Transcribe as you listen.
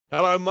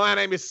Hello, my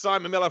name is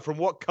Simon Miller from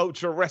What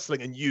Culture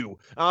Wrestling, and you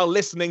are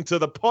listening to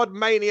the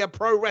Podmania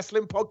Pro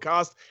Wrestling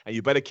Podcast, and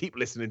you better keep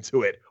listening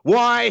to it.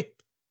 Why?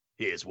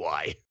 Here's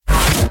why.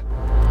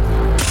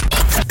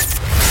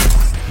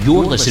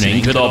 You're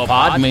listening to the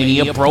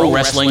Podmania Pro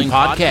Wrestling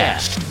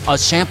Podcast, a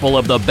sample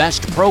of the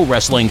best pro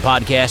wrestling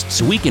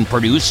podcasts we can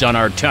produce on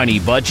our tiny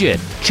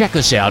budget. Check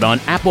us out on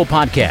Apple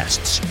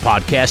Podcasts,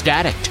 Podcast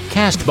Addict,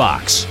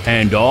 CastBox,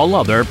 and all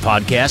other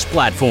podcast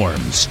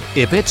platforms.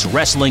 If it's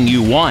wrestling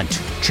you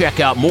want, check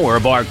out more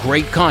of our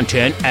great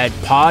content at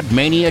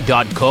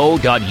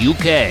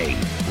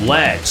podmania.co.uk.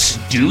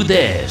 Let's do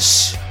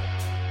this.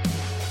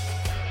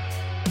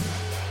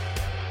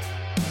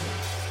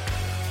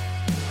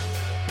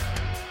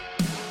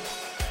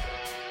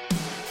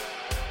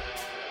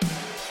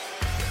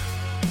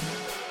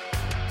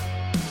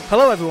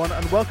 Hello everyone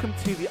and welcome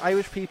to the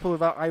Irish People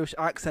Without Irish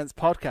Accents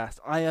podcast.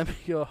 I am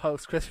your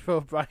host Christopher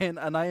O'Brien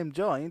and I am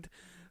joined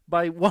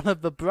by one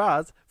of the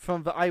bras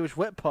from the Irish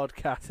Whip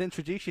podcast.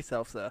 Introduce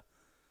yourself, sir.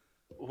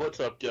 What's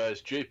up,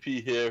 guys?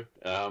 JP here.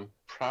 I'm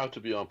proud to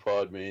be on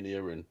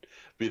Podmania and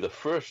be the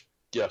first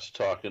guest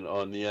talking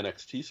on the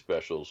NXT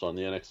specials on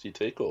the NXT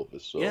Takeover.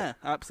 So. Yeah,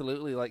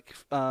 absolutely. Like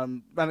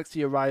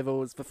NXT Arrival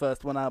was the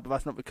first one out, but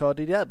that's not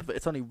recorded yet. But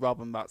it's only Rob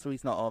and that, so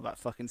he's not all that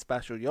fucking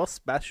special. You're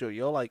special.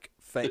 You're like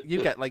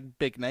you get like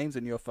big names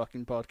in your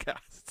fucking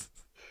podcasts.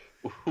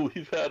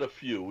 We've had a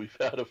few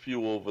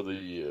over the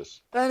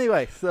years.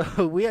 Anyway,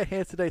 so we are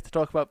here today to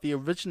talk about the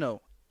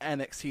original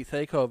NXT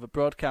Takeover,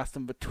 broadcast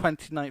on the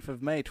 29th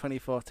of May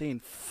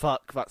 2014.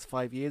 Fuck, that's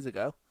 5 years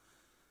ago.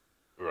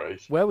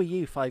 Right. Where were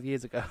you 5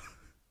 years ago?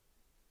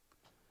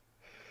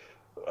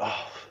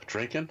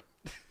 Drinking?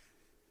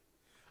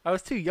 I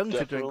was too young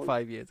to drink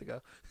 5 years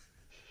ago.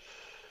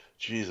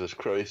 Jesus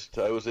Christ,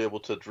 I was able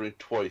to drink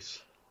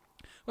twice.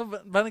 Well,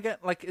 but then again,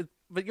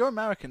 but you're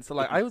American, so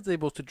I was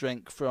able to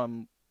drink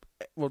from,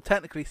 well,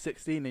 technically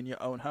 16 in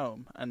your own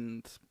home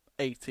and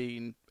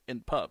 18 in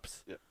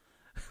pubs. Yeah.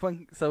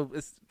 So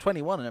it's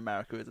 21 in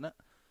America, isn't it?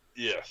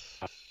 Yes,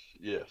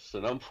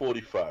 and I'm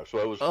 45, so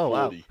I was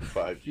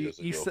 45 years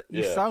ago.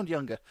 You sound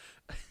younger.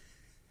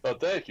 Oh,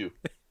 thank you.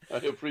 I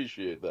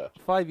appreciate that.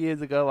 5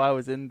 years ago, I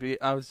was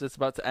just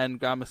about to end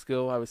grammar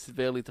school. I was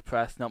severely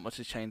depressed. Not much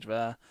has changed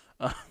there.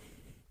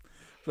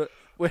 But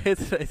we're here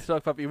today to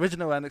talk about the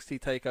original NXT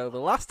Takeover.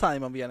 Last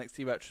time on the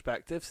NXT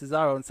retrospective,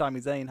 Cesaro and Sami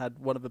Zayn had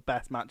one of the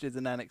best matches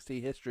in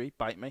NXT history.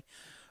 Bite me.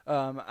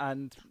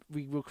 And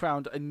we will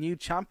crown a new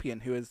champion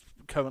who is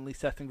currently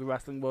setting the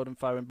wrestling world on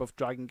fire in both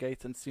Dragon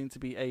Gate and soon to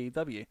be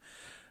AEW.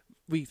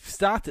 We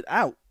started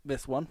out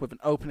this one with an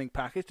opening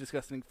package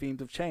discussing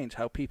themes of change,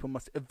 how people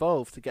must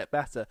evolve to get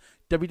better.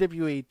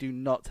 WWE do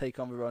not take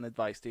on their own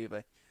advice, do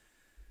they?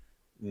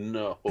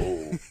 No.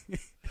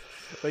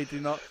 They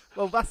do not.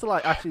 Well, that's a lie.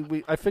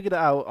 Actually, I figured it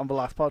out on the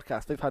last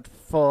podcast. They've had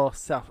 4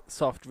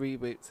 soft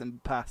reboots in the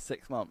past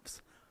 6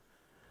 months.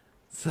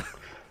 So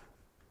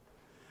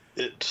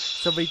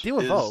they do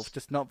evolve,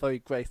 just not very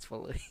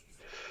gracefully.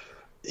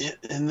 Yeah,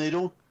 and they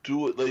don't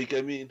do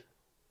it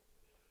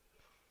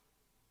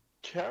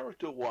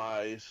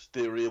character-wise,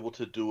 they were able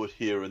to do it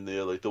here and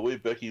there. Like, the way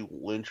Becky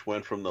Lynch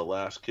went from the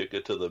last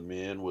kicker to the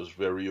man was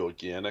very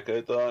organic,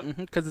 I thought.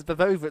 Because it's a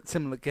very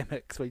similar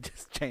gimmick, so we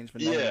just changed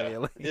the name,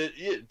 really.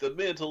 The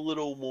man's a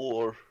little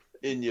more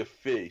in your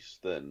face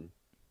than...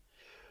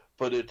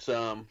 But it's,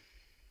 I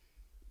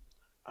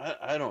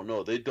don't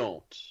know, they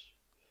don't.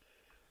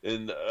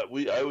 And I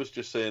was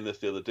just saying this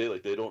the other day,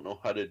 they don't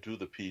know how to do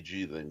the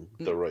PG thing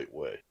the right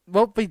way.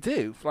 Well, they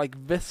do.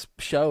 This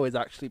show is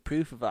actually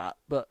proof of that.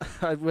 But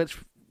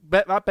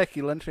that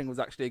Becky Lynch thing was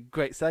actually a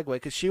great segue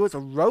because she was a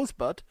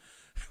Rosebud.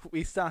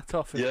 We start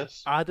off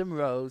with Adam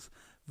Rose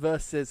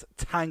versus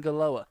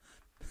Tangaloa.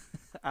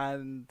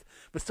 And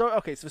the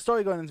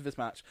story going into this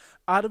match,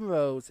 Adam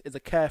Rose is a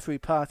carefree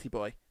party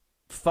boy.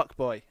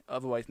 Fuckboy,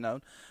 otherwise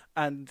known,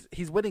 and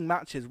he's winning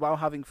matches while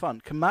having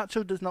fun.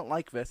 Camacho does not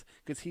like this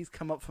because he's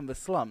come up from the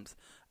slums,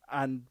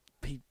 and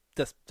he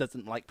just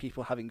doesn't like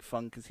people having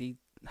fun because he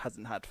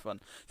hasn't had fun.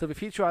 So the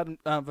future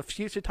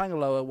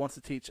Tangaloa wants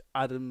to teach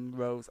Adam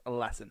Rose a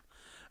lesson.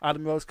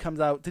 Adam Rose comes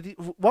out.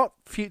 What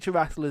future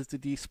wrestlers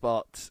did you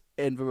spot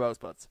in the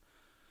Rosebuds?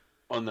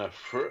 On that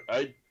first,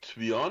 to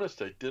be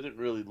honest, I didn't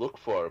really look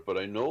for it, but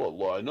I know a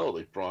lot. I know,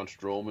 Braun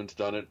Strowman's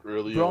done it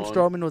early on. Braun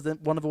Strowman was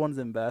one of the ones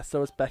in there.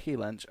 So was Becky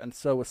Lynch, and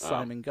so was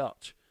Simon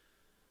Gotch.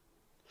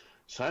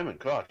 Simon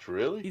Gotch,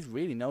 really? He's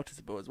really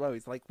noticeable as well.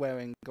 He's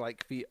wearing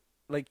the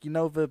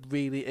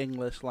really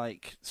English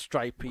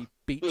stripy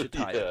beach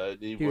attire.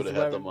 Yeah, he would have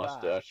had the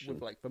mustache.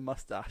 With the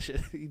mustache.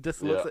 He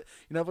just looks like,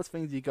 those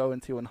things you go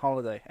into on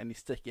holiday and you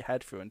stick your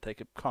head through and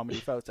take a comedy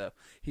photo.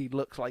 He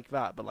looks like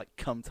that, but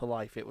come to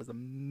life. It was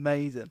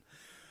amazing.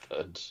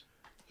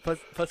 But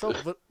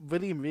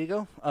William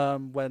Regal,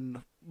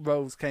 when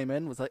Rose came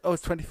in, was like, "Oh,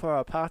 it's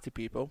 24-hour party,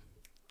 people."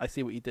 I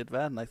see what you did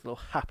there. Nice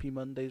little Happy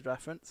Mondays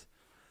reference.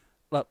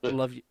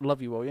 Love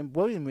you, William.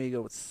 William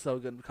Regal was so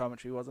good in the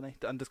commentary, wasn't he?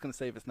 I'm just going to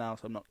say this now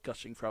so I'm not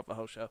gushing throughout the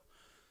whole show.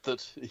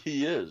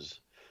 He is.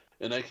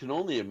 And I can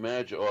only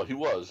imagine, he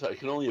was, I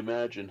can only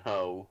imagine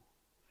how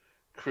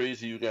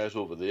crazy you guys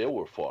over there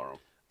were for him.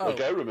 Oh.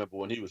 Like, I remember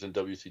when he was in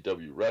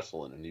WCW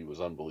wrestling, and he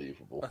was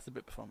unbelievable. That's a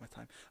bit before my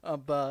time.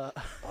 But...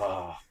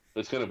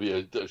 it's going to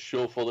be a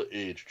show full of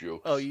age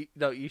jokes. Oh,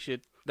 you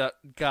should... That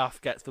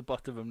Garth gets the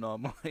butt of him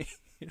normally.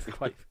 It's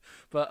quite...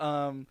 But,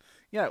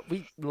 yeah,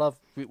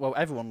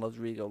 everyone loves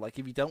Regal. Like,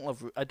 if you don't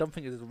love... I don't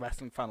think there's a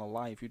wrestling fan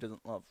alive who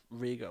doesn't love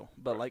Regal.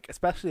 But, like,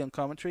 especially on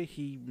commentary,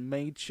 he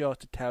made sure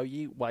to tell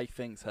you why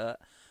things hurt,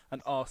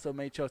 and also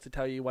made sure to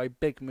tell you why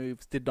big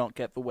moves did not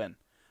get the win.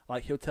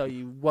 Like, he'll tell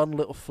you one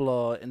little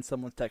flaw in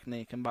someone's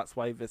technique, and that's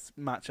why this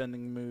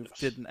match-ending move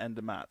didn't end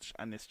the match,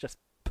 and it's just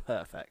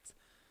perfect.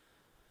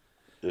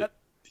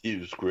 He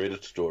was great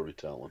at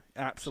storytelling.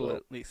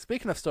 Absolutely. So.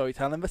 Speaking of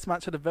storytelling, this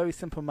match had a very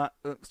simple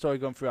story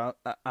going throughout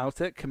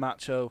it.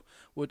 Camacho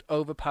would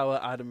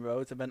overpower Adam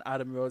Rose, and then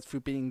Adam Rose,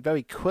 through being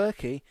very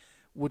quirky,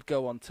 would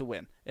go on to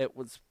win.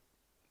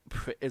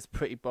 It's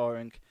pretty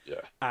boring.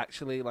 Yeah.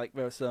 Actually, like,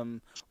 there are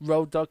some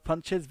road dog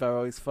punches. They're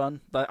always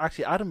fun. But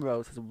actually, Adam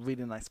Rose has a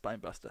really nice spine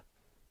buster.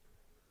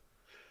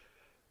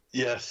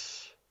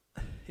 Yes.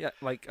 Yeah,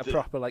 like a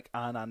proper, like,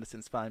 Arn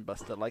Anderson spine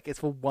buster. Like, it's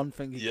for one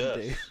thing he can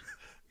do.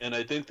 And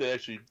I think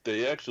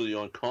they actually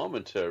on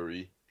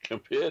commentary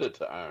compared it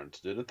to Arn's,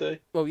 didn't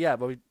they? Well, yeah,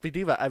 but we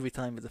do that every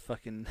time with a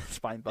fucking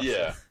spine buster.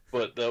 Yeah,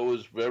 but that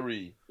was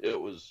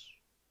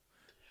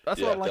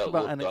That's what I like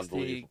about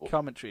NXT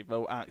commentary.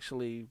 They'll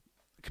actually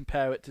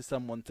compare it to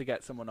someone to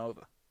get someone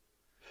over.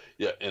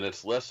 Yeah, and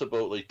it's less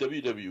about, like,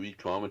 WWE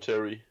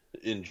commentary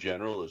in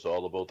general is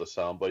all about the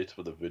sound bites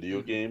for the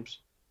video games.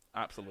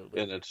 Absolutely.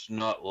 And it's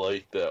not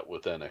like that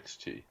with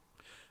NXT.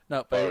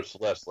 No, but it's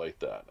less like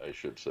that, I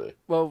should say.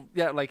 Well,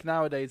 yeah, like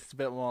nowadays it's a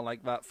bit more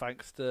like that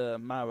thanks to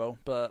Maro,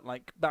 but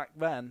like back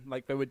then,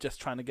 like they were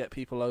just trying to get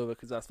people over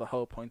because that's the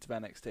whole point of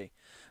NXT.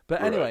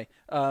 But anyway,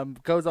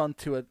 goes on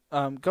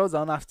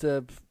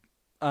after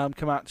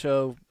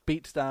Camacho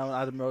beats down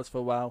Adam Rose for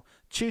a while.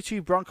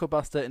 Choo-choo Bronco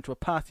Buster into a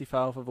party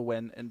foul for the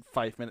win in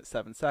 5 minutes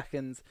 7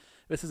 seconds.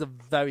 This is a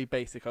very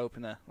basic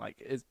opener. Like,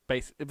 it's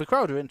basic. The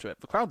crowd are into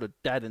it. The crowd are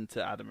dead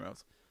into Adam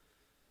Rose.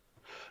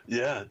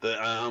 Yeah,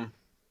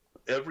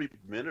 every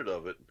minute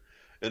of it,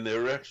 and they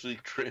were actually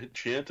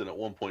chanting at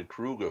one point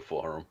Kruger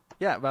for him.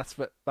 Yeah, that's.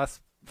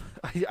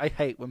 I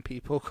hate when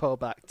people call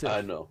back to. I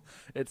know.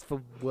 It's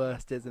the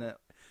worst, isn't it?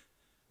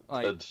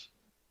 Like,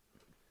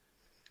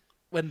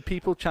 when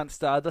people chant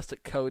Stardust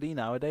at Cody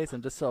nowadays,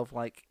 I'm just sort of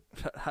like,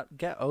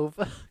 get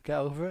over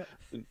it.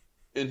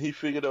 And he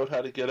figured out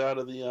how to get out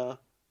of the.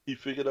 He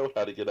figured out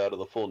how to get out of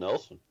the full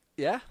Nelson.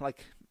 Yeah,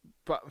 like,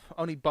 but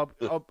only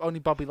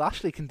Bobby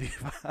Lashley can do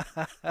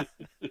that.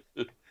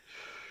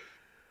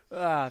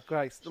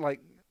 Christ!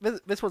 Like,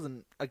 this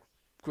wasn't a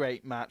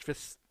great match.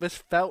 This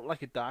felt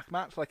like a dark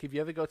match. Like, if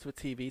you ever go to a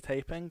TV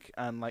taping,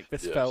 and like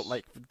this felt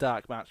like the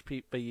dark match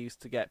they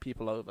used to get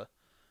people over,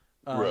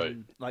 right?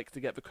 Like,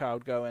 to get the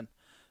crowd going.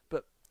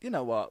 But you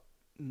know what?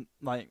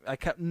 Like,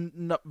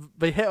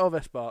 they hit all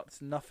their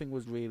spots. Nothing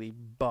was really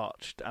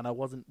botched, and I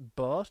wasn't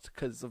bored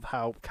because of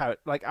how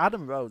like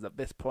Adam Rose at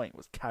this point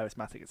was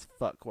charismatic as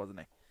fuck,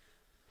 wasn't he?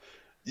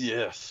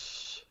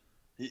 Yes,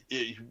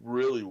 he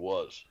really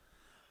was.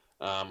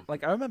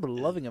 Like, I remember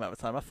loving him at the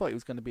time. I thought he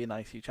was going to be an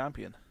IC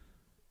champion.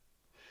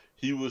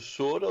 He was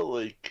sort of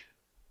like,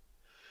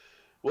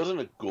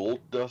 wasn't a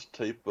Gold Dust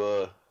type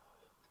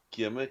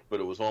gimmick, but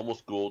it was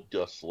almost Gold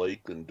Dust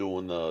like, and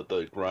doing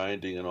the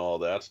grinding and all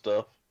that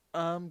stuff.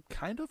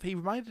 Kind of. He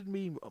reminded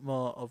me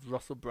more of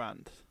Russell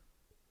Brand.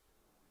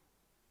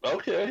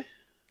 Okay.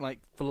 Like,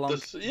 the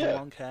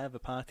long hair, the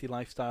party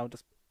lifestyle,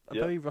 just a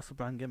very Russell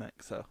Brand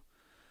gimmick. So,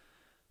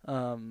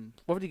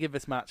 what would you give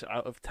this match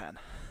out of 10?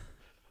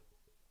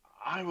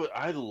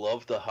 I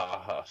love the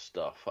haha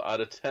stuff. Out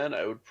of 10,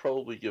 I would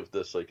probably give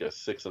this like a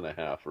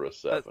 6.5 or a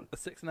 7. A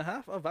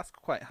 6.5? Oh, that's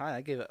quite high.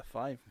 I gave it a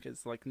 5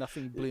 because like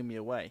nothing blew me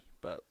away.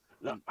 But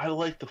I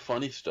like the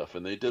funny stuff,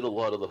 and they did a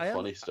lot of the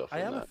funny stuff.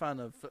 I am a fan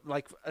of,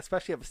 like,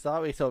 especially at the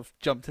start, where he sort of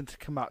jumped into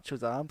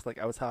Camacho's arms. Like,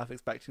 I was half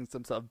expecting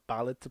some sort of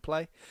ballad to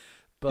play,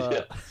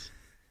 but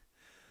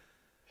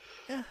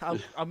yeah,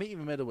 I'll meet you in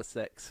the middle with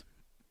 6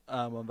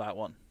 on that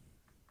one.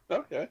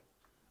 Okay.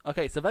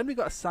 Okay, so then we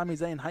got a Sami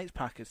Zayn Heights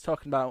package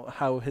talking about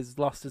how his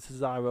loss to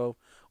Cesaro,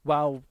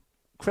 while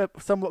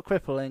somewhat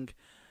crippling,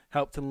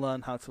 helped him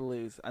learn how to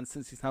lose. And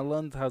since he's now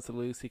learned how to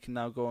lose, he can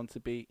now go on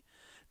to beat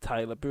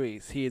Tyler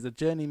Breeze. He is a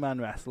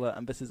journeyman wrestler,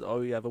 and this is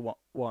all he ever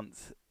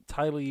wants.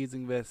 Tyler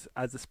using this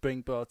as a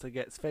springboard to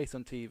get his face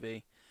on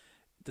TV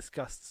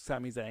disgusts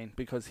Sami Zayn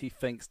because he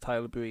thinks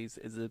Tyler Breeze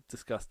is a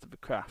disgust of the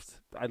craft.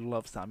 I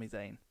love Sami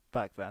Zayn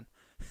back then.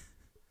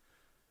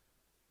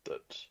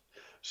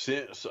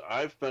 So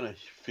I've been a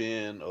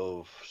fan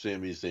of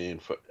Sami Zayn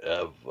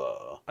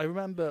forever. I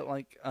remember,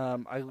 like,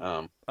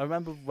 I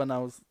remember when I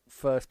was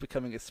first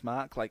becoming a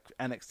Smark, like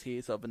NXT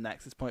is sort of the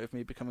nexus point of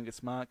me becoming a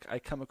Smark. I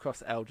come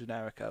across El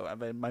Generico,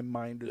 and then my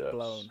mind is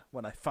blown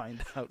when I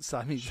find out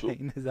Sami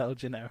Zayn is El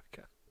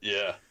Generico.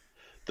 Yeah,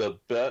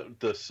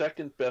 the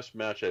second best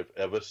match I've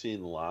ever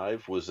seen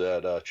live was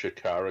at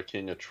Chikara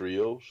King of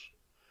Trios,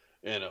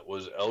 and it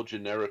was El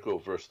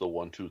Generico versus the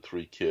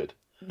 1-2-3 Kid.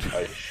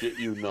 I shit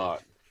you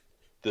not.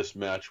 this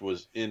match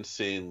was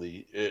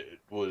insanely. It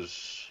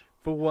was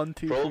for 1,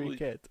 2, 3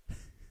 kid.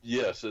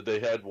 Yes, they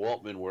had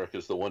Waltman work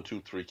as the 1,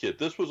 2, 3 kid.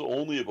 This was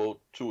only about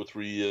 2 or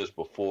 3 years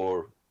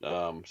before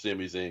Sami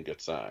Zayn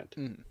got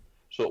signed.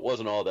 So it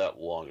wasn't all that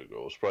long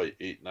ago. It was probably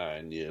 8,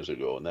 9 years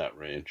ago in that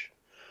range.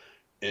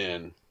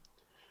 And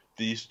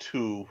these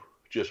two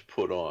just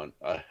put on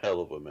a hell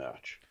of a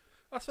match.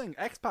 That's the thing.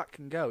 X-Pac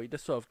can go. He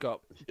just sort of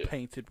got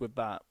painted with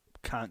that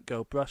can't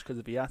go brush because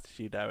of the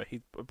Attitude Era.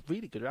 He's a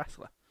really good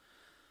wrestler.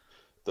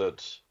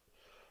 Like,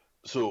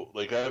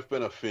 I've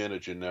been a fan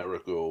of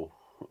Generico.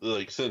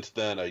 Like, since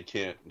then, he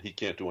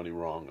can't do any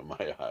wrong in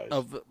my eyes.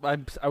 Oh,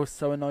 I was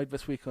so annoyed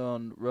this week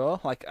on Raw.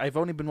 Like, I've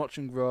only been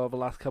watching Raw the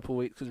last couple of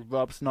weeks because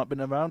Rob's not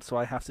been around, so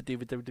I have to do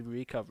the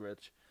WWE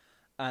coverage.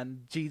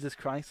 And Jesus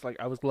Christ, like,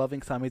 I was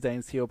loving Sami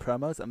Zayn's heel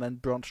promos, and then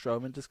Braun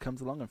Strowman just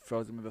comes along and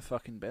throws him in the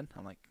fucking bin.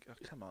 I'm like, oh,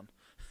 come on.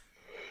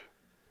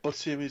 But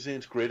Sami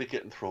Zayn's great at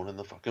getting thrown in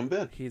the fucking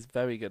bin. He's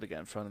very good at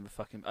getting thrown in the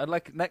fucking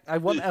bin. I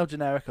want El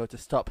Generico to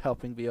stop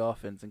helping the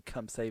orphans and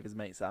come save his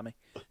mate Sammy.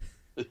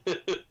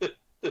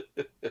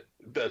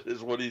 That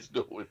is what he's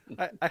doing.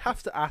 I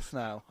have to ask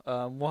now,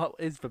 what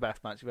is the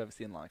best match you've ever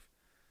seen live?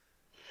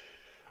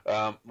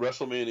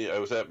 WrestleMania. I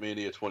was at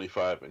Mania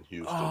 25 in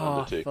Houston.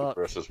 Undertaker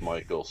versus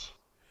Michaels.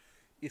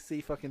 You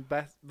see,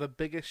 the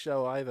biggest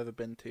show I've ever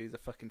been to is a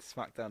fucking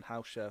SmackDown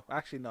house show.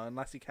 Actually, no,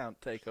 unless you count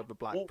Takeover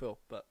Blackpool,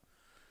 but...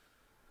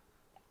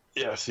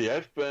 Yeah, see,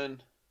 I've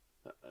been...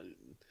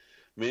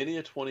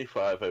 Mania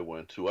 25 I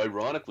went to.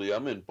 Ironically,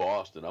 I'm in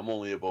Boston. I'm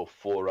only about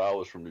 4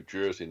 hours from New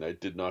Jersey, and I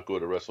did not go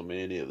to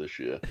WrestleMania this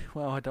year.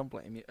 Well, I don't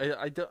blame you.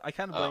 I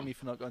can't blame you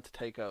for not going to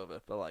Takeover,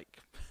 but, like,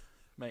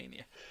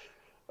 Mania.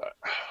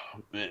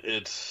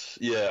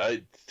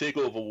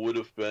 Takeover would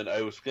have been.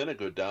 I was gonna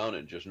go down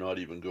and just not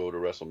even go to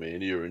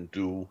WrestleMania and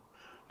do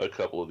a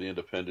couple of the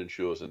independent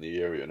shows in the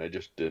area, and I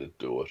just didn't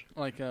do it.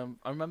 Like, I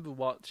remember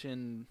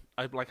watching.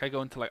 I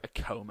go into like a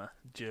coma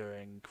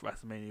during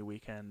WrestleMania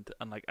weekend,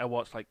 and like I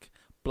watched like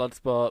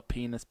Bloodsport,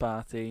 Penis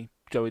Party,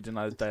 Joey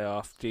Janela's Day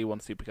Off,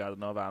 G1 Supercard,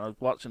 and all that. And I was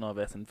watching all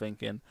this and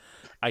thinking,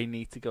 I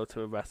need to go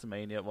to a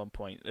WrestleMania at one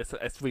point.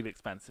 It's really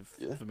expensive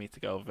for me to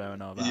go over there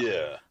and all that.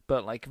 Yeah.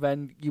 But like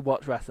then you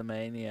watch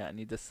WrestleMania and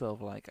you just sort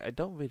of like, I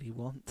don't really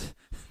want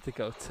to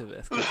go to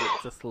this because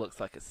it just looks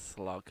like a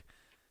slog.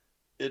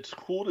 It's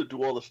cool to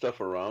do all the stuff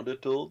around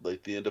it though,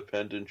 like the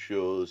independent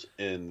shows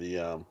and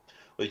the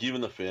like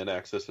even the fan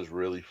access is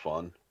really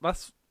fun.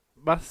 That's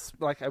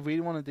like I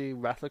really want to do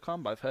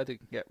WrestleCon, but I've heard it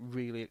can get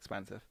really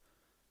expensive.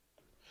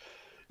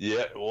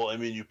 Yeah, well, I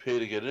mean, you pay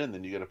to get in,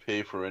 then you got to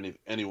pay for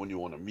anyone you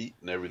want to meet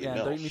and everything else.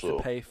 Yeah, don't you need to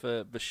pay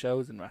for the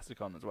shows in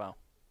WrestleCon as well?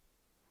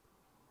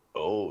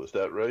 Oh, is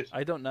that right?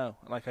 I don't know.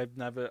 Like, I've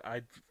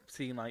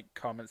seen, like,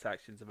 comment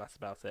sections and that's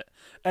about it.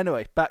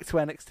 Anyway, back to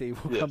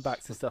NXT. We'll come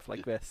back to stuff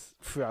like this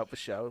throughout the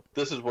show.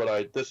 This is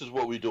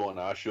what we do on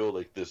our show,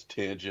 like, this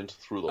tangent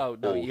through the whole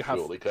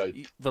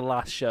show. The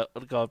last show,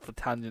 oh God, for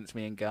tangents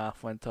me and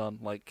Garth went on,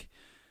 like,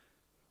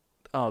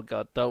 oh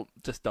God, don't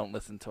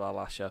listen to our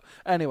last show.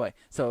 Anyway,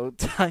 so...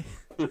 do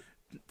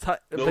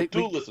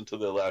listen to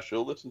their last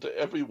show. Listen to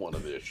every one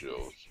of their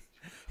shows.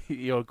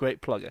 You're a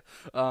great plugger.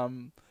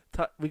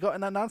 We got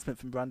an announcement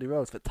from Brandy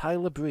Rose that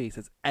Tyler Breeze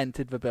has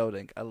entered the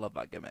building. I love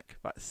that gimmick.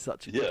 That's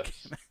such a good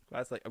gimmick.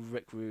 That's like a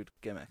Rick Rude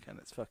gimmick, and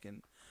it's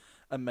fucking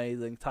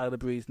amazing. Tyler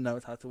Breeze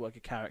knows how to work a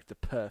character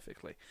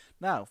perfectly.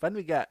 Now, then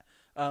we get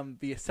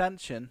the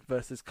Ascension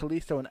versus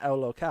Kalisto and El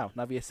Local.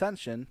 Now, the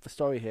Ascension, the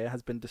story here,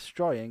 has been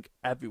destroying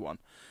everyone.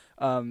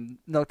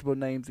 Notable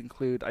names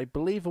include, I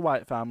believe, the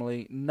White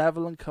Family,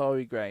 Neville and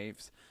Corey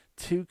Graves,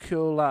 Too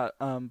Cool at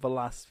the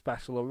last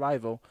special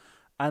arrival,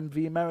 and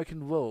the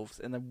American Wolves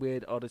in a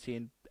weird oddity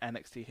in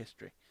NXT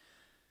history.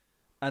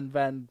 And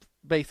then,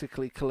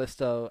 basically,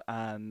 Kalisto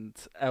and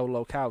El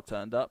Local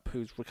turned up,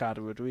 who's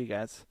Ricardo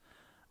Rodriguez,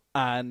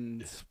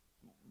 and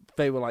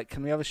they were like,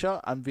 can we have a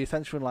shot? And the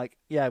Ascension were like,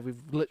 yeah, we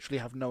literally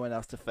have no one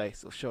else to face,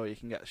 so sure, you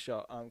can get a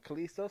shot.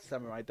 Kalisto,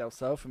 Samurai Del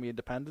Sol from the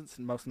Independents,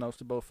 and most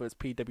notable for his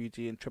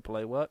PWG and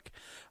AAA work.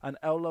 And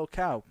El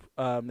Local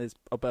is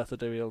Alberto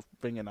Del Rio's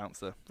ring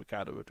announcer,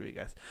 Ricardo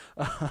Rodriguez.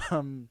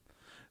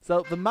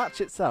 So the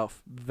match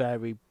itself,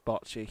 very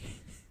botchy.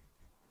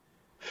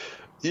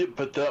 Yeah,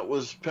 but that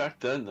was, back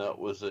then, that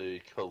was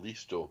a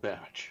Kalisto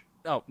match.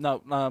 Oh,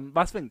 no,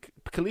 that's the thing.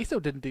 Kalisto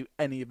didn't do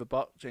any of the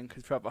botching,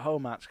 because throughout the whole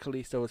match,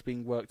 Kalisto was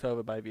being worked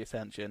over by the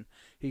Ascension.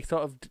 He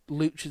sort of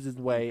luches his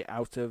way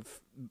out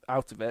of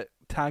it,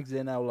 tags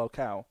in El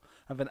Local,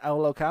 and then El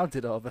Local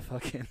did all the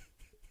fucking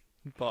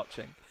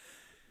botching.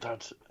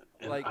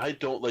 Like, I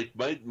don't, like,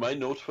 my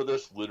notes for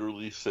this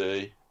literally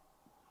say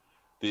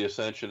the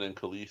Ascension and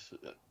Kalisto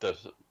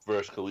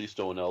versus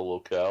Kalisto and El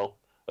Local,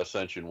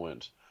 Ascension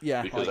wins.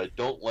 Yeah, because I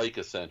don't like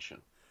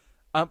Ascension.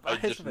 I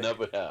just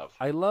never have.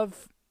 I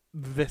love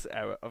this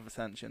era of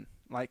Ascension.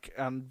 Like,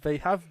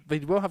 they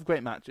will have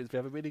great matches. They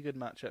have a really good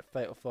match at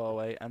Fatal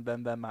 4-Way, and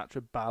then their match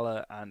with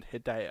Balor and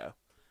Hideo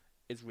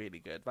is really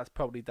good. That's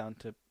probably down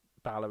to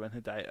Balor and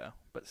Hideo,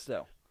 but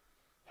still.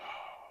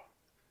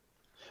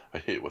 I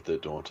hate what they're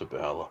doing to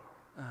Balor.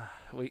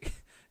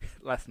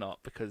 let's not,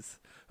 because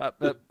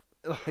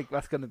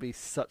that's going to be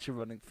such a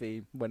running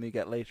theme when you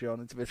get later on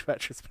into this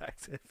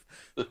retrospective.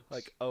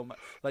 Oh my!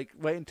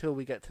 Wait until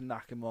we get to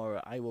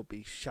Nakamura. I will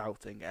be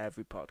shouting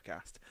every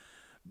podcast.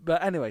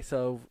 But anyway,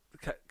 so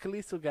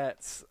Kalisto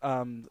gets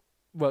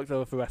worked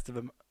over for the rest of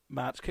the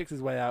match, kicks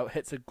his way out,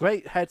 hits a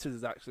great head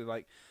scissors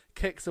actually,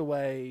 kicks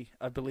away,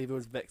 I believe it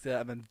was Victor,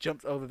 and then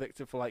jumps over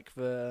Victor for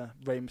the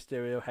Rey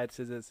Mysterio head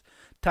scissors,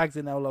 tags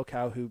in El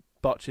Local, who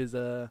botches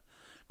a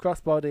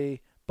crossbody,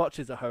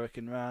 botches a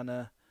Hurricane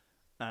Rana,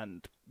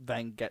 and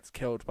then gets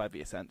killed by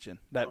the Ascension.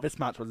 This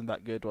match wasn't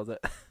that good, was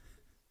it?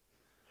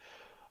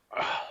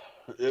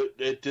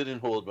 It didn't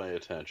hold my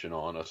attention,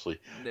 honestly.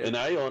 No. And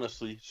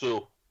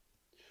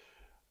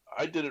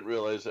I didn't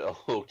realize El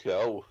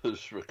Local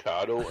was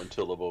Ricardo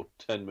until about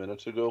 10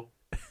 minutes ago.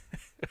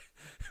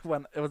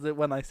 When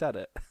I said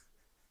it?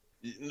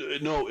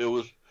 No, it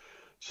was.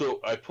 So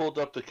I pulled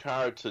up the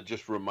card to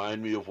just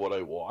remind me of what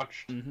I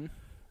watched. Mm-hmm.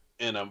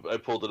 And I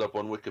pulled it up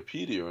on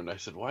Wikipedia, and I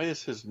said, why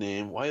is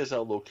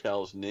El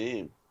Local's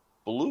name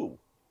blue?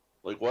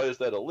 Why is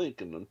that a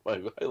link? And then I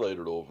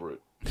highlighted over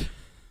it.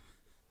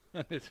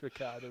 And it's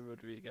Ricardo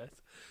Rodriguez.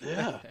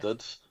 Yeah,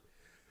 that's...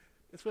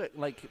 It's weird.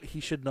 He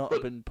should not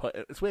have been put...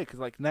 It's weird, because,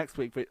 next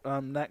week,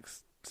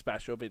 next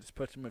special, they just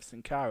put him with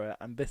Sin Cara,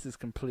 and this is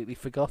completely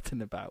forgotten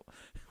about.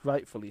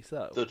 Rightfully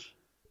so.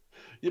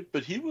 Yeah,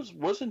 but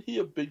wasn't he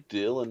a big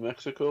deal in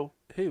Mexico?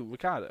 Who?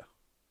 Ricardo?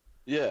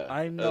 Yeah,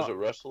 as a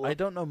wrestler? I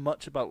don't know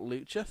much about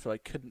Lucha, so I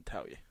couldn't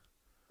tell you.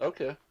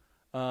 Okay.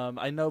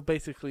 I know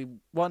basically...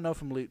 What I know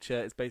from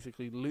Lucha is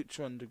basically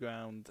Lucha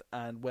Underground,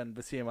 and when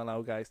the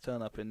CMLL guys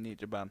turn up in New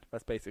Japan.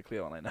 That's basically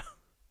all I know.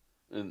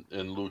 And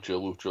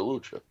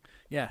Lucha.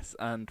 Yes,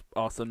 and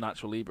also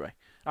Natural Libre.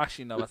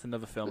 Actually, no, that's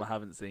another film I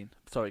haven't seen.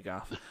 Sorry,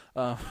 Garth.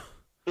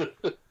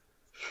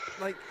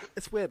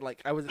 It's weird.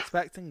 I was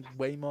expecting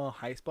way more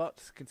high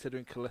spots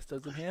considering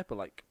Kalisto's in here,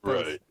 but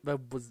there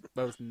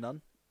was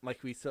none.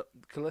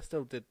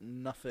 Kalisto did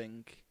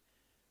nothing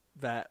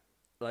that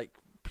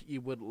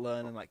you would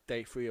learn in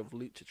day 3 of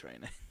Lucha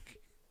training.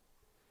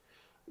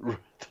 Right,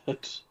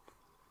 that's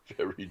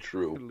very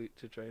true.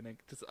 Lucha training.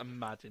 Just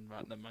imagine,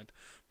 right? Never mind.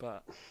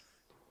 But.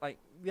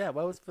 Where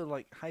was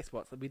the high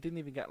spots? We didn't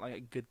even get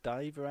a good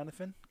dive or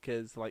anything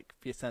because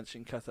the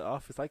Ascension cut it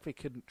off. It's they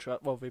couldn't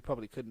trust. Well, they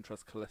probably couldn't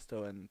trust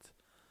Kalisto and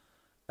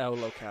El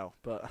Local,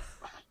 but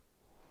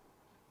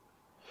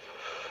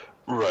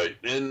right.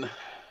 And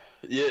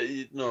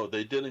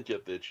they didn't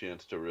get their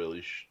chance to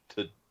really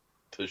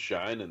to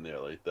shine in there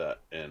like that.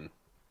 And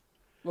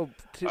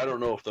I don't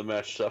know if the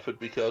match suffered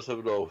because of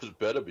it or was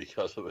better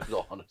because of it.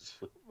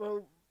 Honestly,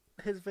 well.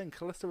 Here's the thing,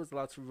 Kalisto was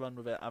allowed to run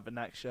with it at the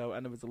next show,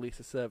 and it was at least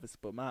a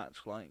serviceable match.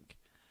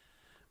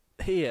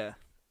 Here,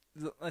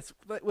 it's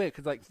weird,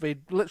 because they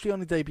literally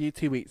only debuted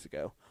 2 weeks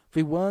ago.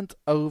 They weren't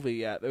over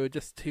yet. They were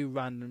just 2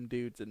 random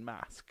dudes in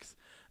masks.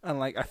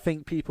 And, I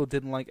think people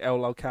didn't like El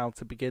Local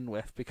to begin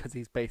with, because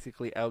he's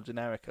basically El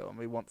Generico, and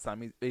we want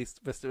we're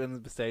still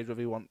in the stage where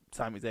we want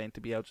Sami Zayn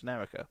to be El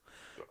Generico.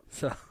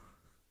 So.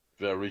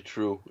 Very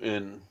true.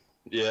 And,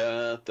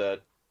 yeah,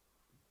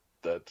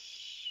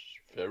 that's...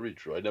 very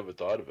true. I never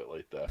thought of it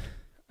like that.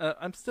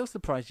 I'm still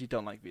surprised you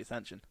don't like the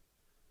Ascension.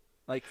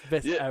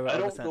 This era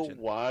of Ascension. I don't know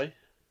why.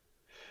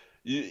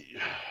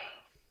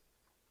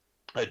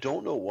 I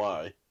don't know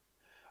why.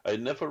 I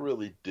never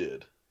really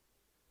did.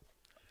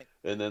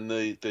 And then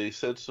they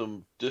said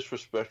some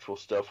disrespectful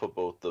stuff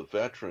about the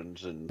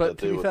veterans. But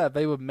to be fair,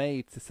 they were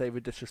made to say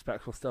the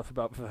disrespectful stuff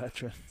about the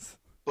veterans.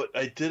 But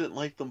I didn't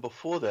like them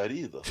before that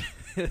either.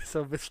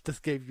 So this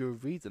just gave you a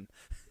reason.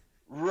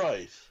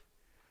 Right.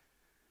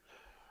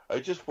 I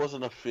just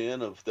wasn't a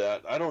fan of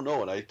that. I don't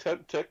know, and I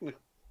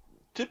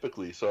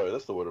typically, sorry,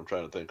 that's the word I'm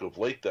trying to think of,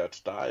 that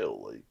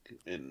style,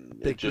 and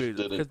big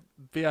bruises. Because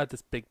they are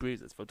just big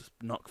bruises. They'll just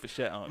knock the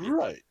shit out of you.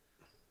 Right.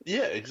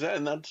 Yeah, exactly.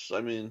 And that's,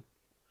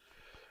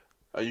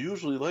 I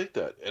usually like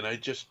that, and I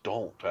just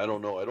don't. I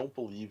don't know. I don't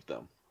believe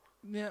them.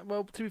 Yeah,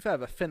 well, to be fair,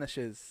 the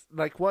finishes,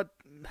 what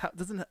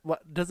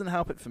doesn't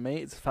help it for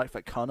me is the fact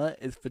that Connor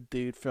is the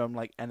dude from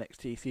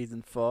NXT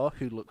season 4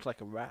 who looks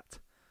like a rat.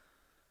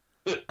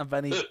 And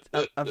then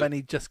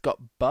he just got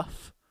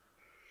buff,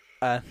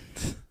 and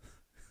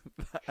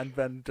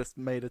then just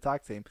made a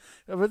tag team.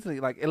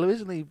 Originally,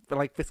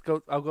 this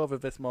I'll go over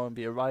this more in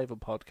the Arrival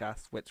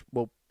podcast, which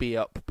will be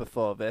up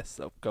before this,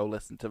 so go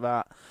listen to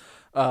that.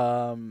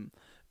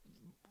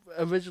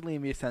 Originally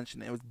in the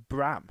Ascension, it was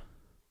Bram.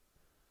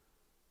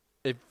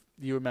 If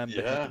you remember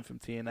him from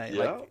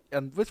TNA,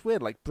 and it's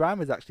weird.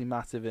 Bram is actually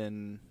massive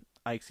in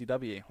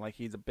ICW.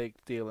 He's a big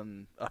deal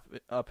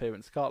up here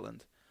in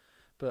Scotland,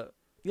 but.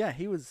 Yeah,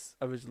 he was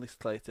originally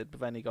slated, but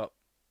then he got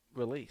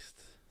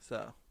released.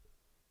 So,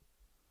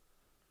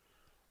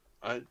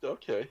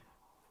 okay.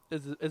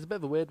 It's a bit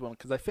of a weird one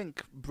because I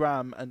think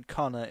Bram and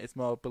Connor is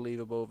more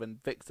believable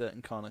than Victor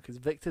and Connor because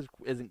Victor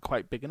isn't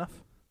quite big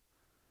enough.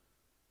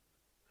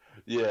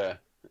 Yeah,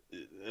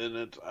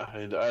 and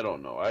I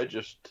don't know. I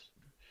just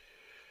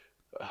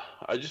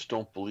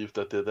don't believe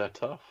that they're that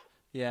tough.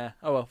 Yeah.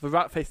 Oh well, the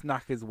Rat-Faced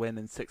Knackers win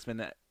in 6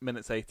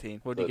 minutes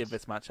 18. What do you give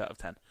this match out of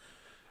 10?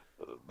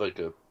 Like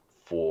a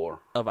 4.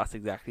 Oh, that's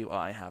exactly what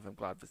I have. I'm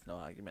glad there's no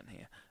argument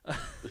here.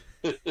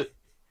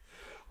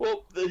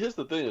 Well, here's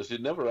the thing: is you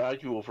never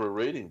argue over a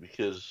rating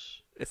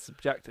because it's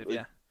subjective.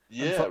 Yeah.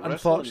 Yeah.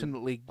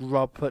 Unfortunately,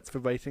 Rob puts the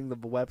rating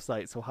of the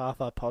website, so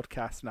half our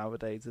podcast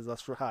nowadays is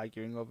us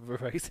arguing over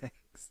the ratings.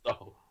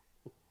 Oh.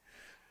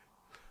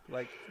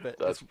 Like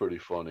that's pretty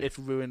funny. It's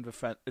ruined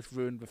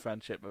the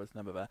friendship, but it's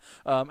never there.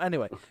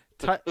 Anyway,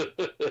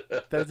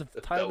 there's a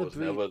Tyler Breeze.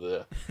 Never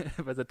there.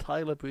 There's a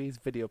Tyler Breeze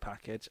video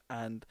package,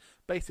 and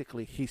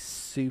basically he's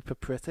super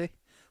pretty.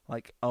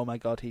 Like, oh my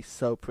god, he's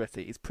so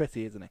pretty. He's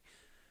pretty, isn't he?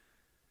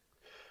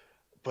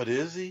 But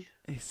is he?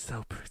 He's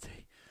so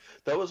pretty.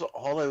 That was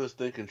all I was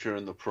thinking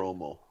during the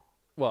promo.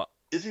 What?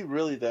 Is he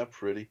really that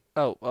pretty?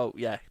 Oh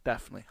yeah,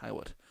 definitely. I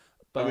would.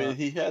 But, I mean,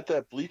 he had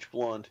that bleach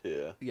blonde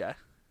hair. Yeah.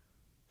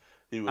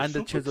 He was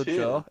and a chiseled tan.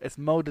 jaw. It's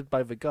molded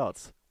by the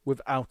gods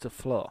without a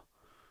flaw.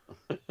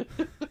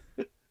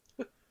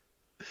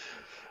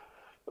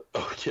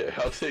 Okay,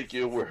 I'll take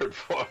your word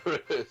for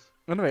it.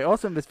 Anyway,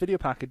 also in this video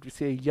package, we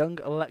see a young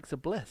Alexa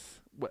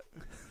Bliss.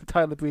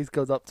 Tyler Breeze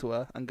goes up to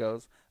her and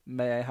goes,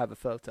 "May I have a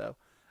photo?"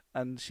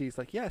 And she's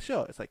like, "Yeah,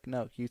 sure." It's like,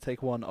 "No, you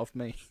take one of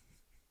me."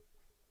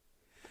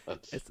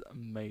 It's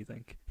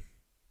amazing.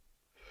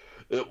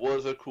 It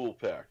was a cool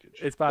package.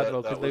 It's bad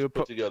though because they were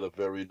put together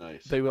very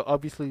nice. They were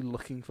obviously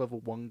looking for the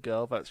one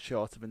girl that's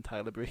shorter than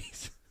Tyler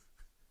Breeze,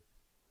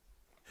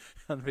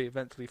 and they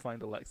eventually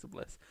find Alexa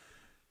Bliss.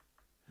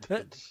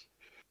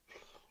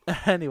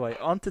 Anyway,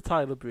 on to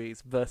Tyler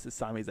Breeze versus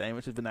Sami Zayn,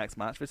 which is the next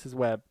match. This is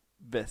where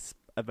this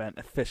event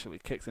officially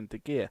kicks into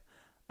gear.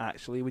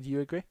 Actually, would you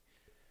agree?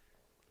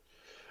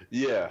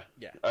 Yeah.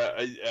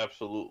 I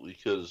absolutely,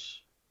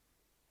 because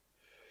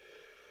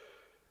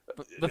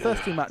the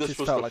first two matches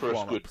felt like warm-ups. This was the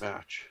first good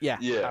match. Yeah,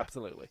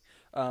 absolutely.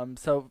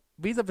 So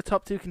these are the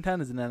top 2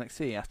 contenders in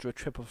NXT after a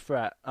triple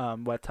threat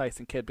where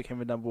Tyson Kidd became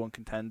the number 1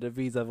 contender.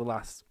 These are the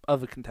last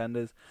other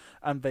contenders,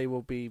 and they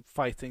will be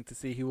fighting to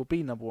see who will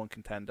be number 1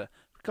 contender.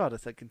 God, I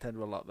said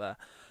contender a lot there.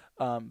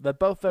 They're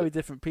both very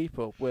different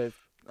people, with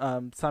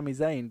Sami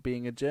Zayn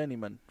being a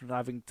journeyman,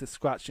 having to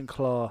scratch and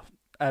claw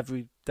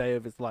every day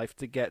of his life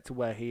to get to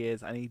where he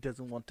is, and he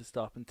doesn't want to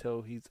stop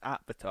until he's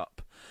at the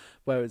top.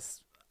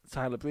 Whereas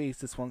Tyler Breeze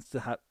just wants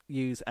to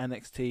use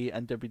NXT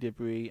and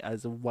WWE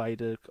as a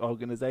wider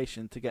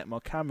organization to get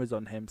more cameras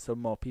on him so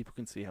more people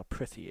can see how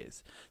pretty he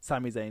is.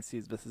 Sami Zayn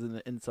sees this as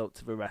an insult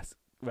to the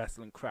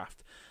wrestling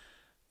craft.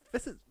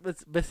 This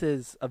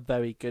is a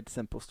very good,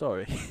 simple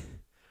story.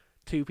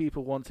 2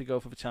 people want to go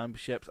for the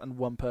championships, and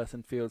one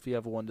person feels the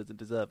other one doesn't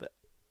deserve it.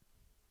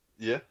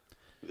 Yeah,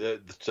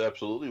 that's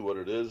absolutely what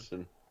it is.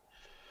 And,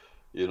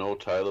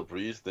 Tyler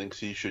Breeze thinks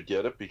he should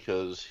get it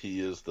because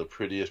he is the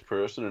prettiest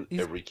person and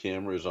every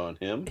camera is on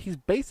him. He's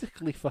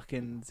basically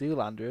fucking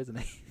Zoolander, isn't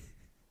he?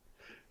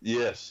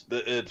 Yes,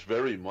 it's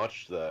very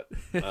much that.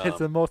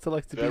 It's a more to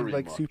like to be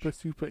like much.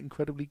 super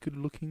incredibly good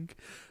looking.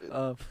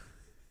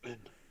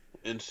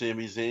 And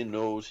Sami Zayn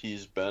knows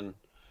he's been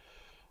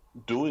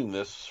doing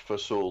this for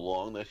so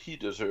long that he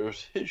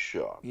deserves his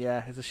shot.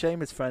 Yeah, it's a shame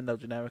his friend El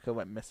Generico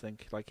went missing.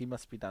 Like, he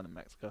must be down in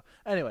Mexico.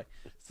 Anyway,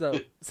 so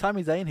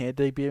Sami Zayn here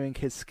debuting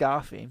his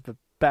Scar theme, the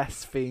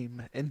best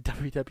theme in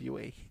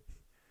WWE.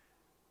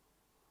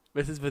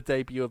 This is the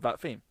debut of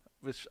that theme,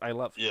 which I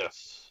love.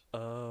 Yes.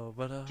 Oh,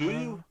 but do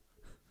you?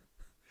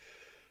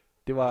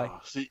 Do I?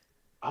 See,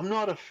 I'm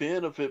not a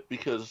fan of it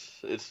because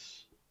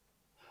it's...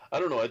 I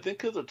don't know, I think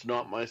because it's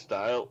not my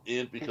style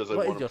and because I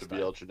want him to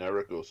be El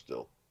Generico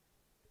still.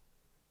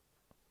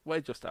 What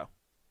is your style?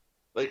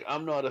 Like,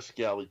 I'm not a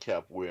scally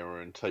cap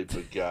wearing type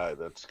of guy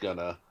that's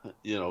gonna,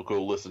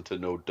 go listen to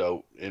No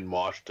Doubt and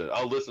mosh to.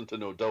 I'll listen to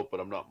No Doubt, but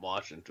I'm not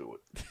moshing to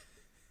it.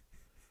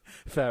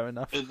 Fair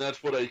enough. And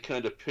that's what I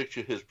kind of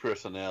picture his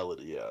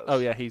personality as. Oh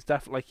yeah, he's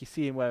definitely like you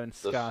see him wearing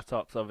scar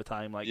tops all the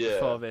time. Like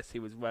before this, he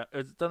was wearing.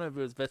 I don't know if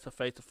it was this or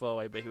Fatal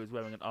 4-Way, but he was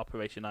wearing an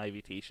Operation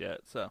Ivy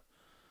T-shirt. So.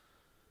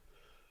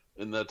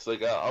 And that's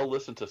like I'll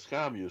listen to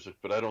ska music,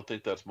 but I don't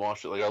think that's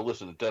mosh. Like I'll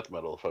listen to death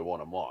metal if I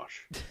want to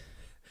mosh.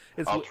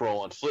 I'll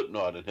throw on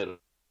Slipknot and hit a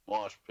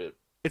mosh pit.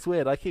 It's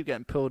weird. I keep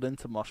getting pulled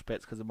into mosh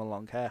pits because of my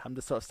long hair. I'm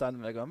just sort of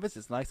standing there going, "This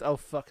is nice." Oh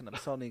fucking! I'm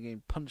suddenly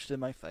getting punched in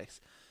my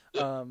face.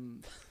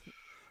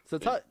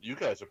 You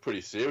guys are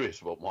pretty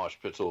serious about mosh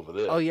pits over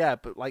there. Oh yeah,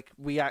 but like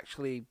we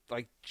actually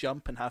like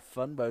jump and have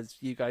fun, whereas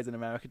you guys in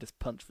America just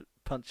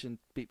punch and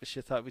beat the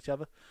shit out of each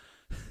other.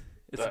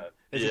 It's a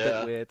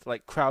bit weird.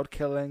 Like crowd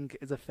killing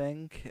is a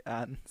thing,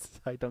 and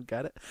I don't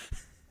get it.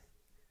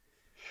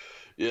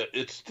 Yeah,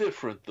 it's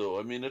different though.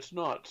 I mean, it's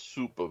not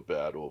super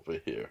bad over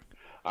here.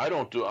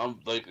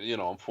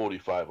 I'm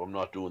 45. I'm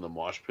not doing the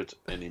mosh pits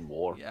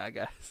anymore. Yeah, I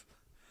guess.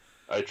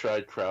 I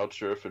tried crowd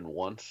surfing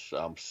once.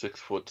 I'm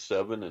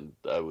 6'7", and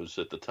I was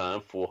at the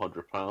time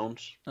 400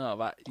 pounds.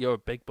 Oh, you're a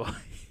big boy.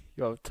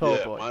 You're a tall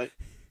boy.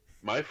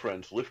 My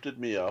friends lifted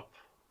me up,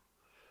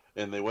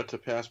 and they went to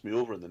pass me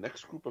over, and the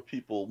next group of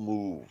people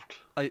moved.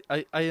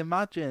 I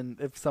imagine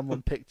if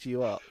someone picked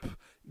you up,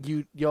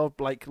 your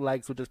like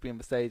legs would just be on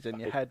the stage and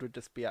your head would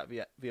just be at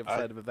the other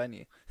side of the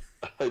venue.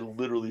 I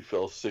literally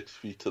fell 6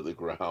 feet to the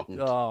ground.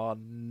 Oh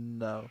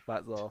no,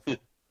 that's awful. To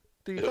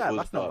be fair,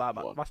 that's not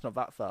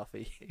that far for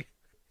you.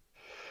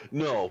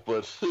 No,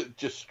 but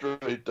just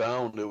straight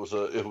down, it was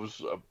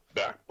a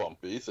back bump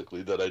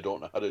basically that I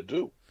don't know how to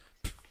do.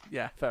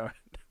 Yeah, fair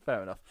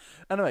enough.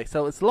 Anyway,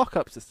 so it's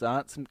lockups to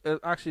start.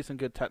 Actually some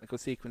good technical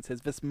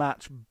sequences. This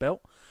match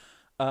built.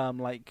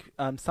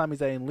 Sami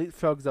Zayn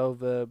leapfrogs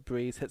over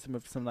Breeze, hits him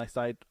with some nice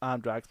side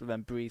arm drags, but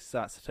then Breeze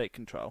starts to take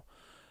control.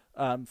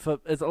 As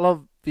a lot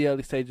of the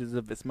early stages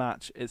of this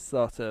match is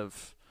sort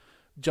of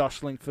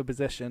jostling for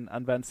position,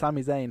 and then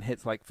Sami Zayn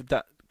hits like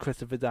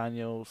Christopher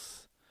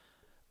Daniels'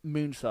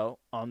 moonsault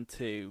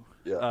onto.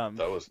 Yeah,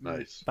 that was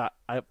nice.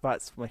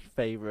 That's my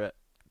favorite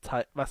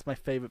type. That's my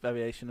favorite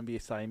variation of the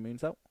Asai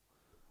moonsault.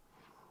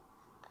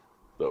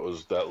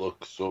 That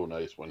looked so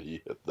nice when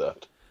he hit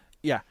that.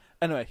 Yeah.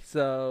 Anyway,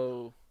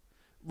 so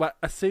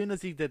as soon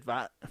as he did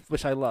that,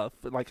 which I love,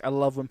 I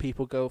love when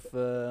people go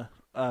for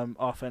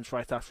offense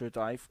right after a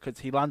dive, because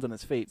he lands on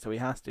his feet, so he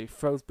has to,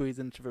 throws Breeze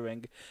into the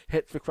ring,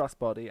 hits the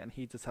crossbody, and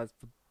he just has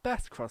the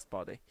best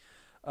crossbody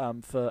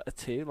for a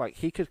 2. Like,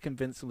 he could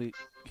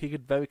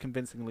very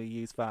convincingly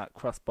use that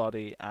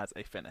crossbody as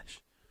a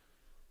finish.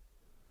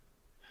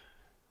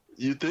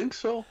 You think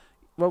so?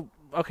 Well,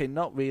 okay,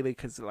 not really,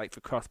 because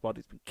the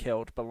crossbody's been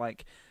killed, but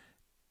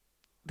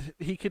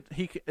he could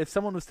if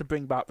someone was to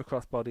bring back the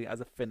crossbody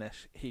as a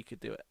finish, he could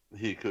do it.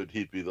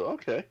 He'd be the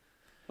okay.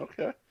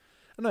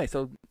 Anyway,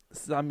 so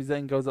Sami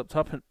Zayn goes up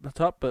top,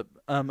 but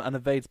and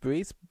evades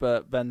Breeze,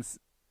 but then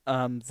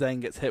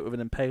Zayn gets hit with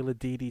an Impaler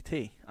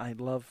DDT. I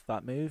love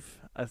that move.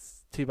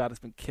 It's too bad it's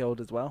been killed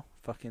as well.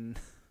 Fucking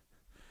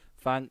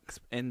thanks,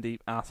 indie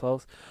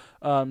assholes.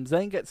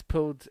 Zayn gets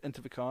pulled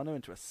into the corner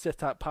into a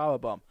sit-out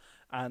powerbomb.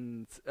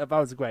 And that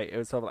was great. It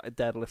was sort of like a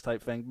deadlift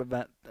type thing, but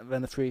then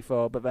a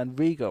 3-4, but then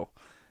Regal,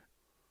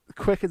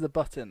 quick as a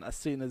button, as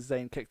soon as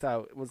Zayn kicked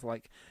out, it was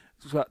like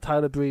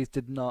Tyler Breeze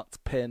did not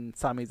pin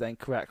Sami Zayn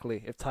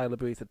correctly. If Tyler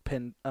Breeze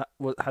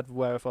had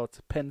wherewithal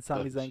to pin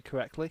Sami Zayn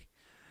correctly,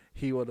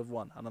 he would have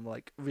won. And I'm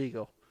like,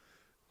 Regal,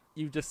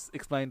 you just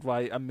explained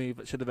why a move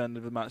that should have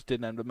ended the match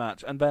didn't end the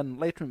match. And then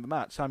later in the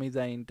match, Sami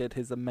Zayn did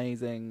his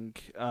amazing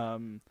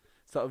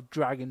sort of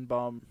dragon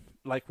bomb,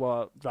 like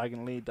what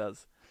Dragon Lee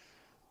does.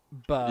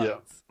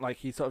 But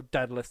he sort of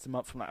deadlifts him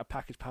up from a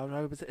package power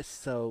driver. It's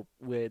so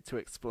weird to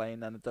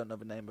explain, and I don't know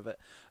the name of it.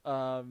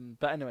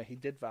 But anyway, he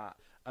did that,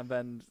 and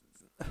then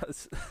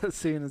as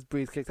soon as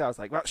Breeze kicked out, I was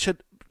like, that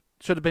should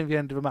have been the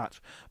end of the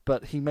match.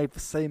 But he made the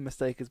same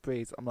mistake as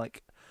Breeze. I'm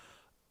like,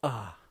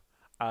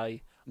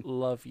 I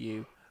love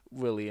you,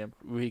 William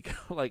Regal.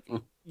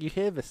 You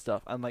hear this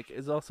stuff, and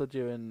it's also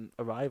during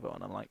Arrival,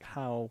 and I'm like,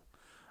 how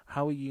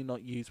are you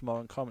not used more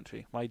on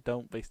commentary? Why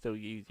don't they still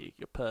use you?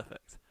 You're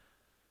perfect.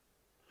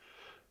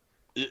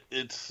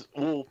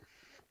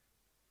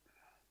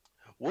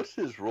 What's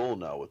his role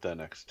now with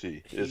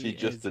NXT? Is he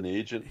just an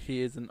agent?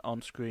 He is an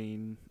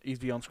on-screen. He's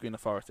the on-screen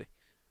authority.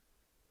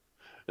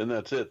 And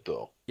that's it,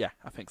 though. Yeah,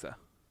 I think so.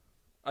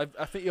 I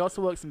think he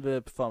also works in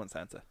the performance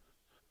center.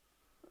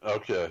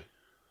 Okay,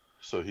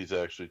 so he's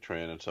actually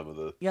training some of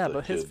the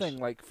but kids. His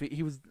thing,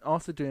 he was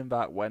also doing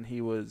that when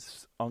he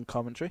was on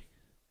commentary.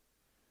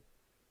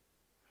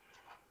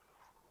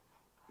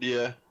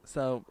 Yeah.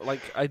 So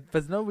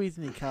there's no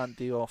reason he can't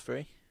do all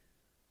 3.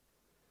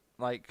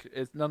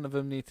 None of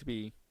them need to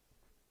be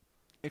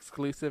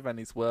exclusive, and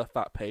he's worth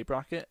that pay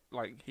bracket.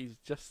 He's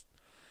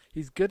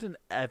good in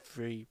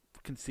every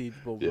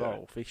conceivable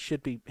role. He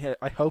should be.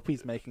 I hope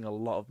he's making a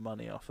lot of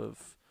money off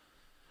of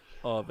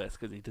all this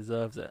because he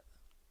deserves it.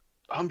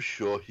 I'm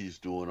sure he's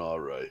doing all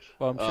right.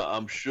 Well,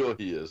 I'm sure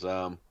he is.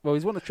 Well,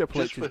 he's one of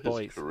Triple H's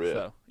boys.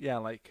 So yeah,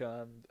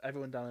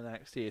 everyone down in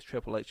NXT is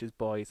Triple H's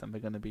boys, and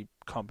they're going to be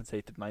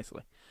compensated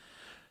nicely.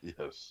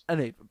 Yes.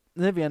 Anyway,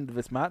 near the end of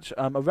this match,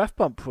 a ref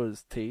bump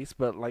was teased,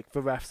 but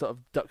the ref sort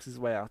of ducks his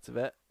way out of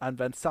it, and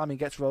then Sami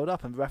gets rolled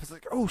up, and the ref is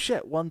like, "Oh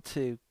shit!"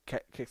 1-2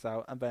 kicks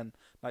out, and then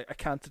a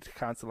counter to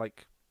counter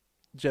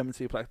German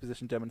suplex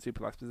position,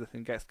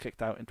 gets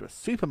kicked out into a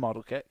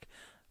supermodel kick.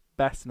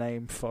 Best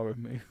name for a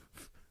move.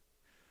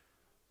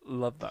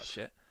 Love that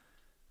shit.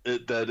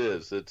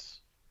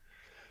 It's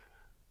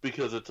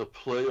because it's a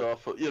play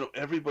off of,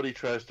 everybody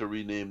tries to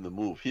rename the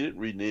move. He didn't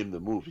rename the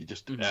move. He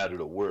just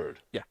added a word.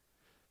 Yeah.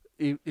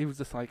 He was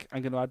just like,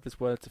 I'm going to add this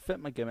word to fit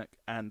my gimmick,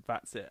 and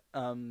that's it.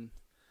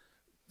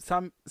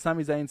 Sami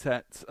Zayn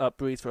sets up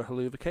Breeze for a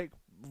haluva kick.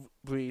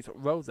 Breeze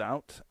rolls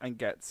out and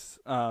then gets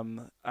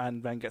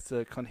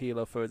a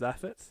conhilo for his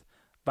efforts.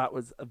 That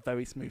was a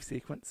very smooth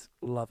sequence.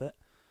 Love it.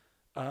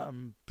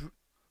 And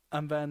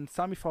then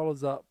Sami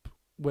follows up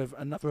with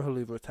another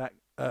haluva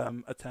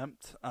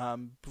attempt.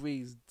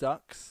 Breeze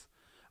ducks,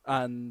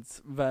 and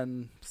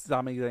then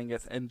Sami Zayn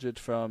gets injured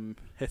from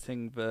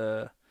hitting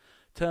the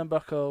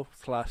turnbuckle /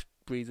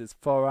 Breeze's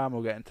forearm.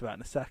 We'll get into that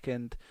in a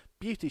second.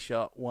 Beauty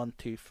shot, 1,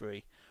 2,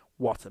 3.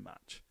 What a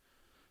match.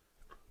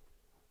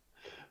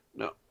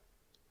 No.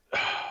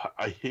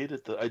 I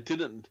hated I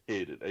didn't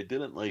hate it. I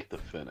didn't like the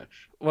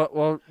finish. What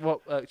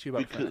irked you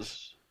about the finish?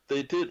 Because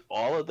they did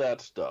all of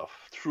that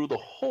stuff through the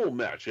whole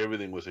match.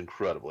 Everything was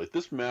incredible. Like,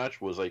 this match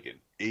was like an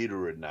 8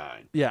 or a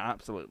 9. Yeah,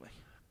 absolutely.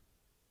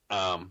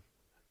 And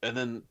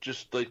then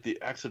just like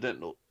the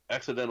accidental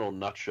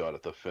nut shot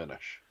at the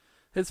finish.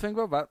 His thing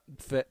about that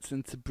fits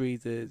into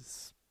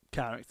Breeze's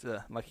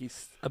character. Like,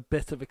 he's a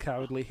bit of a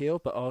cowardly heel,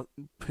 but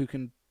who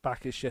can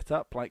back his shit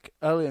up. Like,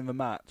 earlier in the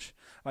match,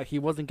 like, he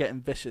wasn't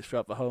getting vicious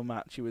throughout the whole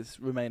match. He was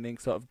remaining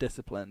sort of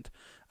disciplined.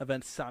 And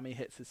then Sammy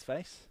hits his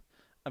face.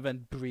 And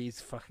then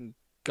Breeze fucking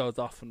goes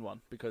off on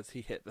one because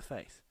he hit the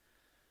face.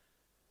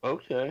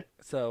 Okay.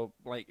 So,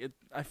 like,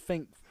 I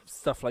think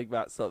stuff like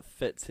that sort of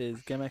fits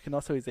his gimmick. And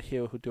also, he's a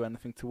heel who'll do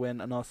anything to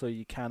win. And also,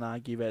 you can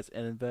argue that it's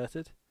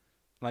inverted.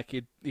 Like,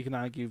 you can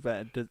argue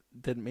that it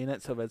didn't mean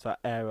it. So there's that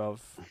air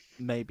of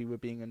maybe we're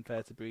being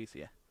unfair to Breeze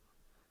here.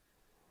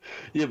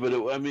 Yeah, but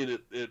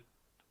it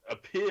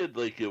appeared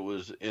like it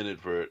was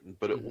inadvertent,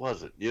 but it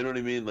wasn't. You know what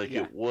I mean? Like,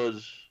 it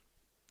was.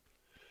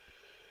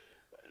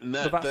 And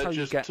that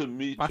just, to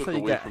me, took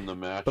away from the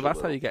match. But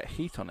that's how you get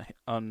heat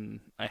on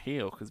a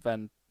heel, because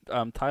then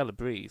Tyler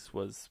Breeze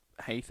was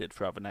hated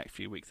throughout the next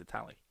few weeks of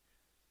Tally.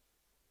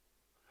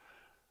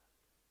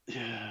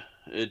 Yeah,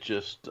 it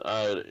just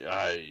so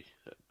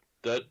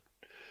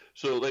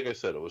like I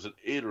said, it was an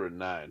 8 or a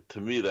 9. To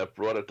me, that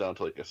brought it down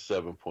to like a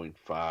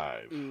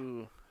 7.5.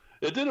 Ooh.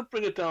 It didn't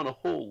bring it down a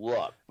whole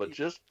lot, but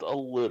just a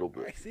little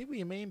bit. I see what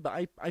you mean,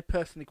 but I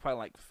personally quite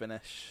like the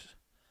finish.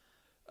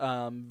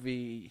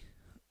 And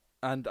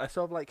I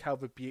sort of like how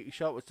the beauty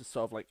shot was just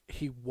sort of like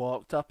he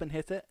walked up and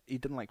hit it. He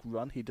didn't like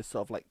run. He just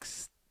sort of like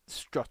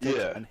strutted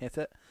and hit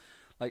it.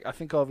 Like, I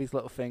think all these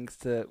little things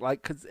to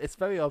like, because it's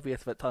very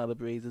obvious that Tyler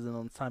Breeze isn't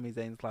on Sami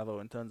Zayn's level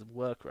in terms of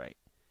work rate.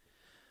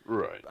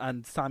 Right.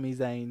 And Sami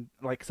Zayn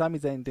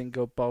didn't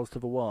go balls to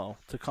the wall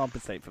to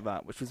compensate for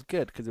that, which was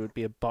good because it would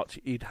be a botch.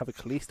 You'd have a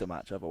Kalisto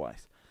match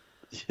otherwise.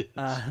 Yes.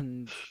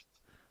 And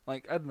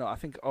like, I don't know. I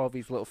think all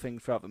these little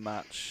things throughout the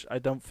match. I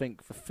don't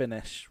think the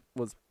finish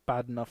was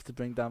bad enough to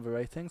bring down the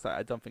ratings.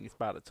 I don't think it's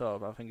bad at all.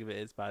 But I think if it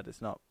is bad,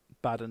 it's not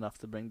bad enough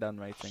to bring down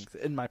ratings.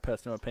 In my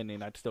personal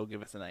opinion, I'd still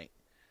give it an 8.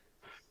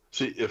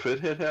 See, if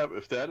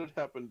that had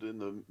happened in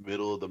the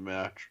middle of the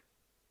match,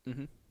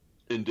 and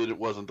it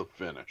wasn't the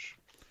finish,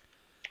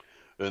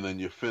 and then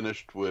you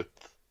finished with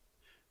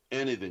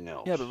anything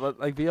else. Yeah, but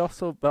like they're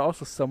also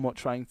somewhat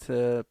trying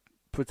to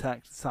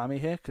protect Sammy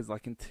here because,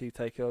 like, in 2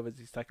 takeovers,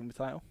 he's taking the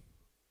title.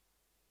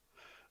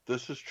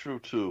 This is true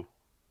too.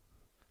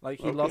 Like,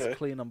 he lost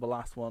clean on the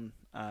last one,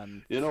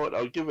 and you know what?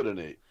 I'll give it an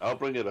 8. I'll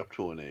bring it up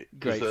to an 8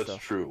 because that's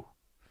stuff. True.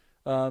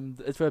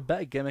 Is there a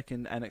better gimmick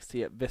in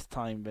NXT at this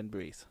time than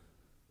Breeze?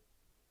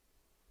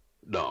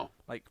 No.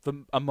 Like,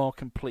 a more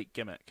complete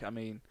gimmick. I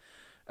mean,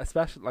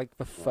 especially like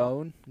the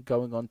phone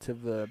going onto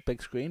the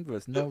big screen. There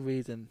was no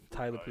reason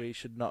Tyler Breeze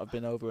should not have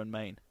been over in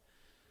Maine.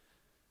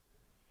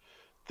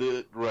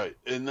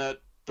 And that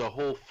the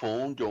whole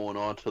phone going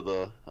onto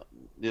the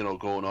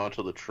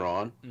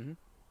Tron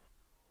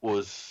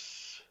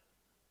was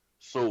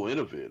so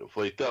innovative.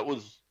 Like, that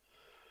was,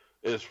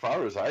 as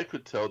far as I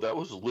could tell, that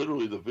was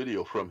literally the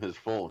video from his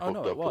phone hooked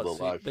up to the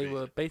live feed. They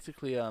were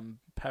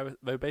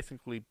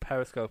basically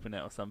periscoping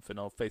it or something,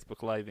 or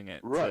Facebook living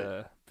it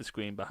to the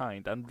screen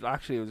behind. And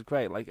actually, it was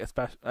great. Like,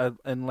 especially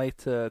in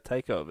later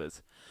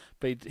takeovers,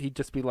 he'd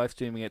just be live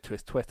streaming it to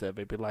his Twitter.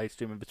 They'd be live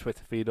streaming the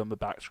Twitter feed on the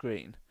back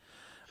screen,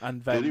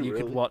 and then you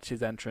could watch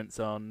his entrance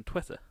on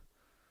Twitter.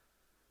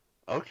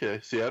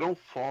 Okay. See, I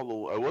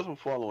wasn't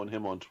following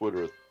him on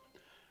Twitter.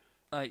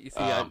 You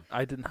see,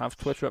 I didn't have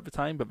Twitter at the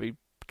time, but we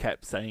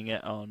kept saying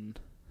it on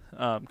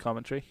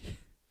commentary.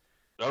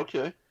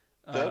 Okay.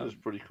 That is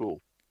pretty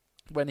cool.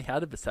 When he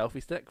had the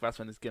selfie stick, that's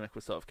when his gimmick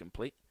was sort of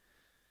complete.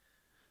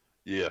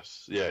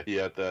 Yes. Yeah, he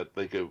had that.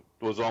 Like, it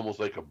was almost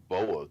like a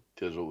boa,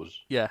 because it was...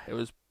 Yeah, it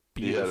was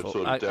beautiful. He had it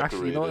sort of decorated.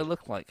 Actually, you know what it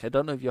looked like? I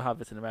don't know if you'll have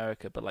this in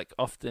America, but, like,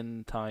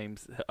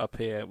 oftentimes up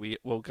here,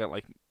 we'll get,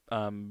 like,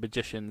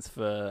 magicians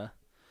for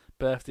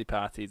birthday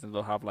parties, and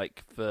they'll have,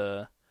 like,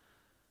 the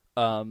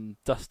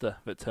duster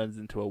that turns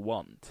into a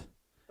wand.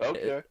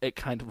 Okay. It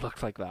kind of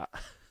looked like that.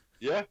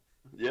 Yeah,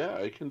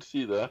 I can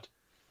see that.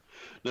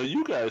 Now,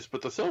 you guys,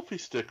 but the selfie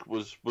stick,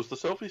 was the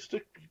selfie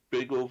stick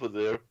big over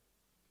there?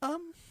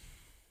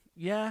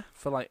 Yeah,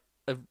 for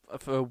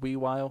a wee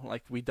while.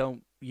 Like, we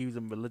don't use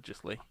them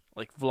religiously.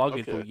 Like,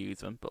 vloggers will use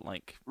them, but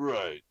like...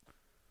 Right.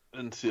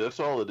 And see, that's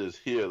all it is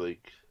here.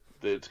 Like,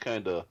 it's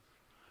kind of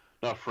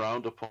not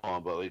frowned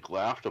upon, but like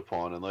laughed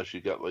upon unless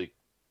you got like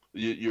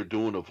you're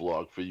doing a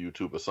vlog for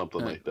YouTube or something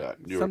like that.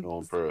 You're a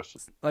known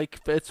person. Like,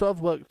 it sort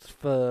of worked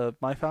for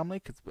my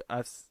family because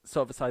I've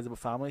sort of a sizable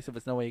family, so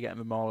there's no way you're getting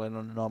them all in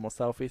on a normal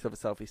selfie, so the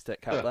selfie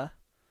stick out there.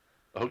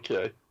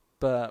 Okay.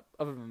 But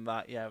other than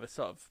that, yeah, it was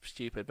sort of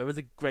stupid. But it was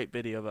a great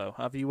video, though.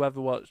 Have you ever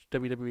watched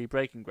WWE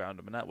Breaking Ground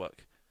on the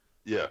network?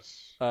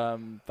 Yes.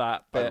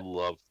 That bit, I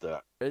loved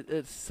that.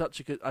 It's such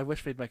a good... I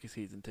wish they'd make a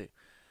season 2.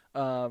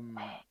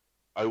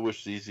 I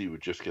wish ZZ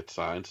would just get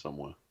signed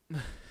somewhere.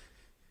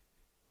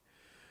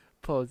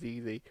 Poor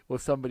ZZ. Will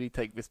somebody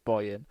take this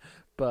boy in?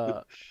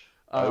 But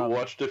I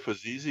watched it for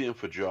ZZ and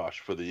for Josh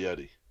for the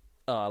Yeti.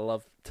 Oh, I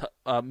love.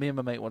 Me and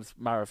my mate once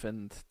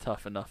marathoned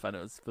Tough Enough, and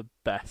it was the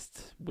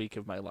best week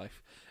of my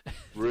life.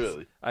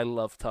 Really? I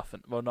love Tough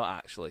Enough. Well, not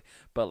actually,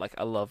 but like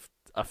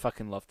I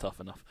fucking love Tough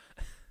Enough.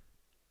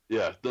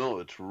 Yeah, no,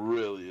 it's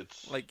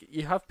like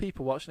you have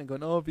people watching and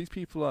going, "Oh, these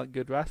people aren't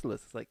good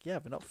wrestlers." It's like, yeah,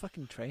 they're not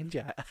fucking trained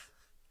yet.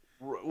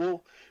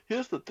 Well,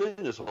 here's the thing: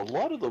 is a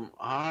lot of them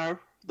are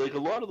like a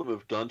lot of them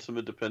have done some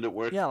independent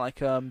work. Yeah, like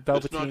Velveteen.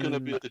 It's not going to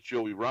be at the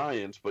Joey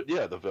Ryans, but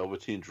yeah, the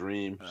Velveteen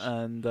Dreams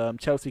and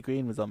Chelsea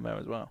Green was on there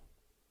as well.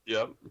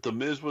 Yep, the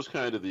Miz was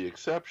kind of the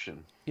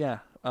exception. Yeah,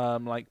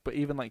 but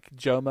even like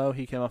Jomo,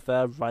 he came off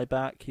there.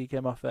 Ryback, he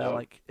came off there. Yep.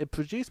 Like it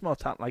produced more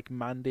talent, like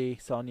Mandy,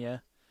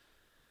 Sonya.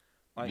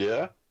 Like,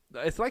 yeah,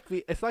 it's like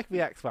the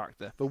X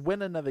Factor. The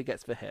winner never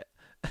gets the hit.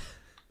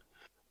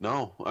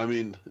 No, I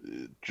mean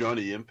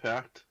Johnny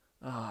Impact.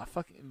 Ah,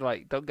 fucking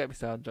right! Don't get me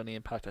started on Johnny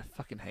Impact. I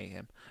fucking hate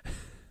him.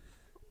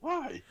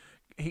 Why?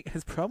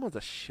 His promos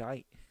are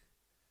shite.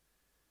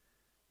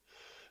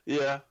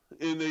 Yeah,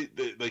 and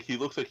they like he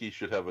looks like he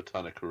should have a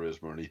ton of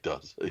charisma, and he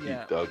does.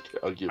 Yeah.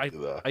 I'll give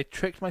you that. I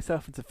tricked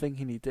myself into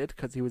thinking he did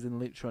because he was in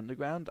Lucha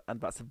Underground,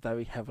 and that's a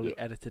very heavily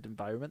edited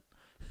environment.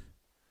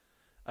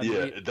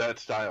 And that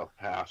style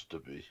has to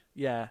be.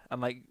 Yeah,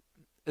 and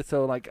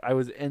so I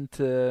was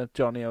into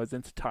Johnny, I was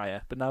into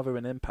Tyre, but now they're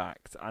in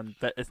Impact, and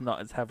it's not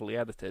as heavily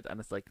edited, and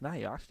it's like, nah,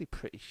 you're actually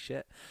pretty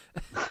shit.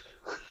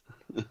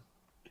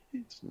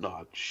 He's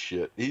not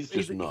shit.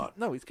 He's not.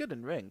 He's good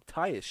in ring.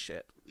 Tyre's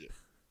shit. Yeah.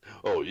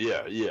 Oh,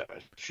 yeah.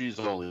 She's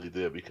only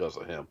there because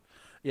of him.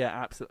 Yeah,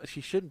 absolutely.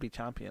 She shouldn't be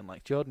champion.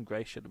 Like, Jordan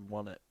Grace should have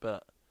won it,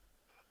 but...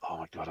 Oh,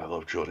 my God, I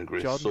love Jordan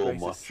Grace so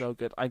much. Is so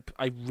good. I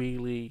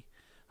really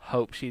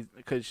hope she's...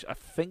 Because I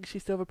think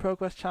she's still the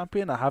Progress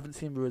champion. I haven't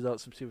seen the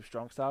results from Super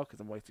Strong Style because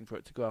I'm waiting for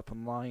it to go up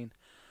online.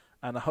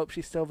 And I hope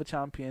she's still the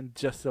champion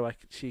just so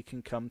she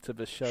can come to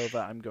the show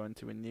that I'm going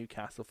to in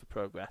Newcastle for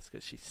Progress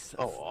because she's so...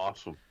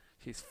 awesome.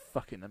 She's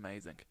fucking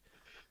amazing.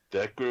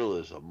 That girl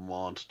is a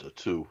monster,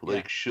 too.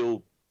 Like,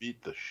 she'll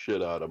beat the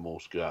shit out of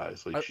most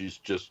guys. Like, she's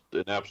just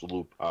an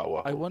absolute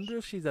powerhouse. I wonder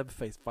if she's ever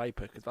faced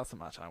Viper, because that's a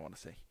match I want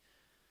to see.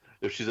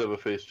 If she's ever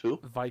faced who?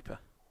 Viper.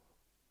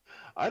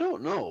 I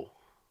don't know.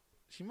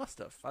 She must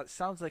have. That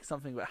sounds like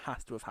something that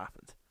has to have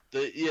happened.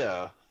 They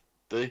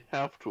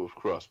have to have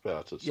crossed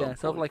paths at some point.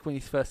 Yeah, sort of like when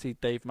you first see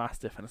Dave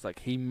Mastiff, and it's like,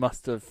 he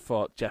must have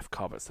fought Jeff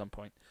Cobb at some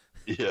point.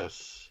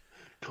 Yes.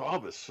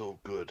 Cobb is so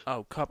good.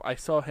 Oh, Cobb! I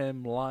saw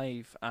him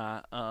live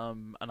at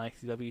an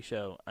ICW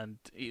show, and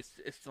it's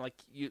like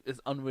it's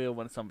unreal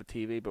when it's on the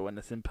TV, but when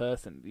it's in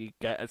person, you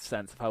get a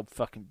sense of how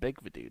fucking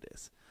big the dude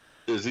is.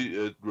 Is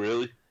he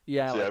really?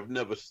 Yeah. See, I've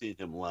never seen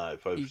him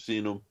live. I've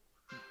seen him.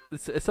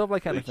 It's sort of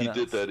like anything else.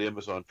 He did that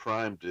Amazon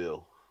Prime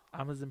deal.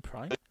 Amazon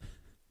Prime?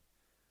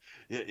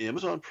 Yeah,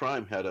 Amazon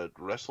Prime had a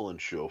wrestling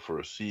show for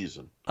a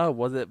season. Oh,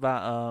 was it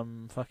that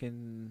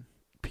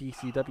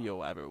PCW or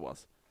whatever it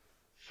was?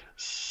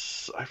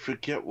 I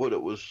forget what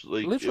it was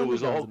like. Lucha it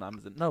was all on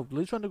Amazon. No,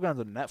 Lucha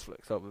Underground's on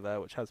Netflix over there,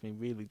 which has me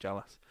really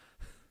jealous.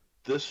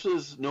 This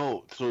was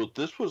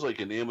like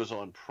an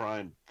Amazon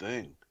Prime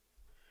thing.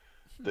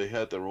 They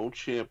had their own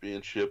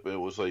championship, and it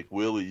was like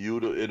Willie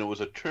Yuta, and it was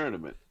a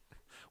tournament.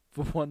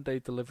 For One Day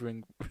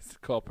Delivering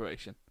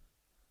Corporation.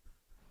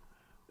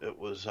 It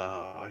was,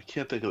 I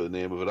can't think of the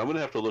name of it. I'm going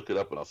to have to look it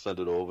up, and I'll send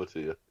it over to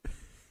you.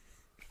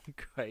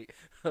 Great.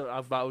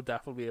 That will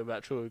definitely be a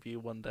retro review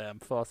one day. I'm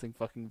forcing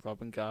fucking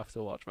Rob and Garth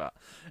to watch that.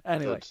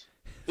 Anyway,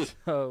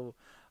 so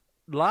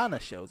Lana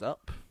shows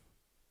up.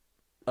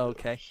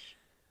 Okay.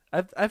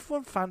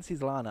 Everyone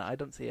fancies Lana. I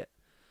don't see it.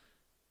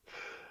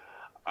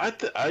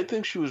 I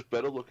think she was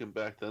better looking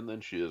back then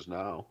than she is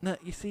now. No,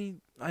 you see,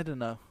 I don't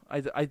know.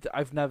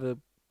 I've never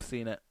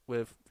seen it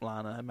with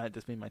Lana. It might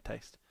just be my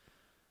taste.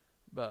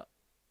 But,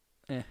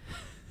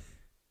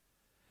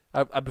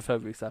 I prefer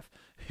Rusev,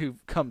 who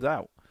comes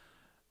out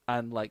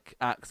and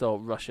acts all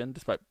Russian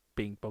despite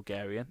being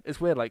Bulgarian.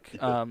 It's weird.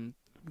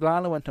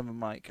 Lana went on the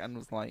mic and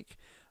was like,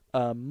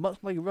 much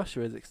like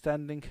Russia is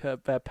extending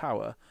their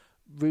power,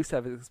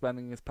 Rusev is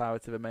expanding his power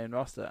to the main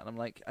roster. And I'm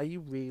like, are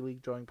you really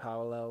drawing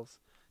parallels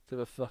to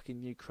the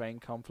fucking Ukraine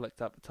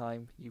conflict at the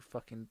time, you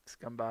fucking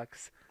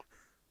scumbags?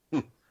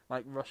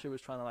 Russia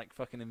was trying to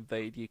fucking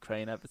invade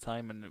Ukraine at the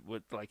time, and it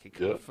would it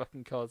could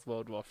fucking cause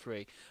World War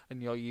III,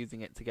 and you're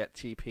using it to get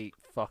cheap heat.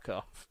 Fuck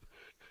off.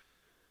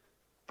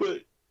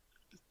 But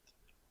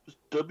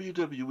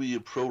WWE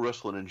and pro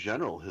wrestling in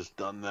general has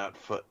done that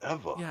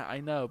forever. Yeah,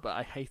 I know, but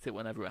I hate it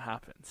whenever it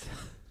happens.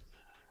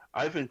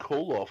 Ivan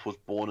Koloff was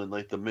born in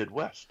the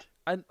Midwest.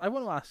 And I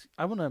want to ask.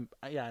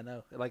 Yeah, I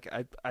know.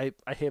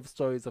 I hear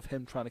stories of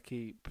him trying to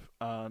keep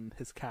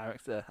his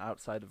character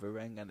outside of the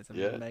ring, and it's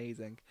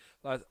amazing.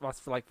 That's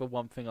the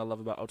one thing I love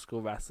about old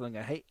school wrestling.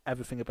 I hate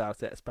everything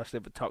about it, especially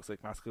the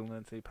toxic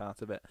masculinity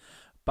part of it.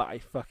 But I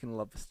fucking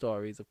love the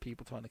stories of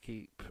people trying to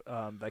keep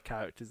their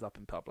characters up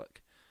in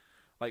public.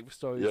 The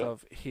stories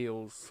of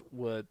heels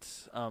were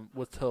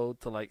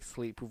told to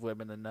sleep with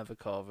women and never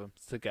call them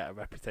to get a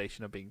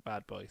reputation of being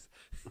bad boys.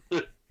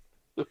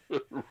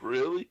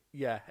 Really?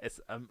 Yeah, it's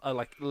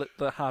like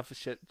the half a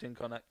shit gin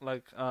tonic,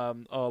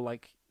 or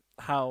like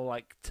how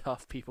like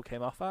tough people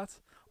came off as.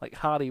 Like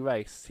Hardy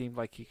Race seemed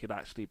like he could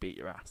actually beat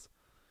your ass.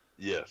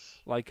 Yes.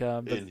 Like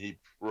and he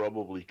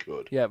probably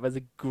could. Yeah, there's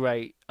a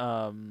great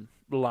line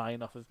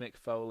off of Mick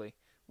Foley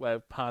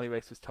where Hardy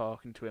Race was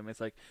talking to him.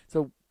 It's like,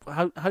 so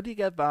how do you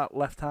get that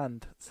left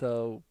hand?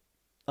 So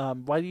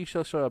why do you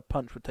so sure a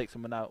punch would take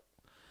someone out?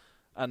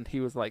 And he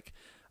was like,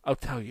 I'll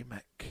tell you,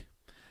 Mick.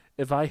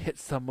 If I hit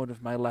someone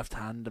with my left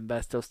hand and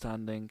they're still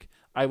standing,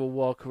 I will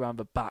walk around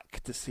the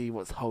back to see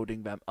what's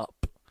holding them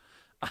up.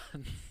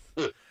 And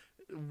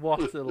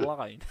what a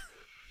line!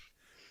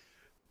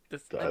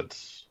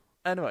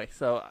 Anyway,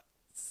 so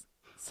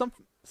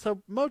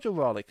Mojo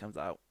Rawley comes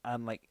out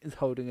and like is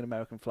holding an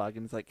American flag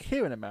and is like,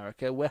 "Here in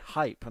America, we're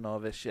hype and all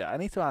this shit." I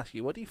need to ask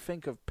you, what do you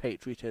think of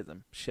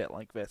patriotism, shit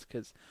like this?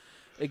 Because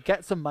it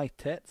gets on my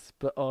tits,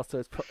 but also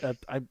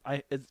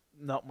it's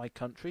not my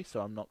country, so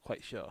I'm not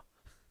quite sure.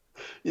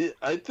 Yeah,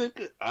 I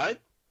think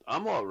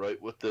I'm all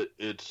right with it.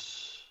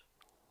 It's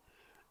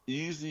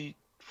easy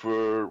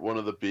for one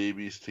of the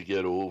babies to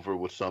get over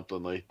with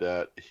something like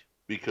that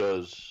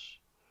because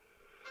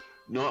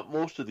not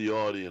most of the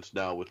audience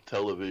now with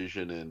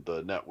television and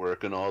the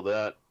network and all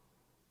that,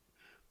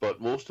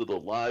 but most of the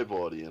live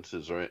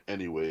audiences are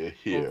anyway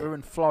here. Well, we're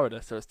in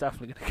Florida, so it's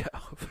definitely going to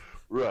get over.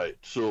 Right.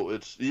 So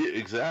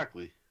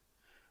exactly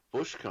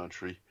bush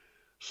country.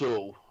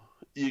 So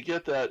you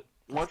get that.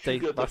 Once you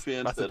get the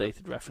fans that's a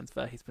dated reference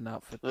there. He's been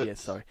out for years.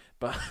 Sorry,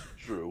 but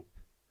true.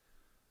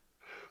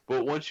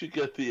 But once you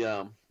get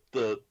the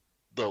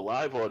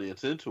live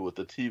audience into it,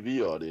 the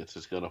TV audience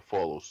is going to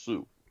follow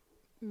suit.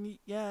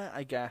 Yeah,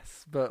 I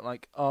guess. But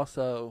like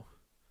also,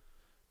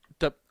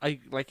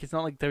 it's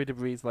not like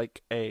WWE's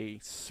like a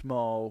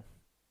small,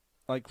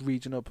 like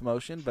regional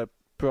promotion. They're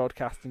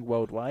broadcasting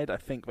worldwide. I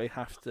think they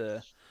have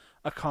to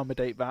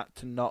accommodate that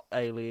to not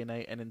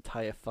alienate an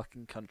entire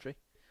fucking country.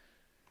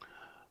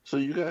 So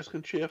you guys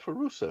can cheer for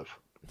Rusev.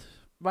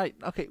 Right,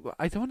 okay, well,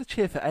 I don't want to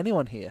cheer for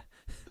anyone here.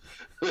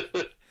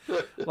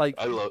 Like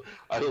I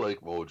like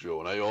Mojo,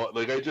 and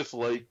I just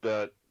like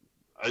that.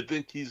 I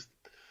think he's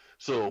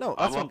I'm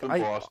up in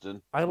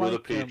Boston with the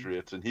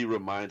Patriots, and he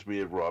reminds me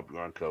of Rob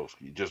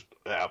Gronkowski. Just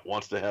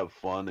wants to have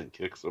fun and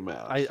kick some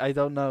ass. I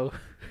don't know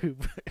who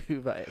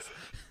that is.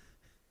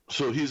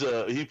 So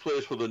he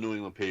plays for the New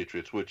England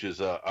Patriots, which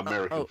is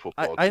American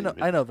football team.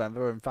 I know them.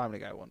 They were in Family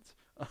Guy once.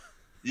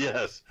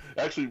 Yes,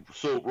 actually.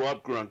 So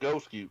Rob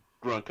Gronkowski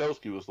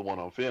was the one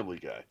on Family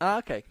Guy. Ah,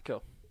 okay,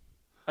 cool.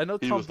 I know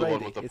Tom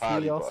Brady. Is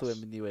he also bus.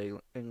 in the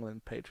New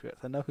England Patriots?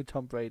 I know who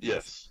Tom Brady is.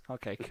 Yes.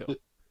 Okay, cool.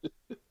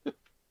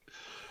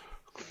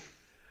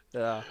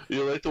 Yeah.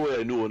 You like the way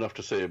I knew enough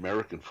to say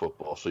American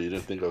football, so you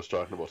didn't think I was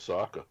talking about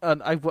soccer.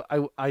 And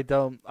I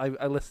don't.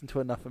 I listen to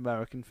enough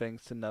American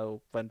things to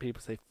know when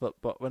people say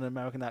football, when an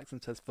American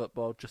accent says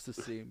football, just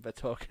assume they're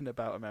talking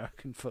about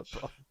American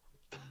football.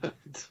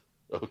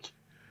 Okay.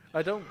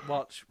 I don't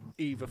watch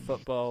either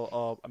football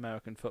or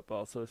American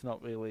football, so it's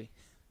not really.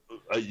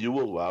 Are you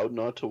allowed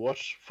not to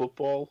watch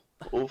football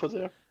over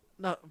there?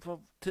 No,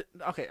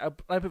 okay. I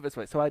put it this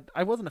way. So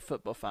I wasn't a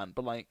football fan,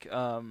 but like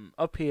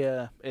up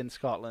here in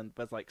Scotland,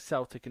 there's like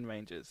Celtic and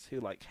Rangers who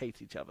like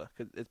hate each other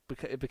because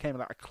it became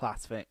like a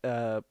class thing,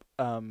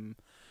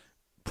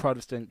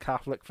 Protestant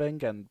Catholic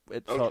thing, and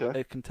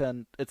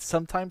it's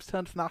sometimes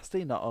turned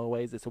nasty, not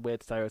always. It's a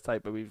weird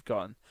stereotype that we've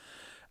gotten.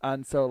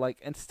 And so, like,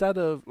 instead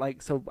of,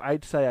 like, so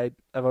I'd say, if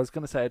I was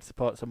going to say I'd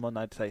support someone,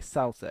 I'd say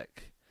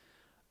Celtic,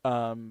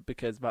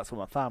 because that's what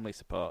my family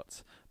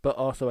supports. But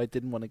also, I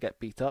didn't want to get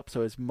beat up,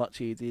 so it's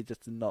much easier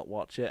just to not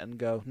watch it and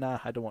go, nah,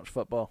 I don't watch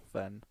football,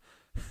 than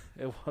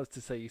it was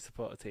to say you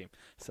support a team.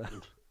 So.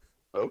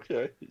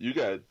 Okay, you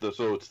guys,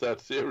 so it's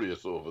that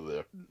serious over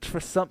there. For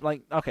some,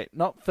 like, okay,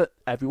 not for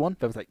everyone.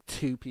 There was like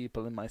 2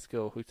 people in my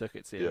school who took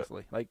it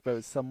seriously. Yeah. Like, there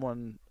was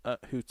someone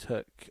who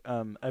took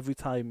every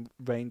time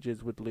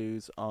Rangers would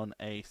lose on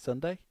a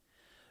Sunday,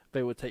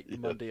 they would take the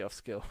Monday off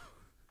school.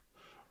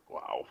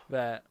 Wow.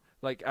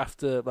 Like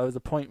after there was a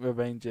point where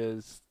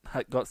Rangers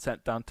got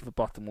sent down to the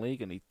bottom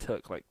league, and he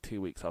took like 2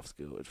 weeks off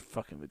school. It was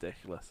fucking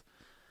ridiculous.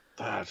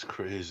 That's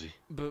crazy.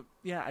 But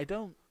yeah, I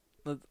don't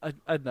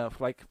know,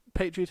 like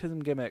patriotism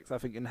gimmicks. I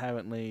think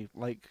inherently,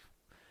 like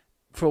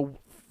for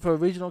a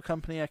regional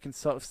company, I can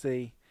sort of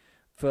see.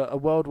 For a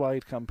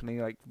worldwide company,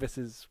 like this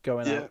is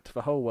going out to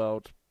the whole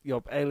world.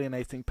 You're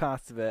alienating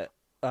parts of it,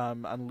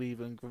 and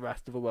leaving the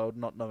rest of the world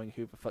not knowing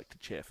who the fuck to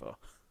cheer for.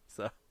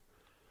 So,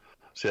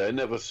 see,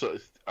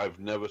 I've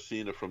never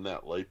seen it from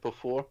that light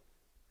before.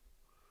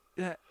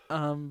 Yeah,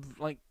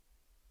 like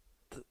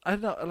I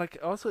don't know. Like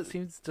also, it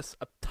seems just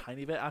a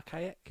tiny bit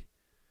archaic.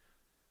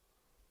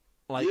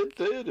 Like,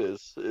 it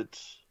is.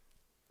 It's.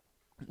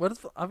 What is?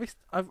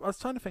 I was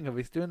trying to think of.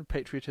 He's doing a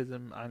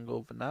patriotism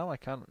angle, but now I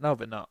can't. No,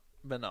 they're not.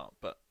 They're not.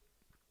 But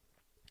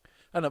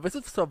I don't know. This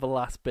is sort of the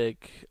last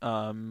big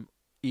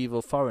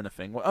evil foreigner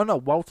thing. Oh no,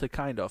 Walter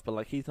kind of, but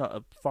like he's not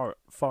a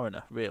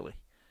foreigner really.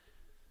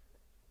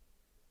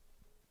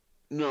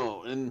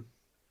 No, and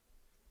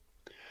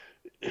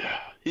Yeah,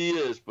 he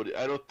is, but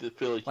I don't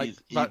feel like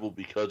he's evil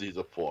because he's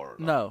a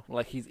foreigner. No,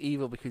 like he's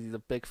evil because he's a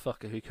big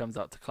fucker who comes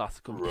out to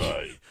classical.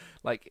 Right.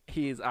 Like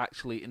he is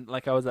actually,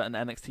 like I was at an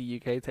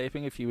NXT UK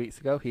taping a few weeks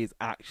ago. He's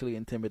actually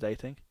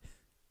intimidating.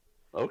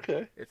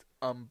 Okay. It's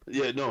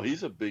Yeah, no,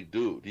 he's a big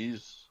dude.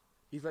 He's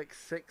like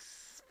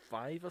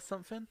 6'5" or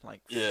something,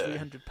 like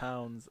 300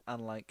 pounds,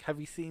 and like, have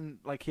you seen,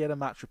 like, he had a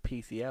match with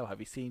PCO? Have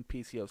you seen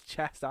PCO's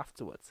chest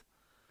afterwards?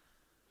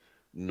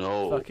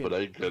 No, fucking but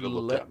I gotta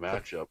look that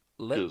match up.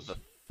 Lit the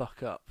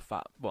fuck up,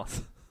 fat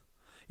boss.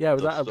 Yeah,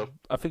 was that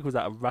I think was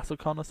that a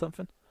WrestleCon or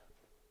something?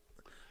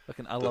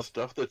 The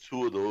stuff that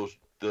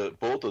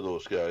both of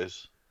those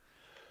guys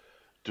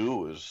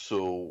do is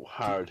so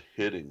hard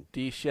hitting.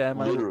 Do you share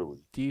my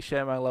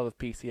love of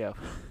PCO?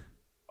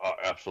 Oh,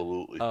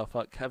 absolutely. Oh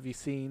fuck! Have you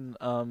seen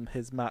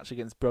his match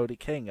against Brody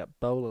King at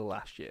Bowler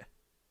last year?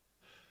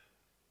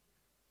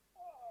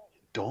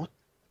 No,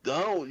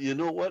 you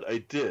know what? I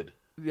did.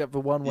 Yeah,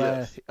 the one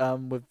where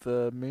with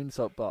the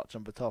moonsault botch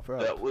on the top rope.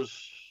 That was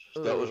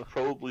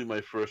probably my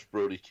first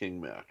Brody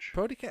King match.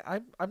 Brody King,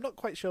 I'm not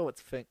quite sure what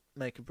to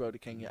make of Brody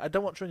King yet. I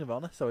don't watch Ring of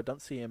Honor, so I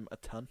don't see him a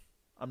ton.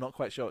 I'm not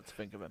quite sure what to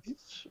think of him.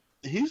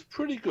 He's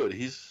pretty good.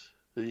 He's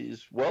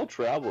well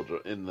traveled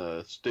in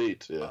the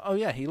States. Yeah. Oh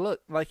yeah, he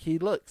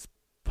looks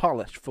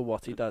polished for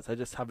what he does. I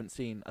just haven't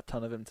seen a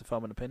ton of him to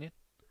form an opinion.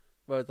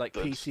 Whereas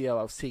PCO,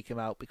 I'll seek him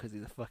out because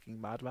he's a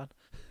fucking madman.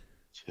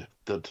 Yeah,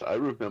 I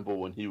remember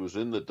when he was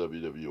in the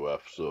WWF.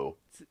 So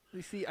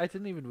you see, I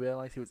didn't even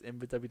realize he was in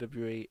the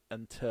WWE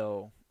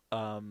until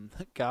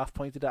Garth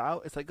pointed it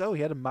out. It's like, oh,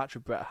 he had a match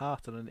with Bret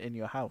Hart on an In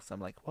Your House. I'm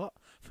like, what?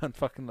 And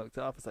fucking looked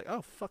it up. It's like,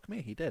 oh fuck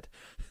me, he did.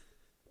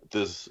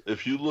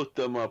 If you look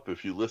them up,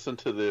 if you listen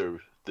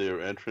to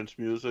their entrance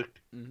music,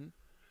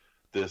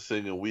 they're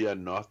singing "We Are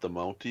Not the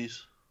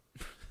Mounties,"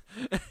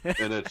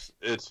 and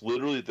it's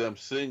literally them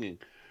singing,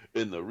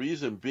 and the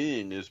reason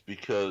being is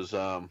because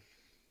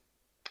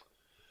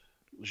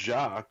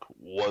Jacques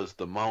was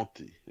the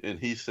Mountie, and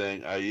he's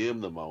saying, "I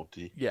am the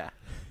Mountie." Yeah.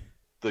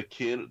 The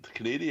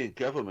Canadian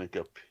government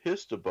got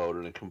pissed about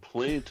it and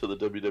complained to the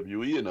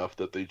WWE enough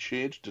that they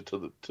changed it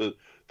to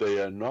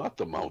 "They Are Not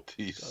the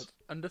Mounties." God.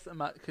 I'm just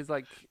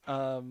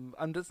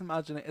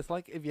imagining it's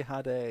like if you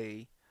had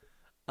a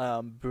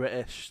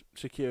British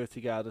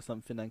security guard or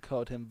something and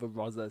called him the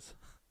Rozzers,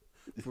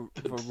 the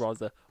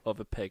Rozzer of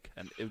a pig,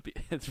 and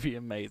it'd be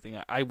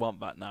amazing. I want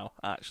that now.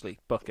 Actually,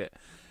 book it.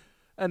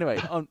 Anyway,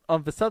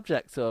 on the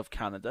subject of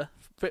Canada,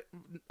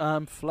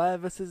 Flair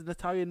versus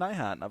Natalya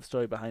Neidhart. Now, the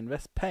story behind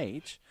this: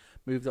 Paige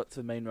moved up to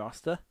the main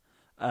roster,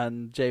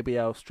 and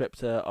JBL stripped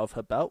her of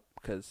her belt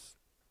because,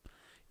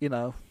 you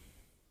know,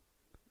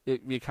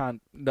 you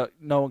can't. No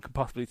one can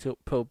possibly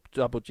pull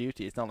double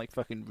duty. It's not like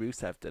fucking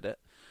Rusev did it,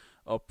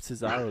 or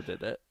Cesaro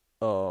did it,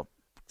 or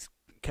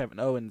Kevin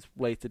Owens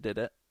later did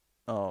it,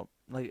 or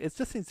like it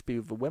just seems to be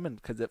with the women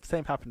because the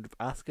same happened with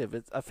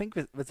Asuka. I think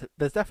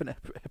there's definite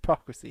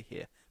hypocrisy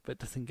here, but it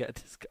doesn't get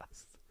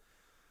discussed.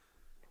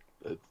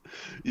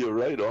 You're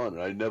right on.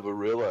 I never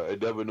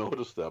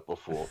noticed that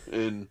before,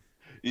 and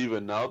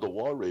even now the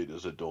War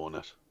Raiders are doing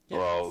it.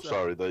 Yeah,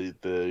 sorry, the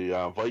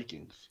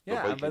Vikings.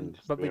 Yeah, the Vikings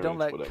but we don't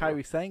let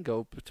Kairi Sane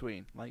go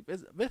between. Like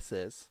this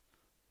is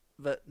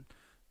that.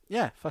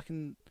 Yeah,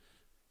 fucking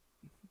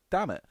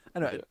damn it.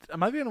 Anyway,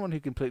 am I the only one who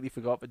completely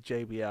forgot that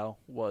JBL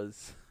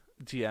was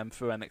GM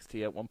for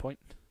NXT at one point?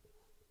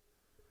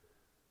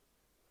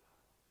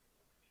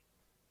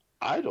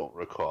 I don't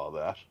recall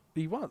that.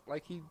 He was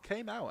he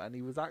came out and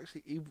he was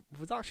actually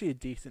a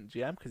decent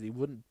GM because he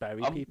wouldn't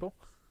bury people.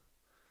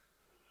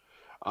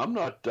 I'm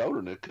not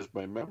doubting it because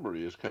my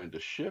memory is kind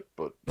of shit,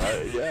 but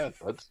there's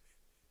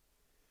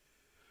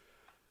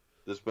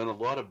been a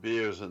lot of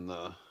beers in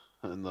the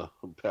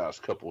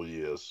past couple of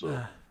years.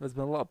 So there's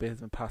been a lot of beers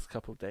in the past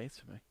couple of days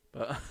for me,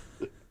 but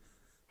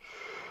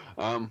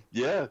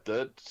that's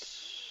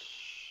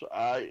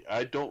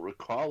I don't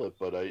recall it,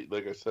 but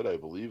like I said, I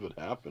believe it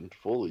happened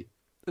fully.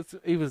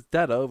 He was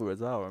dead over as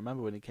well. I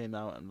remember when he came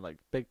out and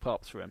big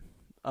pops for him.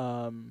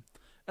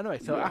 Anyway,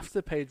 so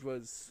after Paige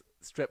was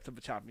stripped of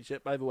the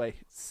championship, by the way,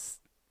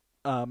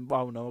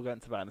 we'll get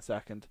into that in a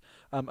second.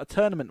 A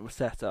tournament was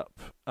set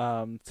up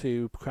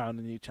to crown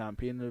a new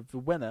champion, of the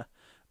winner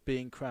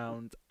being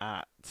crowned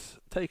at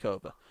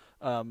Takeover.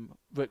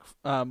 Ric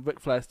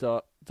Flair's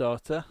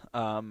daughter,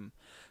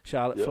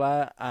 Charlotte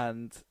Flair,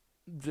 and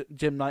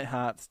Jim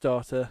Neidhart's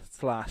daughter /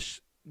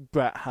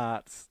 Bret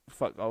Hart's,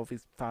 fuck all of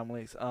his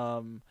families,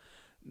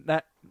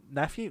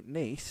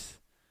 niece,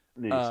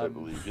 I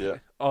believe, yeah.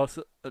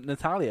 Also,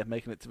 Natalya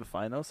making it to the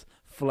finals,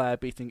 Flair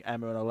beating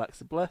Emma and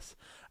Alexa Bliss,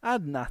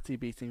 and Natty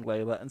beating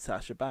Layla and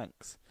Sasha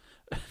Banks.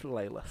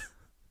 Layla.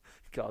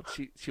 God,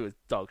 she was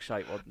dog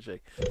shite, wasn't she?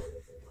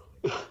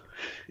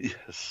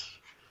 Yes.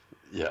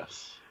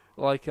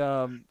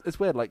 It's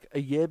weird, a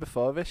year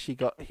before this, she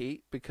got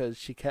heat because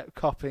she kept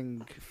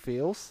copying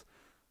feels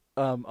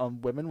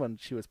on women when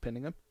she was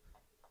pinning them.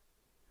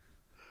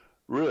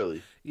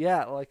 Really?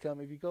 Yeah,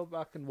 if you go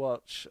back and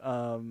watch,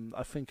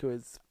 I think it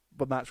was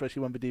the match where she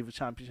won the Diva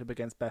Championship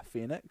against Beth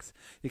Phoenix,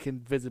 you can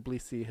visibly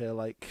see her,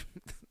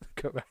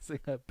 caressing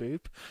her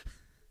boob.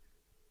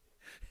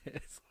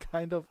 It's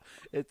kind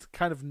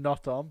of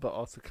not on, but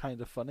also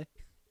kind of funny.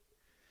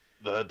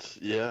 That's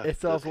It's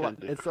that's like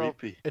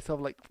creepy. it's sort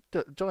of like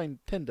join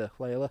Tinder,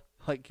 Layla.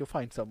 Like you'll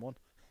find someone.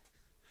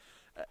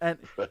 And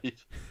right.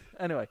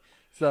 Anyway,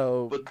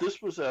 so but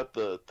this was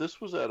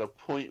at a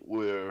point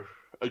where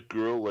a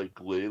girl like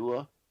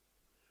Layla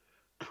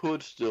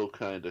could still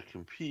kind of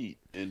compete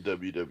in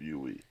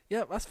WWE.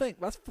 Yeah, that's the thing.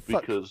 That's the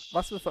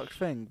fuck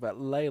thing. That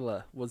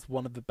Layla was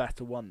one of the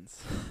better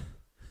ones.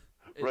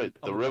 Right.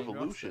 The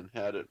Revolution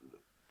had it.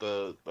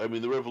 The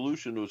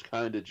Revolution was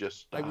kind of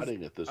just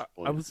starting at this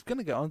point. I was going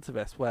to get onto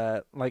this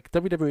where, like,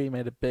 WWE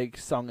made a big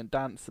song and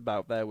dance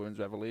about their women's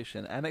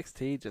revolution.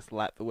 NXT just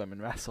let the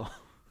women wrestle.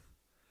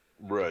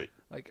 Right.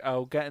 Like,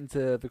 I'll get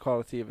into the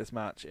quality of this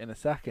match in a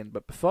second,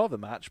 but before the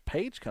match,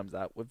 Paige comes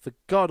out with the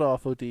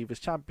god-awful Divas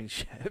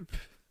Championship.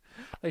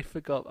 I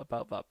forgot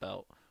about that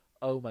belt.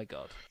 Oh my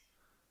god.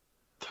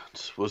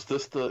 It was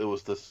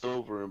the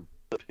silver and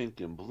pink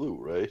and blue,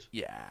 right?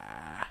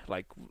 Yeah,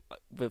 like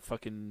the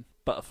fucking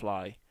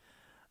butterfly.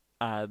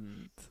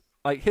 And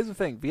like, here's the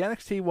thing: the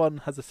NXT one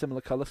has a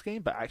similar color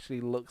scheme, but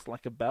actually looks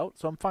like a belt.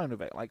 So I'm fine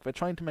with it. Like, they're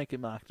trying to make it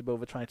marketable.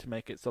 They're trying to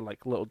make it so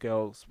like little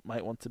girls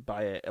might want to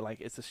buy it.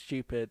 Like, it's a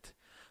stupid,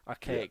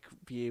 archaic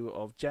view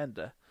of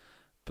gender,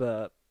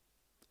 but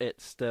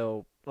it's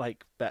still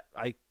like that.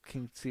 I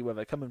can see where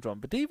they're coming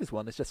from. The Divas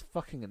one is just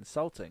fucking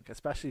insulting,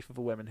 especially for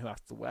the women who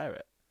have to wear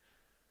it.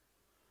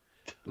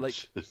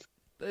 Like,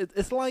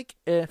 it's like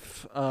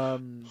if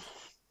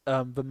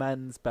the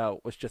men's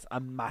belt was just a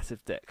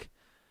massive dick.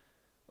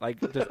 Like,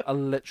 just a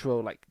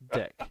literal, like,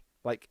 dick.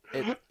 Like,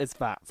 it's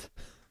that.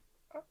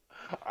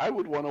 I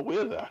would want to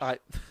wear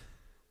that.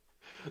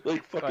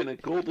 Like, fucking a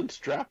golden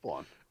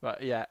strap-on.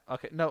 Right, yeah.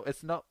 Okay, no,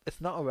 it's not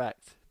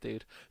erect,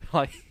 dude.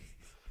 Like...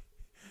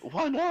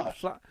 Why not?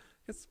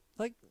 It's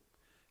like...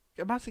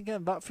 Imagine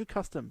getting that through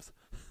customs.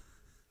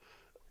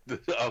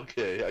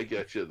 Okay, I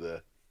get you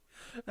there.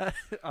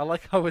 I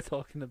like how we're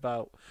talking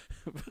about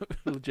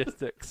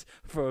logistics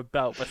for a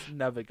belt that's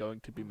never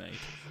going to be made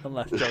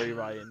unless Joey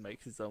Ryan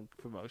makes his own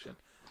promotion.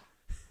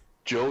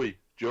 Joey,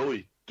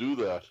 do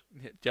that.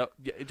 Yeah,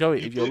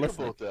 Joey, if you're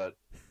listening about that,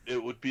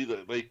 it would be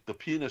the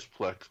penis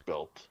plex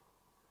belt.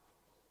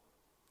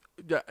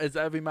 Yeah, as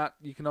every match,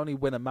 you can only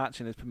win a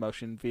match in his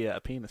promotion via a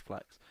penis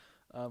plex.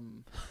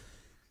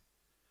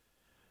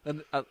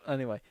 And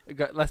anyway,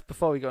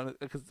 before we go,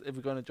 because if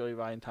we're going to Joey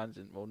Ryan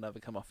tangent, we'll never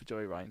come off a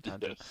Joey Ryan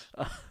tangent.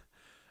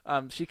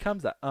 Yes. She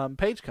comes out,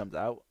 Paige comes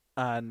out,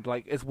 and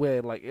like, it's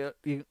weird. Like,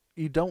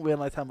 you don't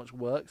realize how much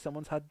work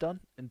someone's had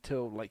done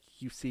until like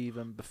you see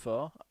them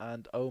before,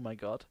 and oh my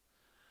god,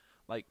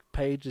 like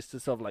Paige is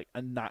just sort of like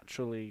a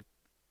naturally,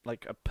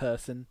 like a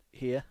person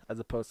here, as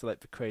opposed to like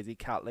the crazy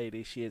cat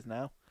lady she is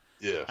now.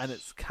 Yeah. And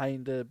it's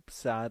kind of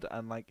sad,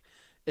 and like,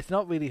 it's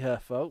not really her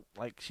fault.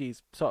 Like,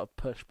 she's sort of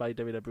pushed by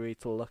WWE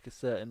to look a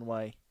certain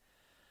way,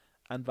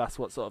 and that's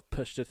what sort of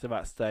pushed her to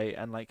that state.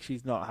 And like,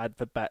 she's not had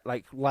the best.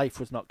 Like, life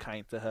was not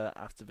kind to her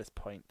after this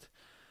point.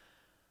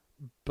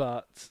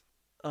 But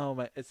oh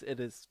man, it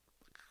is.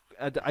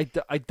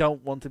 I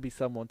don't want to be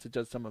someone to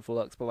judge someone for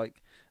looks, but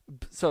like,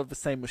 sort of the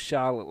same with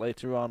Charlotte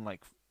later on.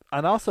 Like,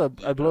 and also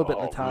a little bit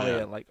Natalia.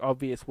 Man. Like,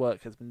 obvious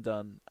work has been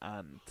done,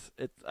 and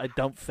I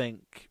don't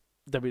think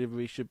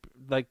WWE should,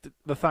 like,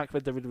 the fact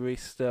that WWE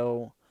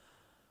still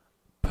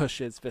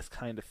pushes this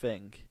kind of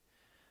thing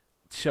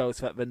shows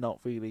that they're not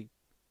really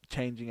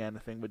changing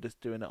anything. We're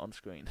just doing it on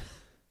screen.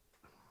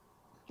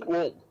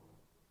 Well,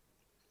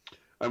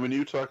 I mean,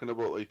 you talking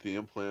about like the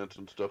implants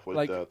and stuff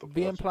like that.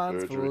 The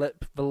implants,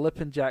 the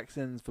lip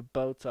injections, the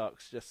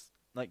Botox, just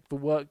like the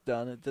work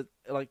done.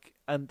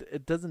 And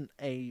it doesn't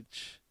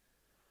age.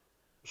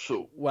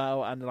 So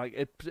wow, and like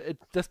it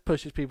just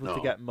pushes people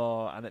to get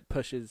more, and it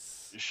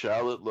pushes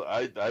Charlotte.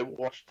 I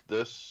watched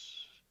this,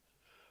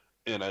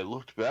 and I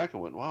looked back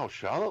and went, "Wow,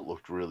 Charlotte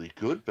looked really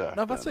good back then."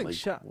 No, that's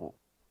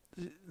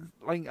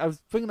like I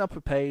was bringing up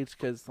a Paige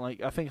because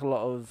like I think a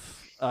lot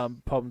of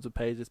problems with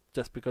Paige is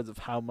just because of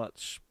how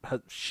much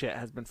shit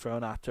has been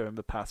thrown at her in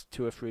the past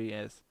 2 or 3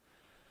 years.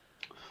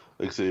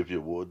 Like Xavier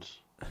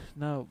Woods.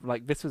 No,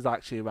 like this was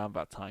actually around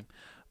that time,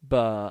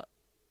 but.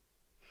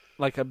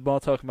 Like, I'm more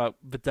talking about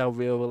the Del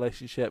Rio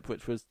relationship,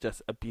 which was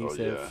just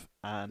abusive,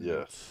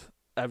 and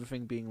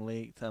everything being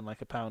leaked, and,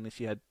 like, apparently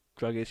she had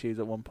drug issues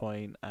at one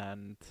point,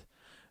 and,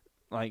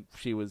 like,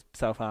 she was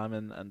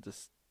self-harming, and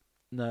just,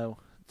 no.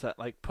 So,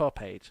 like, poor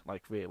Paige,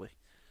 like, really.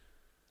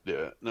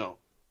 Yeah, no.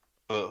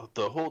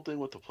 The whole thing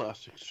with the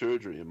plastic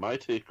surgery, and my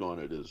take on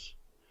it is,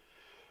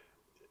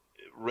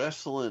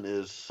 wrestling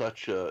is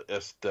such a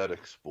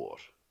aesthetic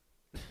sport.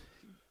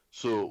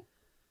 So...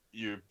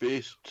 You're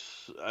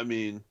based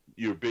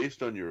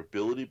on your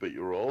ability, but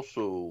you're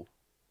also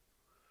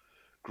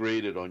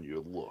graded on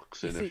your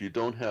looks. And if you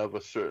don't have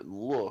a certain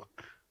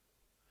look,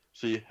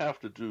 so you have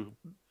to do...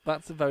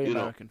 That's a very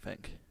American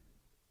thing.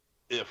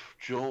 If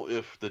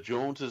the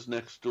Joneses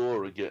next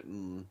door are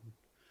getting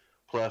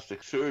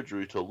plastic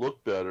surgery to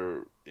look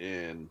better,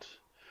 and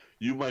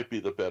you might be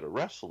the better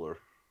wrestler,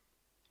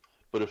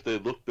 But if they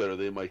look better,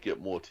 they might get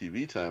more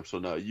TV time. So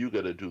now you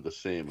got to do the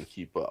same and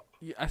keep up.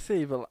 Yeah, I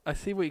see where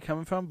you're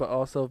coming from, but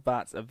also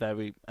that's a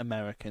very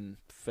American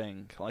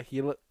thing. Like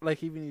you look,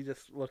 like even you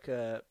just look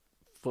at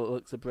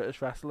looks of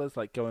British wrestlers,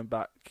 like going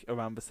back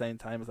around the same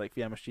time as like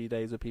the MSG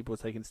days where people were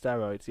taking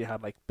steroids. You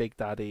had like Big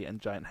Daddy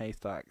and Giant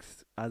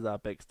Haystacks as our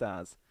big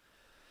stars,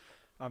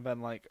 and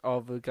then like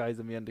all the guys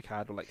in the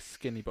undercard were like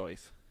skinny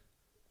boys.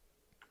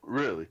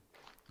 Really?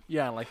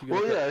 Yeah, like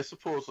I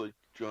suppose like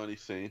Johnny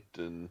Saint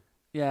and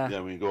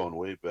I mean going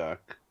way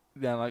back.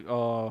 Yeah, like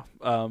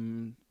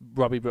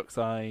Robbie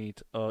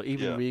Brookside or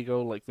even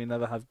Regal. Like they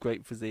never have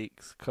great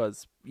physiques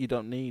because you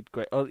don't need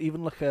great. Or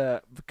even look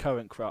at the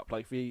current crop,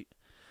 like the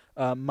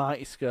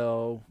Marty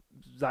Scurll,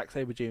 Zack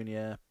Sabre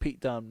Jr., Pete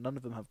Dunne. None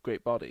of them have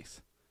great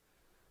bodies.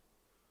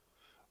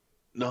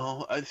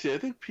 No, I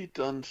think Pete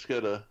Dunne's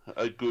got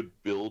a good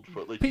build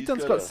for like. Pete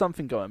Dunne's got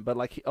something going, but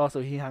like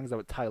he hangs out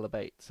with Tyler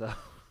Bate, so.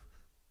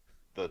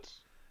 That's.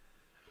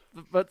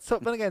 But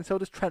then again, so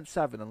does Trent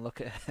Seven, and look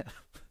at him.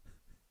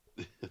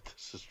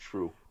 This is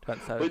true.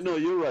 But no,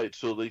 you're right.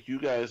 So like you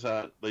guys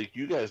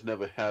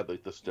never had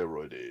like the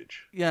steroid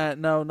age. Yeah,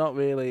 no, not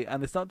really.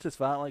 And it's not just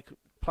that. Like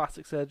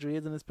plastic surgery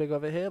isn't as big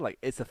over here. Like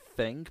it's a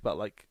thing, but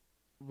like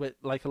with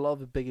like a lot of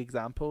the big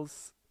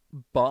examples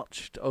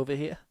botched over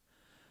here.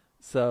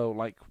 So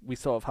like we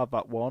sort of have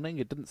that warning.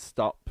 It didn't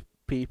stop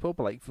people,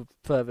 but like the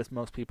furthest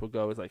most people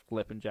go is like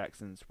lip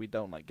injections. We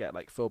don't like get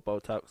like full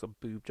Botox or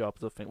boob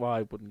jobs or think. Well,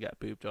 I wouldn't get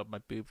a boob job. My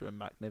boobs are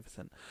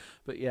magnificent.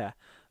 But yeah,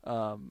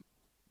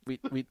 we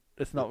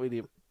it's not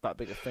really that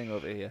big a thing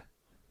over here.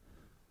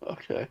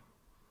 Okay.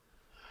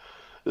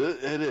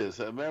 It is.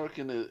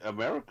 America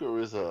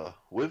is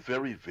we're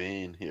very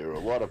vain here. A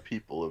lot of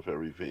people are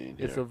very vain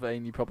here. It's so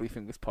vain you probably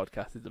think this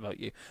podcast is about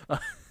you.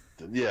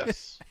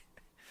 Yes.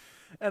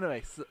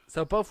 Anyway,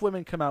 so both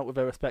women come out with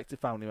their respective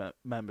family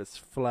members,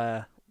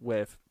 Flair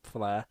with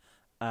Flair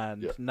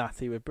and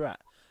Natty with Brett.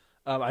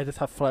 I just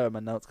have Flair in my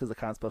notes because I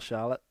can't spell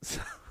Charlotte.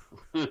 So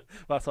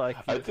that's why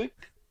I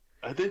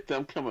think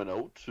them coming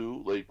out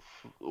too, like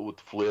with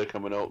Flair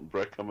coming out and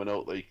Brett coming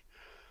out, like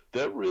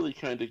that really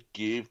kind of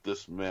gave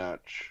this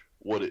match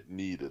what it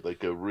needed,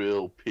 like a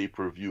real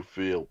pay-per-view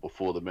feel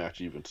before the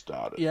match even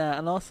started. Yeah,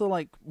 and also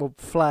like, well,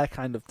 Flair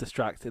kind of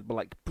distracted, but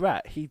like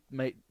Brett, he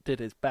did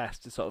his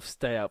best to sort of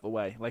stay out of the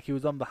way. Like he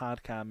was on the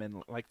hard cam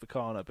in like the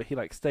corner, but he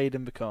like stayed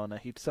in the corner.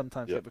 He'd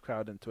sometimes get the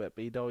crowd into it,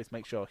 but he'd always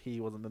make sure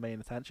he wasn't the main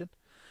attention,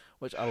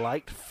 which I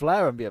liked.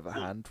 Flair, on the other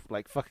hand,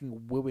 like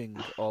fucking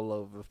wooing all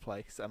over the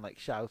place and like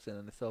shouting,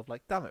 and it's sort of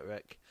like, damn it,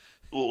 Rick.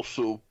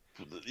 Also,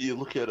 you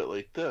look at it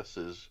like this: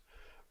 is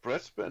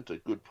Brett spent a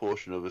good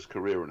portion of his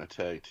career in a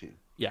tag team.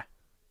 Yeah.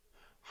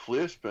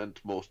 Flair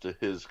spent most of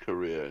his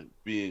career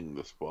being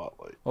the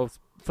spotlight. Well,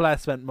 Flair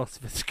spent most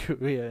of his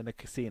career in a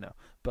casino,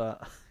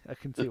 but I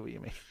can see what you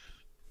mean.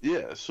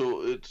 Yeah,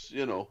 so it's,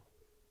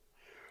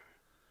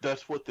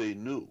 that's what they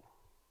knew.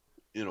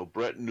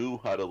 Brett knew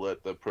how to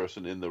let the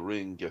person in the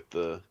ring get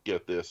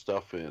their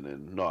stuff in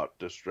and not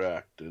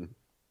distract, and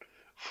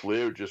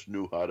Flair just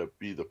knew how to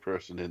be the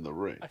person in the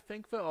ring. I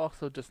think they're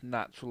also just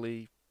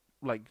naturally,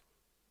 like,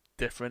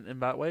 different in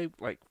that way.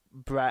 Like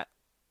Brett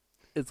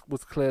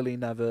was clearly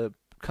never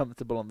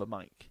comfortable on the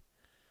mic.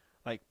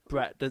 Like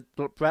Brett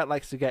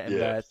likes to get in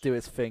there, do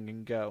his thing,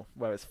 and go.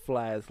 Whereas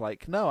Flair's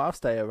like, no, I'll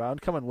stay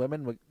around. Come on,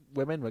 women,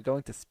 we're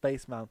going to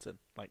Space Mountain,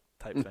 like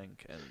type thing.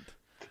 And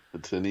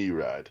it's an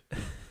E-ride.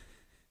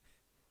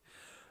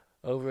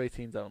 Over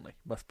 18s only.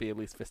 Must be at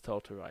least this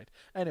tall to ride.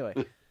 Anyway,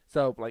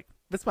 so like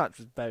this match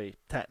was very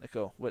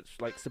technical, which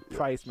like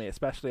surprised me,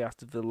 especially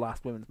after the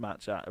last women's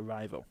match at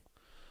Arrival.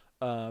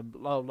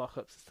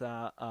 Lockups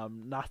start.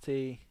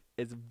 Natty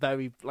is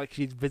very, like,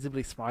 she's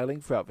visibly smiling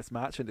throughout this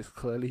match, and it's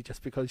clearly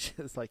just because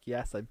she's like,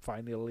 yes, I'm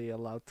finally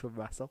allowed to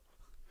wrestle.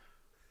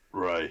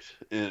 Right,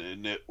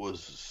 and it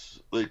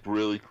was like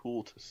really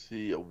cool to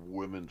see a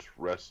women's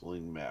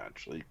wrestling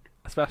match, like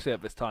especially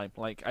at this time.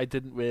 Like I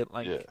didn't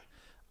really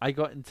I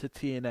got into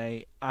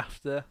TNA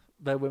after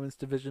their women's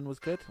division was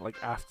good, like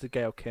after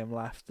Gail Kim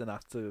left and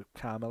after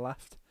Karma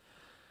left.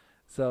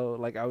 So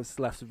like I was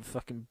left with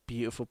fucking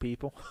beautiful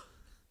people.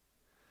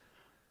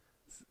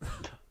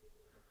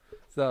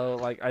 So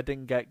like I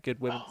didn't get good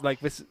women like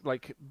this.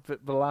 Like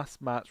the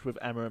last match with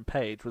Emma and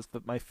Paige was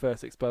my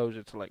first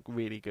exposure to like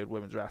really good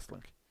women's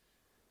wrestling.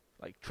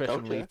 Like Trish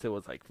and Lita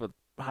was like the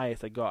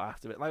highest I got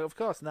after it. Like of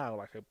course now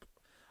like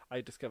I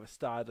discover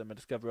Stardom, I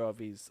discover all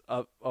these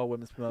all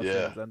women's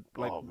promotions, and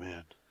like oh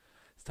man,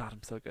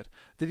 Stardom's so good.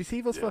 Did you see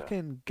those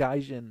fucking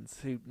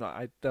Gaijins who? No,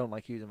 I don't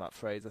like using that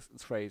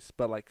phrase,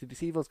 but like, did you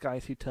see those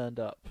guys who turned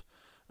up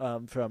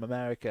from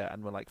America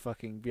and were like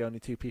fucking the only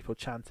two people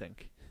chanting?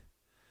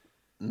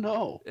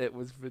 No, it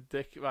was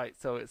ridiculous. Right,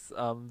 so it's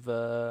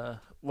the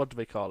what do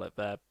they call it?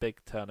 Their big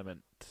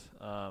tournament,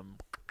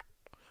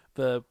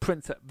 the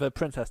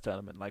princess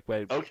tournament, like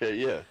where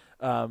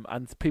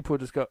and people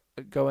just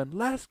going,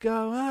 let's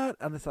go out,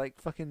 and it's like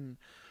fucking.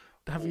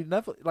 Have you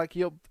never like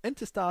you're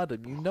into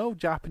Stardom? You know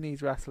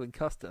Japanese wrestling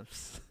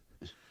customs.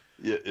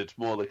 Yeah, it's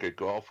more like a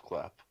golf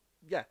clap.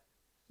 Yeah,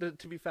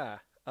 to be fair,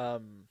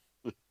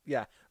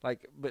 yeah,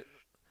 like, but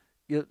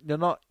you're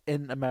not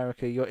in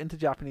America. You're into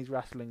Japanese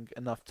wrestling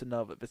enough to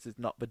know that this is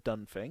not the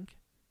done thing.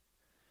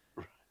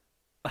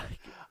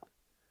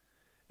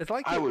 It's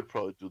like I would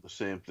probably do the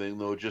same thing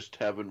though, just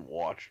haven't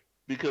watched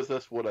because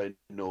that's what I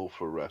know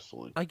for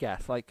wrestling. I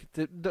guess, like,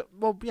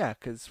 well, yeah,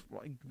 because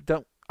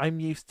I'm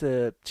used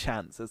to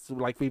chants. It's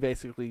like we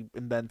basically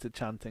invented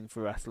chanting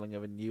for wrestling,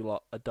 and then you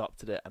lot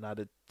adopted it and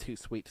added 2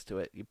 sweets to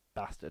it, you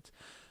bastards.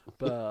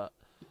 But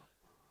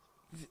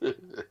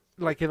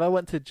like, if I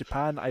went to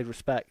Japan, I'd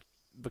respect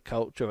the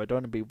culture. I don't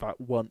want to be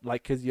that one,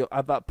 like, because you're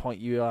at that point,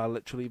 you are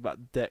literally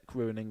that dick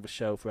ruining the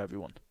show for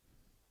everyone.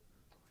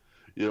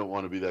 You don't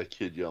want to be that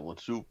kid yelling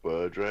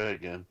 "Super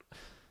Dragon."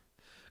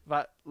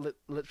 That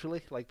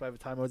literally, like, by the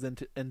time I was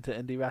into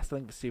indie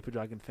wrestling, the Super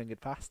Dragon thing had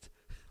passed.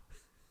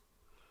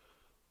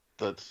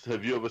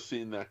 Have you ever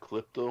seen that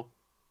clip though?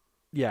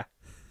 Yeah,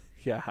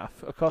 I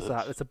have. Of course I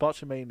have. It's a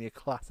Botchamania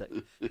classic.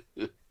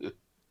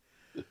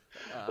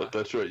 But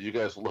that's right. You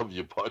guys love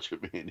your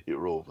Botchamania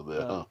over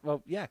there, huh?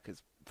 Well, yeah,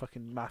 because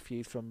fucking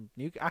Matthews from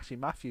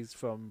Matthews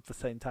from the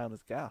same town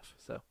as Garth.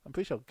 So I'm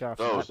pretty sure Garth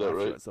met Matthew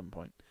right? At some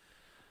point.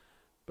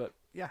 But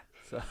yeah,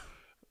 so.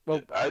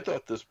 Well, I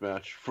thought this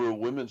match, for a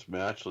women's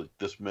match, like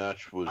this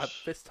match was... At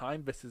this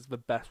time, this is the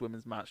best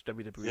women's match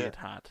WWE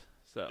had.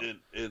 So,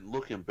 and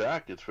looking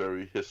back, it's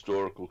very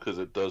historical because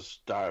it does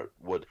start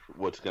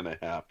what's going to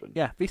happen.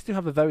 Yeah, these two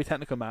have a very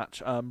technical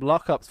match.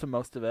 Lockups for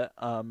most of it.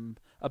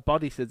 A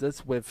body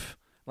scissors with,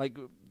 like,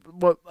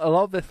 what a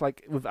lot of this,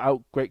 like,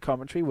 without great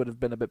commentary would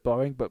have been a bit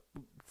boring, but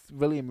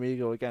William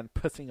Regal, again,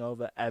 putting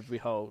over every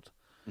hold.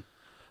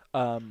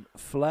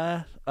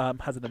 Flair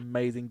has an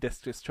amazing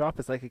discus chop.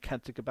 It's like a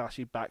Kenta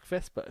Kobashi back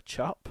fist, but a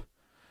chop.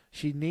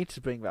 She needs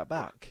to bring that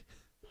back.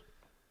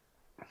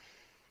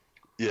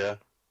 Yeah.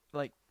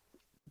 Like.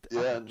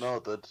 Yeah, no,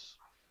 that's.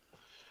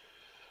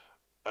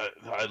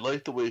 I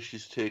like the way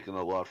she's taken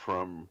a lot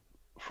from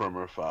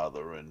her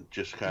father and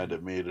just kind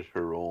of made it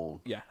her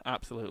own. Yeah,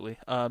 absolutely.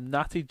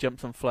 Natty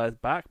jumps on Flair's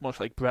back, much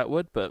like Brett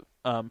would, but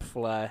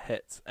Flair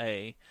hits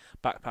a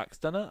backpack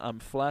stunner.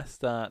 Flair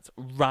starts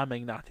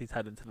ramming Natty's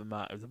head into the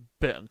mat. It was a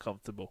bit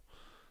uncomfortable.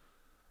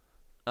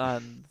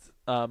 And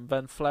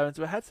then Flair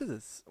into a head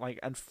scissors, like,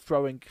 and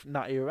throwing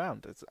Natty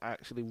around. It's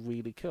actually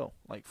really cool.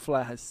 Like,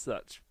 Flair has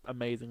such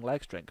amazing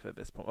leg strength at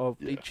this point. Or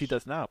she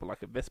does now, but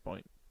like at this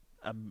point,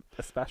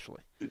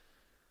 especially.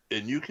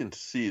 And you can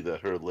see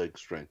that her leg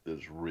strength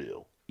is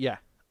real. Yeah,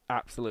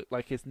 absolutely.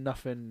 Like, it's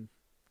nothing,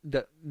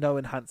 no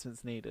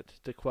enhancements needed,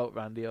 to quote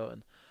Randy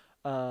Orton.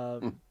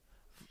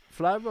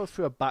 Flair rolls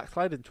through a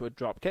backslide into a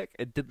dropkick.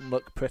 It didn't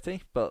look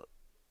pretty, but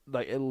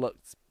like, it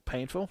looked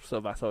painful,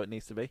 so that's how it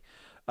needs to be.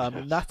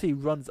 Natty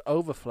runs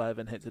over Flair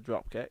and hits a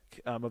dropkick.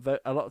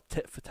 A lot of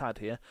tit for tat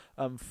here.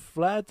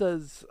 Flair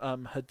does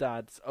her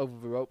dad's over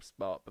the rope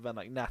spot, but then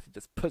like Natty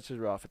just pushes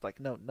her off. It's like,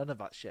 no, none of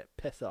that shit.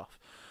 Piss off.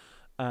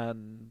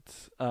 And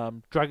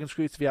Dragon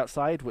Screw to the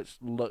outside, which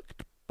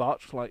looked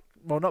botched. Like,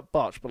 well, not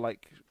botched, but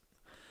like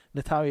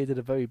Natalya did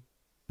a very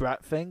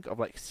brat thing of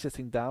like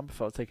sitting down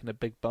before taking a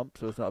big bump,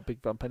 so it's not a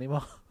big bump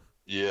anymore.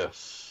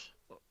 Yes.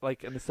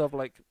 Like, and it's sort of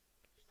like,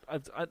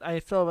 I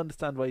sort of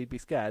understand why you'd be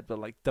scared, but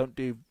like, don't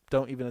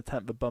even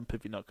attempt the bump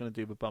if you're not going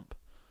to do the bump.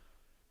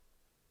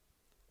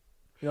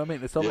 You know what I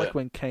mean? It's not like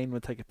when Kane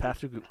would take a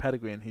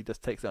pedigree and he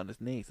just takes it on his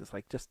knees. It's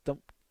like, just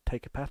don't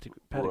take a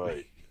pedigree.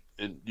 Right.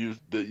 And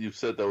you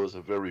said that was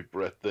a very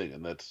Brett thing,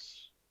 and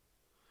that's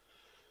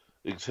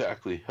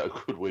exactly a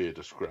good way of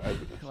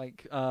describing it.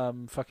 Like,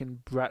 fucking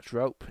Brett's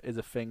rope is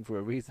a thing for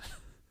a reason.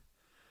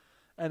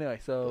 Anyway,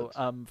 so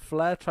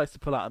Flair tries to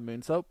pull out a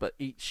moonsault, but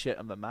eats shit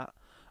on the mat.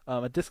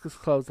 A discus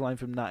clothesline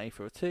from Natty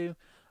for a 2.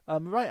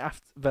 Right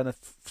after, then a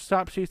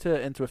sharpshooter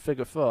into a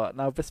figure 4.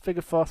 Now, this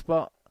figure 4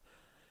 spot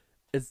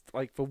is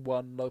like the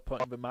one low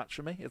point of the match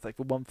for me. It's like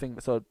the one thing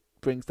that sort of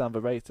brings down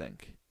the rating.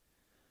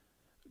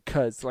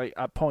 Because, like,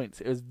 at points,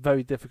 it was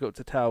very difficult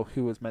to tell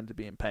who was meant to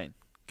be in pain.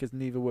 Because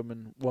neither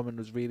woman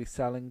was really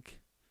selling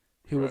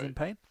who was in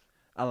pain.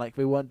 And, like,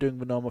 we weren't doing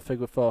the normal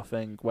figure 4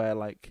 thing where,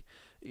 like,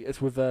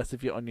 it's reversed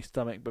if you're on your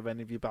stomach, but then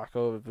if you're back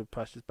over, the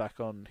pressure's back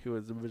on who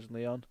was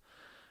originally on.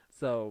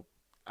 So,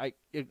 I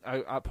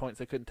at points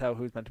I couldn't tell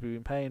who was meant to be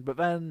in pain. But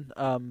then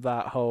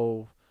that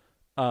whole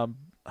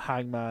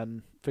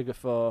Hangman figure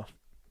 4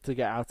 to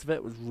get out of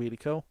it was really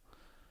cool.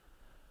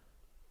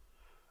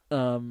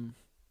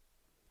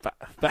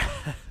 But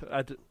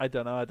I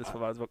don't know. I just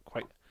thought that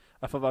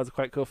was a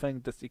quite cool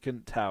thing. Just you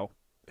couldn't tell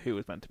who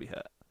was meant to be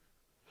hurt.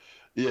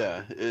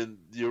 Yeah, and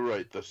you're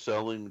right. The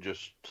selling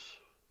just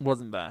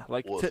wasn't there.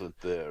 Like, wasn't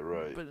there,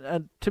 right?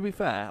 But to be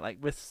fair,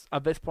 like, this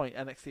at this point,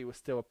 NXT was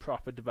still a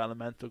proper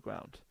developmental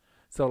ground.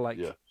 So, like,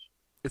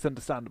 it's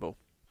understandable.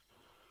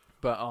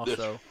 But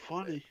also, it's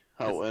funny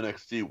how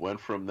NXT went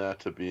from that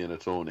to being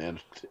its own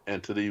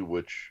entity,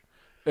 which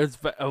that's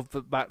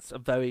a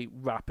very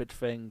rapid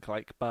thing.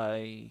 Like,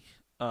 by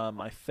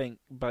I think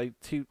by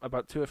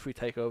about 2 or 3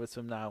 takeovers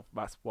from now,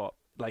 that's what,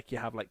 like, you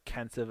have like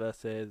Kenta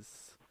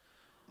versus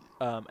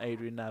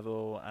Adrian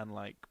Neville, and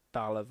like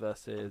Balor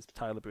versus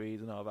Tyler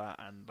Breeze and all that,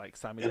 and like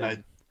Sami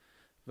Zayn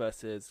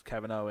versus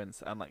Kevin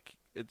Owens, and like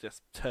it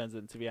just turns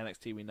into the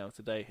NXT we know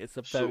today. It's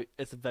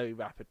a very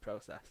rapid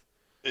process.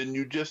 And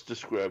you just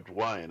described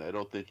why, and I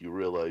don't think you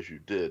realize you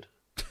did.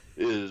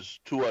 Is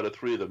 2 out of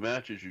 3 of the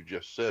matches you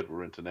just said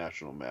were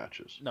international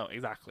matches. No,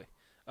 exactly.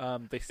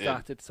 They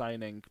started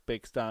signing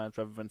big stars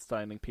rather than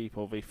signing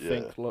people they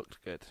think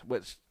looked good,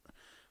 which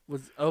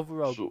was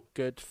overall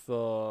good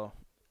for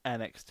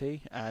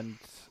NXT and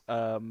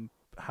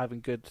having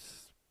good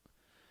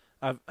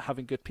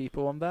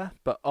people on there,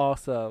 but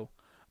also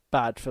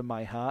bad for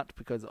my heart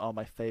because all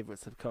my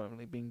favorites have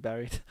currently been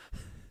buried.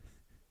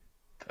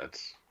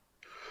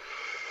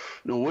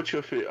 No, what's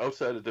your favorite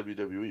outside of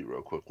WWE?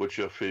 Real quick, what's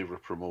your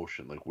favorite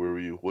promotion? Like, what are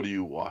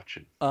you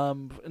watching?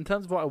 In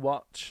terms of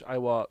what I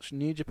watch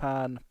New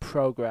Japan,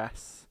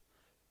 Progress,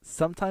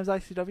 sometimes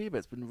ICW, but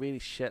it's been really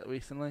shit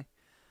recently.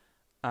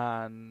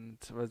 And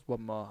there's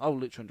one more. Oh,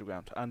 Lucha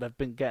Underground, and I've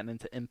been getting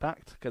into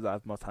Impact because I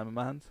have more time in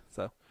my hands.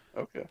 So,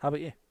 okay. How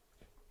about you?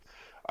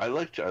 I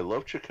love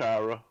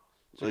Chikara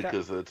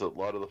because it's a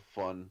lot of the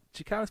fun.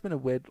 Chikara's been a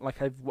weird.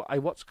 I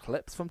watched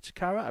clips from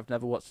Chikara. I've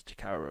never watched a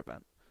Chikara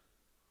event.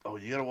 Oh,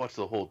 you gotta watch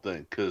the whole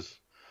thing, because,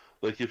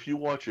 if you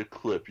watch a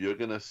clip, you're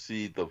gonna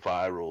see the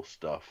viral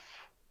stuff.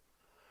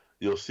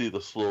 You'll see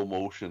the slow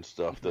motion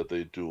stuff that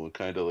they do, and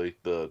kind of like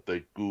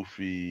the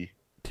goofy.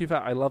 To be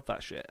fair, I love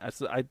that shit.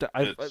 That's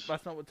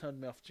not what turned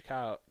me off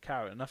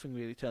Chikara. Nothing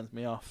really turns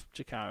me off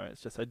Chikara.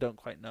 It's just I don't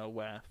quite know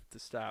where to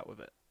start with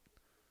it.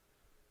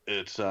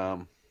 It's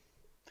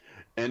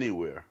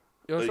anywhere.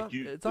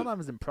 It's on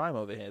Amazon Prime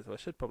over here, so I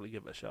should probably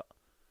give it a shot.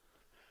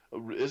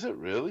 Is it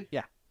really?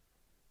 Yeah.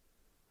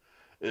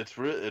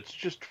 It's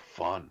just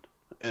fun,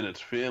 and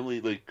it's family.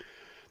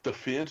 The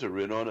fans are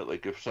in on it.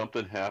 Like, if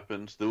something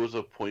happens, there was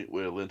a point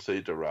where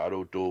Lindsay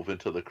Dorado dove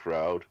into the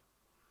crowd,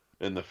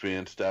 and the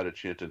fans started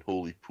chanting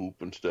 "Holy poop"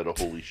 instead of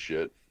 "Holy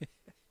shit."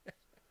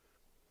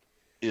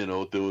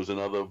 There was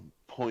another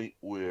point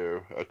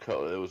where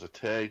there was a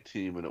tag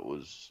team, and it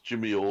was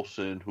Jimmy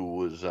Olsen, who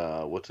was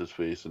what's his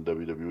face in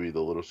WWE,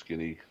 the little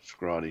skinny,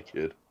 scrawny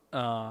kid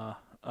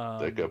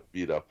that got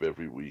beat up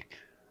every week.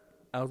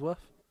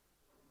 Ellsworth.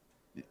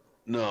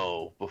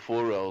 No,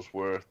 before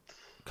Ellsworth.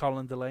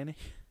 Colin Delaney?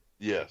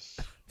 Yes.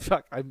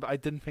 Fuck, I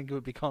didn't think it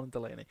would be Colin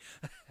Delaney.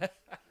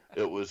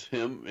 It was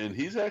him, and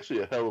he's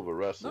actually a hell of a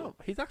wrestler. No,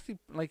 he's actually,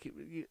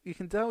 you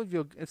can tell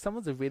if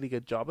someone's a really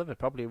good jobber, they're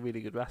probably a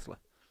really good wrestler.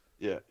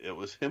 Yeah, it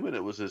was him, and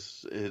it was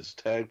his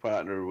tag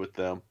partner with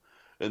them,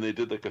 and they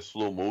did a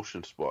slow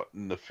motion spot,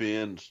 and the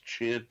fans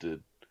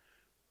chanted,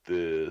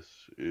 "This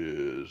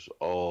is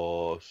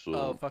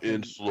awesome,"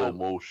 in slow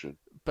motion.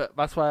 But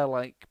that's why I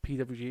like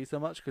PWG so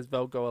much, because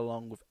they'll go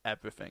along with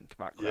everything.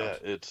 That crowd. Yeah,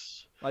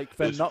 it's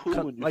they're not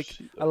cool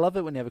I love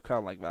it when you have a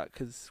crowd like that,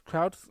 because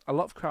a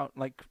lot of crowd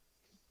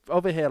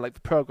over here, the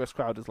Progress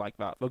crowd is like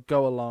that. They'll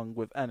go along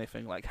with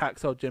anything. Like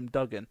Hacksaw Jim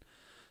Duggan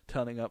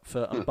turning up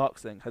for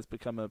unboxing has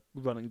become a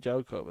running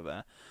joke over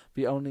there.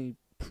 The only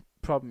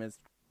problem is,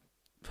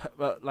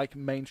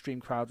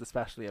 mainstream crowds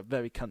especially are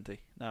very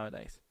cunty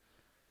nowadays.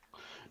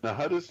 Now,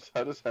 how does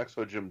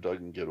Hacksaw Jim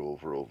Duggan get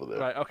over there?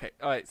 Right. Okay.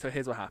 All right. So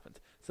here's what happened.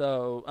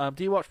 So,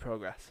 do you watch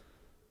Progress?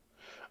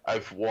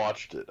 I've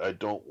watched it. I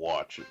don't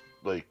watch it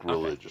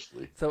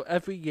religiously. Okay. So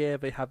every year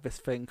they have this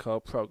thing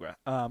called Progress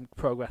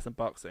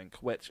Unboxing,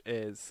 which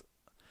is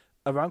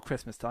around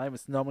Christmas time.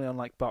 It's normally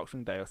on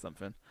Boxing Day or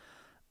something.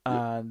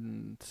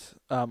 And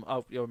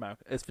you're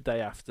American. It's the day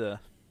after.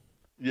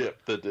 Yeah.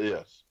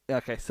 Yes.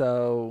 Okay.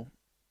 So,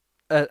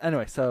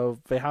 anyway, so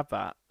they have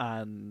that,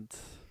 and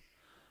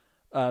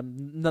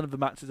none of the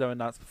matches are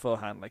announced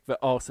beforehand. They're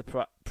all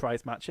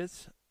surprise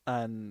matches,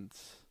 and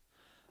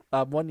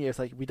one year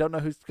it's we don't know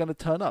who's going to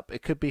turn up.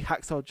 It could be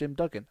Hacksaw Jim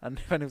Duggan, and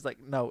then it was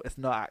no, it's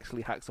not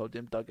actually Hacksaw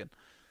Jim Duggan.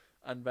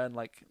 And then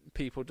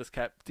people just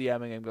kept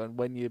DMing him, going,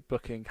 "When you're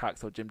booking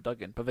Hacksaw Jim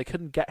Duggan?" But they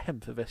couldn't get him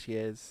for this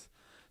year's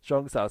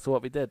Strong Style. So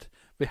what we did,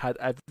 we had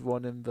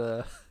everyone in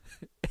the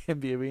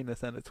arena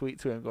send a tweet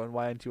to him, going,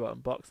 "Why aren't you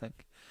out unboxing?"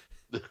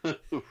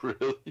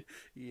 Really?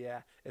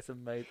 Yeah, it's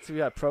amazing. So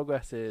yeah,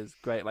 Progress is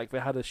great. They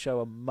had a show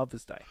on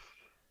Mother's Day.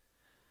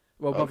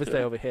 Well, Mother's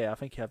Day over here. I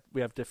think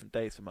we have different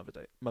days for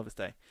Mother's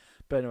Day.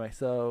 But anyway,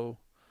 so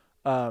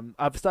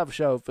at the start of the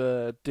show,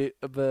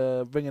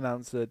 the ring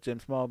announcer Jim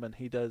Smallman,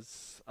 he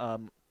does a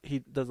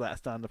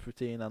stand-up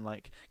routine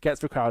and gets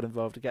the crowd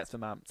involved, it gets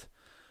them amped.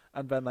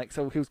 And then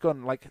so he was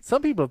going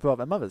some people have brought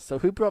their mothers. So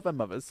who brought their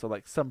mothers? So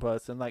some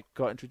person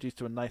got introduced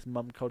to a nice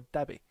mum called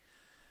Debbie.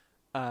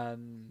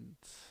 And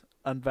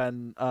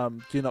then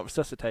Do Not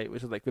Resuscitate,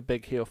 which is the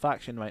big heel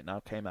faction right now,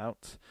 came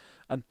out,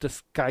 and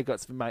this guy got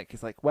to the mic.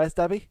 He's like, "Where's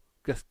Debbie?"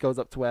 Just goes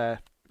up to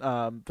where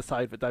the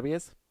side that Debbie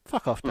is.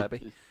 Fuck off,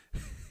 Debbie.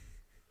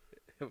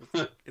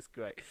 It's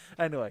great.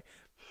 Anyway,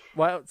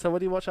 so what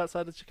do you watch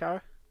outside of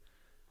Chikara?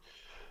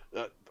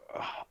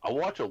 I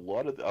watch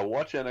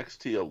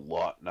NXT a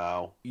lot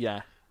now.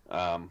 Yeah.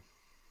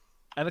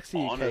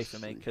 NXT honestly, UK for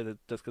me,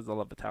 because I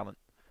love the talent.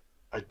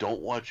 I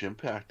don't watch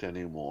Impact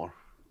anymore.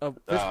 Oh,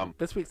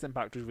 this week's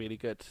Impact was really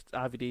good.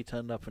 RVD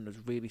turned up and was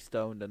really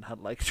stoned and had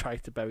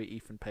tried to bury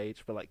Ethan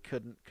Page, but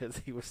couldn't because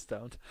he was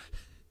stoned.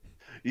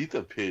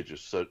 Ethan Page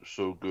is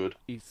so good.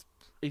 I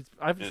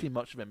haven't seen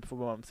much of him.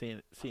 Before I'm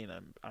seeing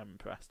him, I'm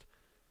impressed.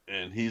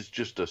 And he's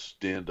just a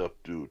stand-up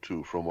dude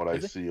too, from what I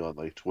see on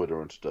like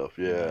Twitter and stuff.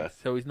 Yeah. Nice.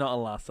 So he's not a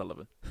Lars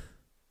Sullivan.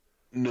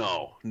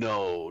 No.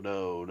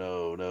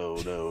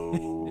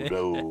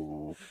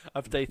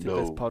 I've dated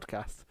this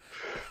podcast.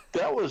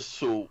 That was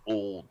so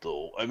old,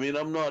 though. I mean,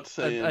 I'm not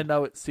saying. I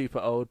know it's super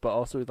old, but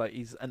also like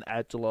he's an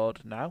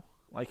edgelord now.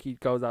 Like he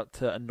goes out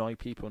to annoy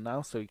people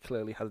now, so he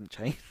clearly hasn't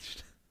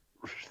changed.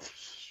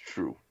 It's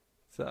true.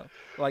 So,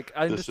 like,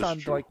 I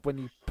understand like when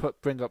you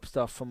bring up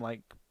stuff from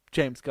like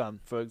James Gunn,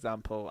 for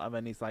example, and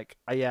then he's like,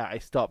 yeah, I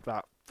stopped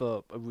that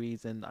for a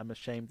reason. I'm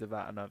ashamed of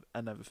that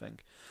and everything.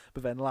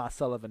 But then Lars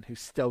Sullivan, who's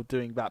still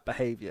doing that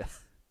behavior,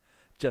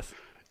 just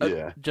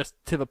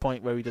to the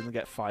point where he doesn't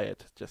get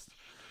fired. Just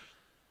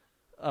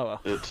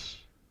well. It's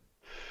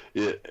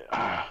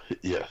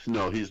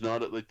No, he's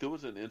not. Like there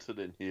was an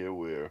incident here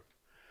where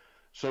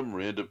some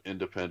random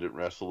independent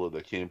wrestler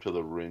that came to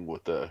the ring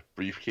with a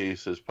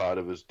briefcase as part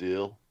of his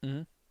deal.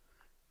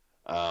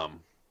 Mm-hmm.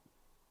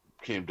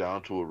 Came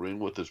down to a ring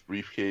with his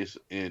briefcase,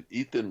 and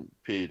Ethan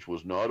Page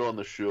was not on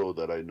the show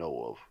that I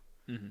know of.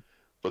 Mm-hmm.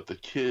 But the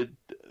kid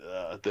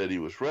that he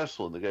was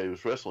wrestling, the guy he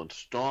was wrestling,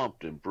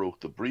 stomped and broke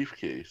the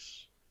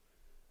briefcase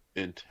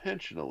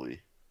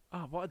intentionally.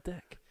 Oh, what a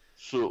dick.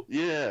 So,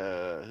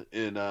 yeah,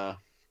 and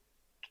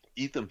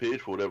Ethan Page,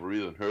 for whatever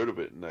reason, heard of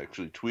it and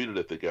actually tweeted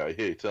at the guy,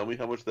 hey, tell me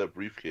how much that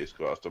briefcase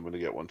cost. I'm going to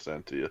get one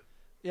sent to you.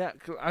 Yeah,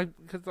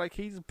 because like,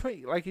 he's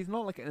pretty, like, he's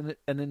not like an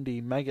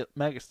indie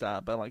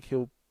megastar, but like,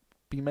 he'll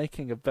be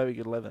making a very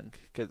good living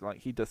because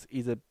like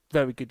he's a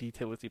very good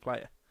utility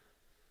player.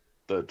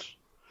 And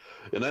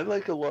I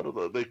like a lot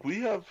of like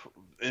we have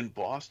in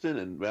Boston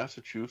and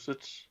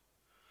Massachusetts,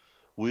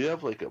 we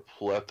have like a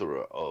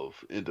plethora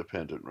of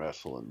independent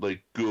wrestling,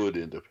 like good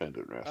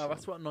independent wrestling. Oh,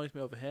 that's what annoys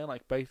me over here.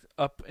 Like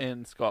up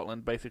in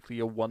Scotland, basically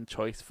your one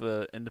choice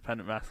for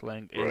independent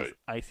wrestling is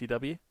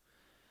ICW,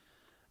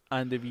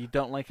 and if you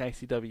don't like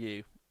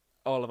ICW,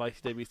 all of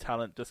ICW's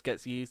talent just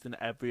gets used in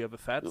every other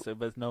fed, so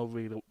there's no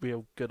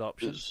real good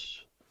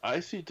options.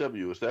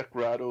 ICW, is that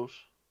Grado's?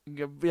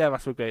 Yeah,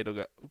 that's where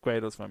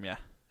Grado's from, yeah.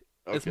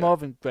 Okay. It's more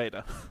than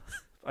Grado,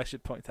 I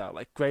should point out.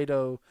 Like,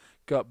 Grado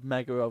got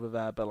mega over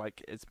there, but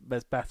like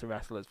there's better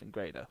wrestlers than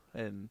Grado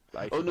in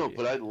ICW. Oh, no,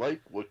 but I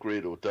like what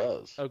Grado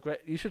does. Oh, great.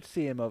 You should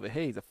see him over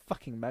here. He's a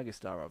fucking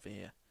megastar over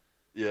here.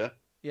 Yeah?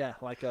 Yeah,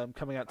 like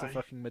coming out to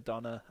fucking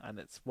Madonna, and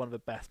it's one of the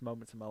best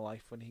moments of my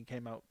life when he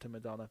came out to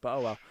Madonna. But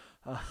oh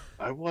well.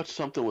 I watched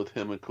something with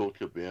him and Colt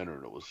Cabana,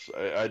 and it was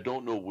I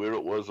don't know where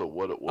it was or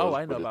what it was. Oh,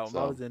 I know about him.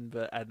 I was in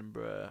the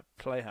Edinburgh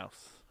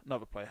Playhouse, not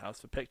the Playhouse,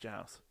 the Picture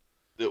House.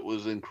 It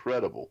was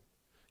incredible.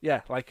 Yeah,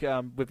 like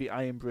with the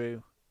Iron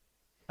Brew,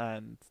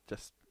 and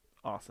just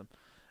awesome.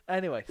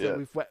 Anyway,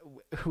 so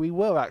we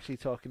were actually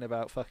talking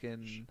about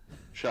fucking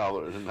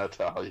Charlotte and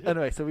Natalia.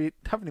 Anyway, so we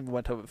haven't even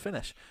went over the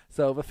finish.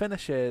 So the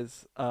finish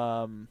is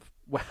well,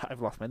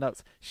 I've lost my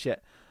notes.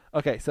 Shit.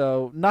 Okay,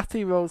 so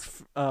Natty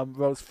rolls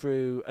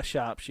through a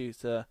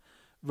sharpshooter,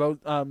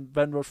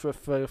 then rolls through a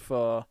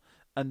 3-4,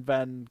 and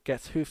then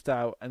gets hoofed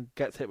out and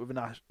gets hit with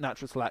a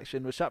natural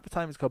selection, which at the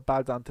time is called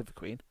Bow Down to the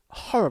Queen. A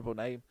horrible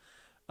name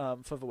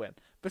for the win.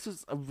 This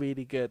was a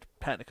really good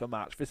technical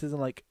match. This isn't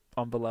like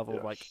on the level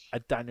of like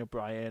a Daniel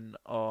Bryan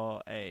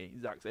or a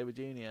Zack Sabre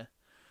Jr.,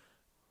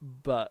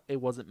 but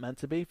it wasn't meant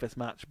to be. This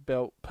match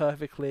built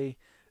perfectly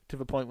to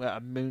the point where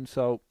a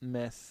moonsault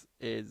miss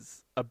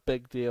is a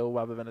big deal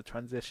rather than a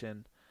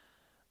transition,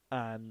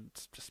 and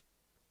just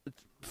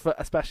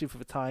especially for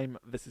the time,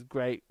 this is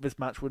great. This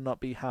match would not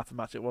be half the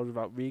match it was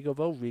without Regal,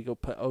 though. Regal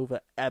put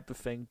over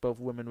everything both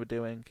women were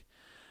doing.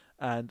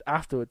 And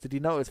afterwards, did you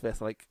notice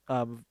this? Like,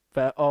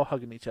 they're all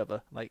hugging each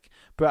other. Like,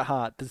 Bret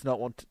Hart does not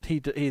want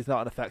to, he's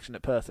not an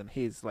affectionate person.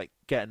 He's like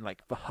getting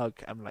like the hug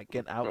and like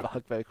getting out the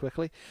hug very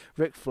quickly.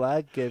 Ric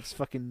Flair gives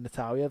fucking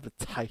Natalia the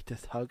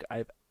tightest hug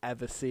I've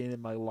ever seen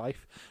in my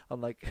life.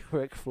 I'm like,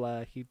 Ric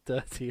Flair, you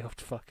dirty old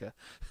fucker.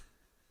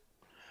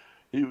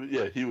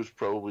 He was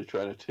probably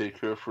trying to take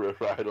her for a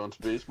ride on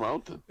Space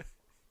Mountain.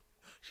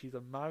 She's a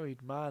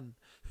married man.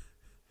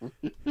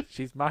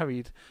 She's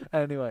married.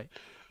 Anyway,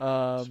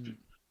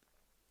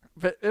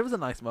 but it was a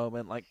nice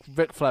moment. Like,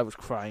 Ric Flair was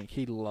crying.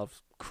 He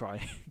loves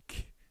crying.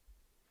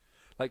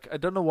 Like, I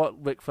don't know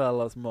what Ric Flair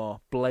loves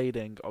more,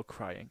 blading or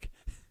crying.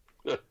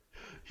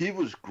 He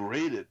was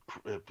great at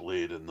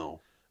blading, though.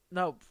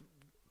 No,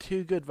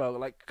 too good, though.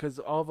 Like, because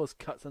all those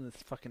cuts on his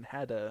fucking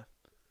head are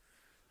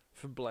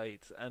from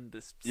blades, and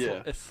it's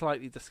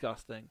slightly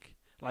disgusting.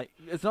 Like,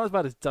 it's not as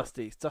bad as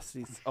Dusty's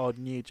or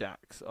New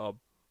Jack's or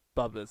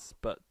Bubba's,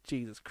 but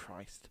Jesus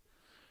Christ.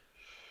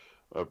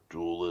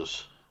 Abdul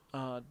is.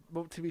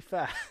 Well, to be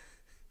fair,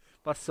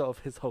 that's sort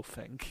of his whole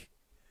thing.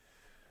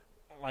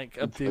 Like,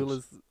 Abdul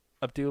is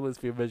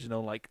the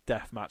original like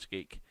deathmatch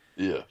geek.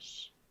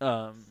 Yes.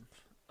 I've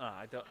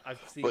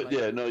seen. But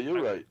like, no,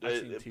 you're right.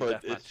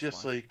 But it's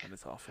just like and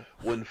it's awful.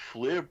 When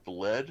Flair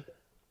bled,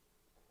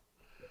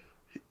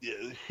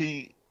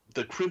 the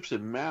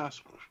Crimson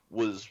Mask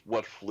was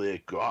what Flair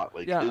got.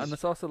 Like, and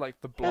it's also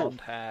like the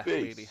blonde hair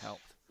really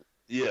helped.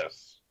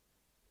 Yes.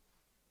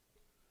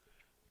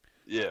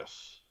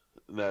 Yes.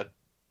 And that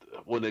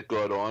when it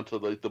got onto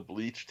like the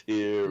bleached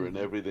hair and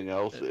everything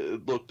else,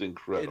 it looked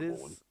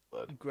incredible.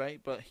 It is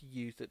great, but he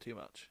used it too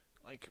much.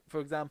 Like, for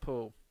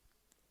example,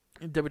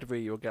 in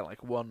WWE, you'll get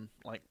like one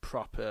like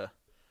proper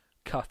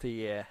cut a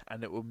year,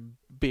 and it will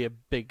be a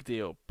big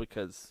deal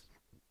because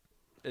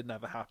it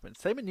never happens.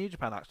 Same in New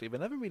Japan, actually. They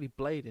never really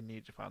blade in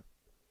New Japan.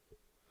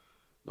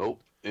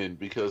 Nope. And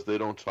because they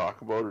don't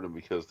talk about it, and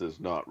because there's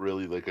not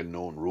really like a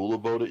known rule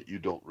about it, you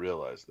don't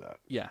realize that.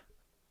 Yeah.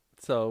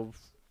 So,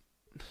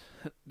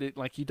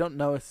 like, you don't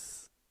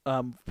notice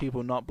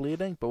people not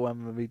bleeding, but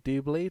when we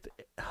do bleed,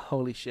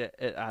 holy shit,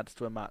 it adds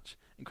to a match.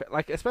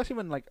 Like, especially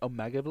when like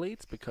Omega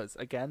bleeds, because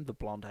again, the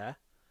blonde hair.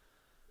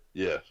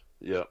 Yeah.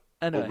 Yeah.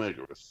 Anyway,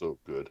 Omega was so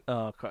good.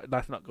 Oh,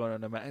 that's not going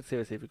on Omega.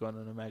 Seriously, if you're going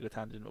on a Omega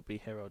tangent, it'll be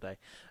Hero Day.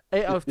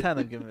 8 out of 10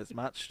 I'm giving this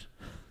match.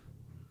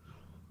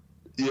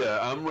 Yeah,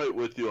 I'm right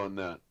with you on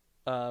that.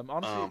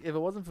 Honestly, if it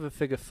wasn't for the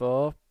figure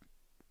 4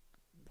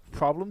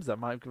 problems, I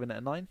might have given it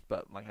a 9,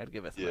 but like I'd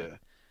give it a 3. Yeah.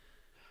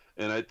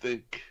 And I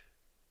think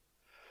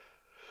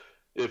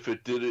if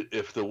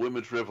the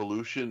women's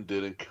revolution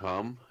didn't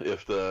come,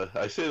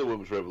 I say the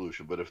women's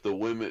revolution, but if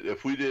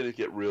we didn't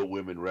get real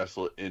women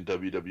wrestle in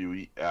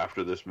WWE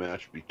after this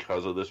match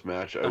because of this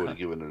match, I would have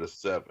given it a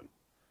 7.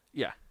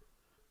 Yeah.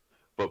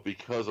 But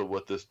because of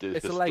what this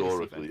did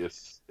historically,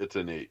 it's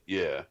an 8.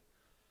 Yeah.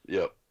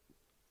 Yep.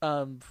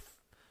 Well,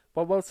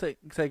 we'll say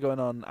going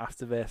on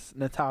after this,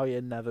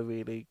 Natalya never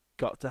really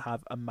got to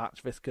have a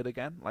match this good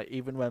again. Like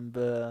even when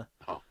the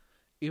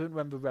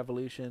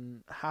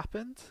Revolution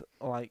happened,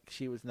 like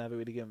she was never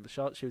really given the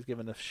shot. She was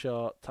given a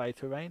short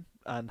title reign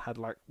and had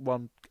like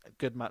one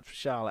good match for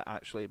Charlotte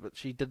actually, but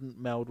she didn't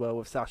meld well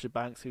with Sasha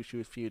Banks, who she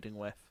was feuding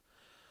with,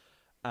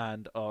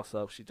 and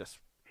also she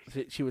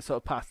was sort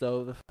of passed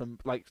over.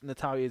 Like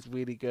Natalya is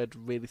really good,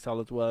 really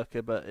solid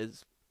worker, but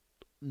is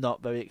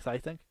not very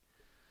exciting.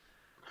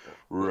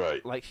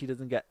 Right. Like she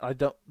doesn't get.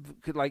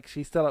 Like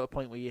she's still at a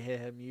point where you hear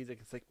her music.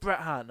 It's like Bret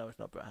Hart. No, it's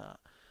not Bret Hart.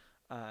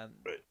 And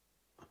right.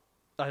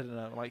 I don't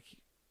know. Like,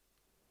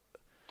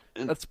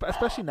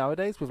 especially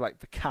nowadays with like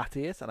the cat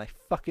ears, and I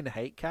fucking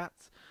hate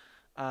cats.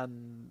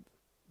 And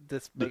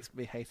this makes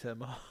me hate her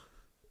more.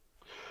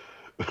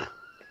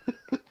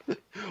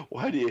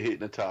 Why do you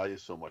hate Natalya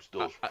so much?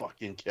 Those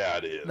fucking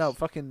cat ears. No,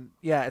 fucking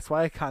yeah. It's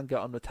why I can't get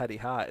on with Teddy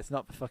Hart. It's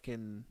not the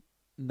fucking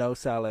no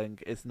selling.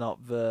 It's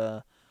not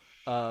the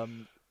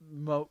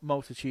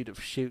multitude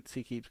of shoots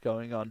he keeps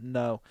going on.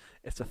 No,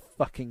 it's the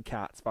fucking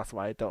cats. That's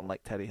why I don't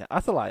like Teddy Hart.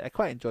 That's a lie. I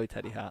quite enjoy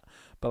Teddy Hart,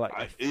 but like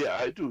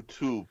I do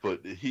too.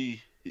 But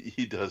he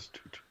does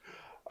too.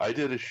 I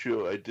did a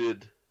show.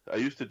 I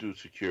used to do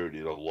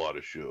security at a lot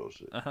of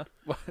shows.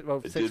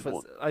 Well,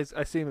 I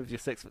assume if you're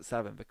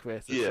 6'7", the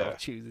Chris sort of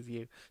chooses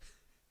you.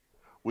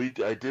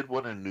 I did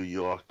one in New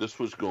York. This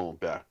was going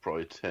back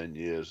probably 10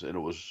 years, and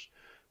it was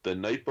the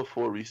night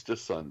before Easter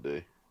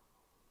Sunday.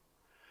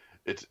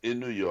 It's in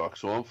New York,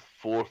 so I'm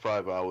 4 or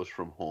 5 hours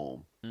from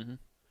home. Mm-hmm.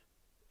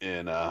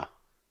 And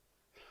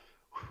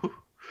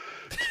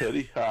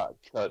Teddy Hart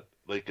cut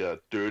like a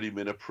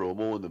 30-minute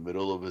promo in the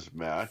middle of his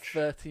match.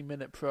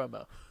 30-minute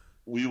promo.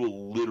 We were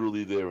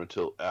literally there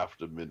until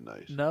after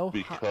midnight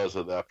because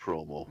of that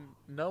promo.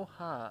 No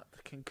Hart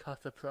can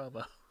cut a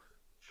promo.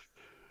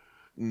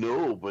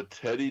 No, but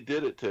Teddy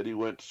did it. Teddy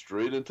went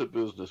straight into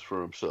business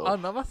for himself. Oh,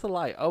 no, that's a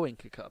lie. Owen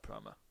could cut a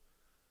promo.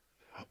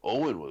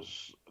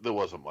 There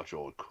wasn't much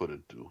Owen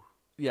couldn't do.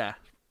 Yeah,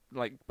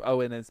 like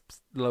Owen is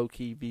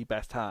low-key the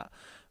best Hart.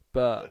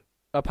 But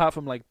apart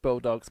from like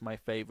Bulldog's my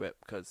favorite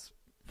because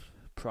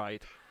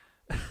pride.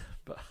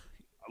 But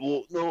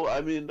well, no,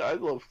 I mean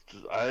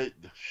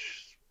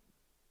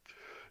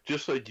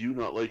just like you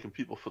not liking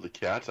people for the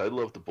cats, I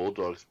love the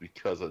Bulldogs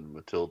because of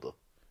Matilda.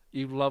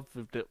 You love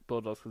the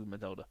Bulldogs because of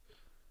Matilda.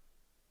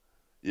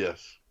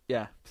 Yes.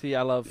 Yeah. See,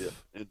 I love.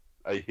 Yeah.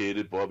 I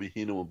hated Bobby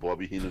Heenan when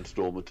Bobby Heenan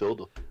stole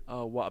Matilda.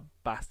 Oh, what a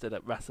bastard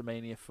at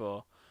WrestleMania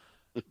 4.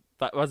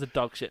 That was a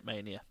dog shit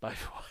mania, by the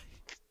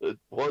way. It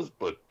was,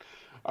 but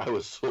I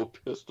was so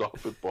pissed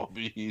off at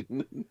Bobby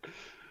Heenan.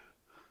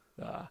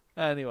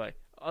 Anyway,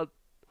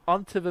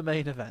 on to the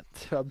main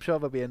event. I'm sure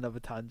there'll be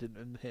another tangent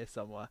in here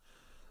somewhere.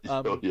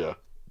 Yeah.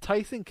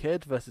 Tyson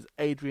Kidd versus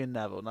Adrian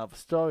Neville. Now, the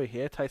story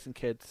here, Tyson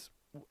Kidd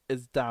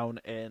is down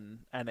in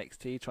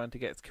NXT trying to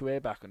get his career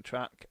back on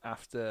track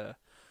after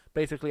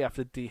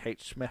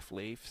D.H. Smith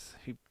leaves,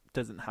 who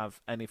doesn't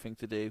have anything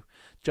to do,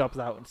 jobs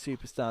out in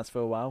Superstars for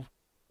a while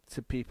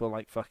to people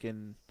like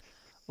fucking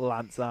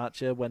Lance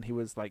Archer when he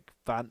was like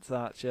Vance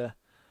Archer,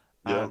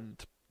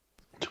 and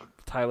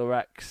Tyler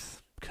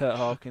X, Kurt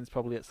Hawkins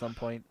probably at some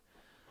point.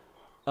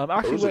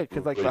 Actually weird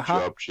because like the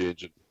Hart,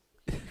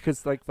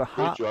 because like the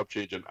Hart, great job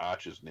changing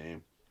Archer's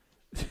name.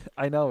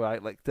 I know,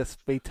 right? Like this,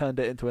 they turned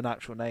it into an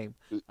actual name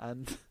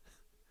and.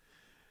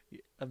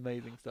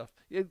 Amazing stuff.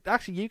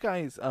 Actually, you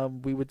guys,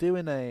 we were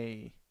doing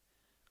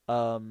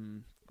for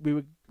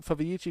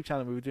the YouTube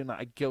channel, we were doing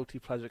like a Guilty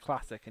Pleasure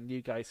Classic, and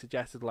you guys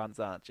suggested Lance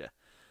Archer.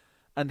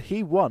 And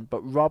he won, but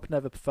Rob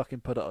never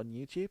fucking put it on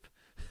YouTube.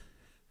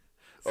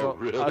 So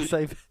really? I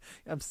say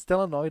I'm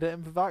still annoyed at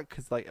him for that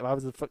because like I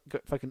was a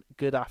fucking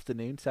good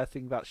afternoon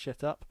setting that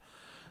shit up.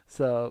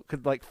 So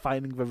like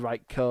finding the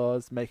right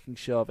cores, making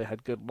sure they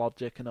had good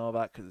logic and all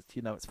that because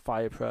it's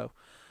Fire Pro.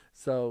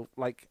 So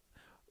like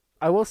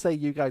I will say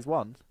you guys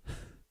won.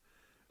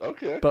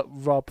 Okay. But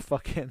Rob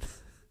fucking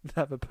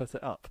never put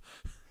it up.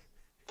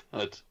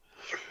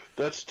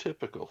 That's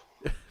typical.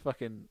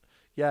 Fucking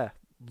yeah,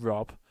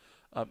 Rob.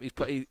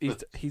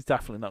 He's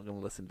definitely not going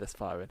to listen this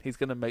far in. He's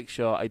going to make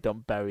sure I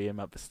don't bury him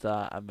at the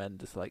start and then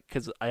just like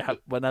because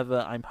whenever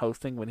I'm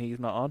hosting when he's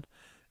not on,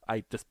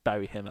 I just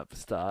bury him at the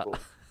start. Oh.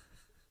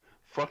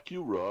 Fuck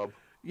you, Rob.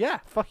 Yeah,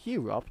 fuck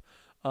you, Rob.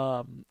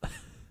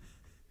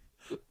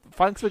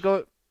 Thanks for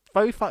going.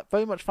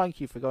 Very much thank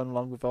you for going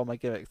along with all my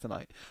gimmicks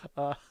tonight.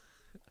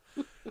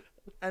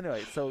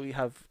 Anyway, so we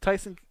have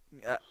Tyson.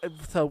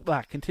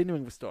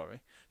 Continuing the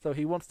story. So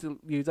he wants to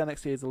use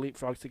NXT as a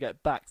leapfrog to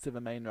get back to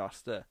the main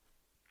roster,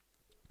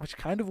 which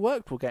kind of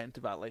worked. We'll get into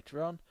that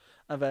later on.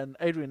 And then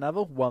Adrian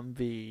Neville won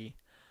the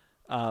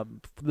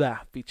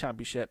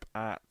championship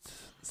at.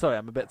 Sorry,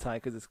 I'm a bit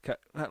tired because it's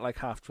at like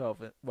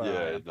 12:30.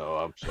 Yeah, no,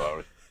 I'm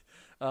sorry.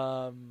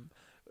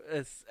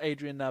 It's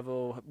Adrian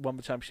Neville won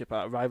the championship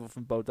at a rival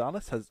from Bo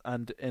Dallas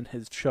and in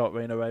his short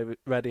reign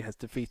already has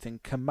defeating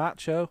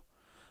Camacho,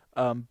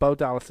 Bo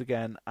Dallas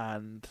again,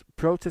 and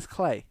Brodus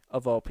Clay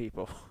of all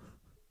people.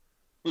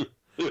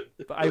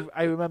 But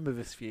I remember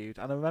this feud,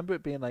 and I remember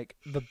it being like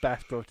the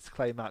best Brodus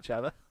Clay match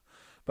ever.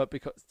 But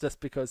because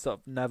sort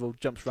of Neville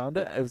jumps around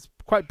it, it was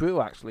quite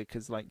brutal actually,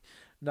 because like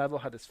Neville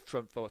had his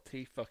front four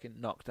teeth fucking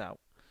knocked out.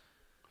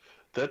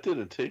 That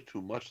didn't take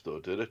too much though,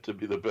 did it, to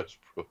be the best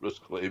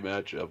Brodus Clay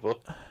match ever?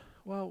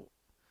 Well,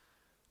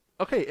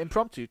 okay,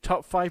 impromptu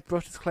top 5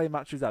 Brodus Clay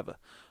matches ever.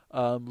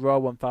 Raw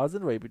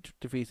 1000, where he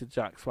defeated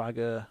Jack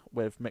Swagger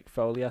with Mick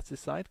Foley at his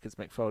side, because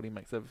Mick Foley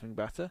makes everything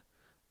better.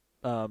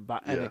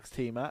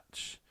 NXT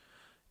match.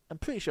 I'm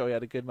pretty sure he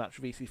had a good match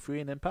with EC3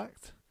 in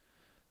Impact.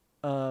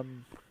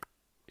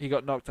 He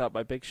got knocked out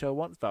by Big Show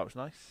once, that was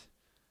nice.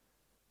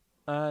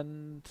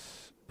 And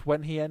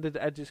when he ended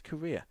Edge's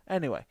career.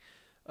 Anyway,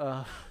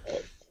 fuck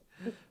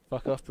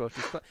off, Brodus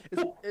Clay.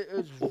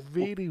 It was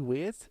really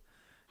weird,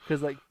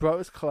 because like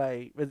Brodus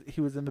Clay, he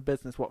was in the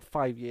business,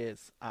 5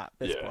 years at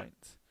this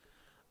point,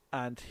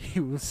 and he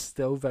was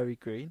still very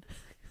green.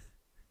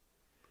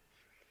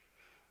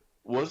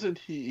 Wasn't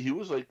he? He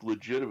was like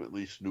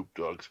legitimately Snoop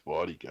Dogg's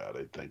bodyguard,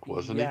 I think,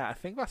 wasn't he? Yeah, I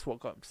think that's what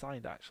got him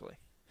signed, actually.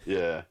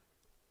 Yeah.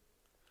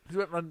 If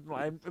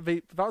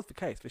that was the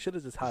case, they should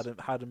have just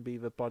had him be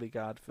the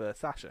bodyguard for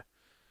Sasha.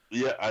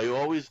 Yeah, I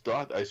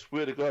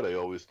swear to God, I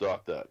always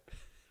thought that.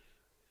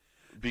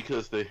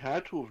 Because they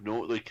had to have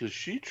known, like, because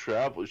she'd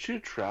travel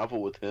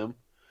with him,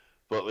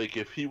 but, like,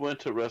 if he went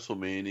to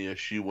WrestleMania,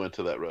 she went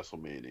to that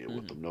WrestleMania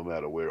with him, no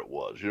matter where it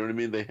was. You know what I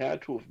mean? They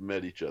had to have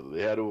met each other.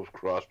 They had to have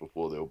crossed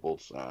before they were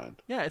both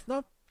signed. Yeah, it's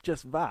not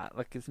just that.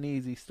 Like, it's an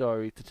easy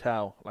story to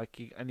tell. Like,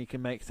 you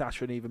can make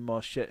Sasha an even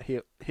more shit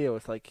heel.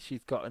 It's like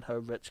she's gotten her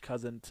rich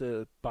cousin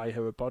to buy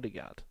her a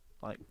bodyguard.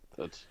 Like,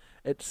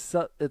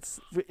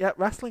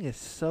 wrestling is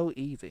so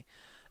easy.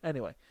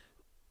 Anyway.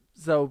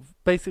 So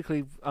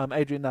basically,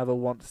 Adrian Neville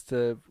wants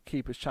to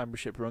keep his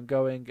championship run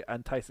going,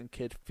 and Tyson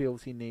Kidd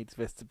feels he needs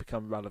this to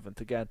become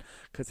relevant again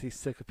because he's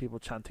sick of people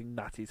chanting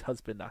Natty's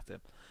husband at him.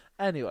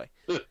 Anyway,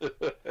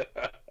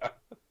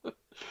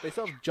 they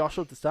sort of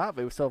jostled to start.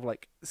 They were sort of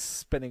like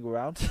spinning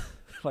around,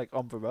 like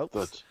on the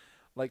ropes.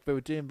 Like they were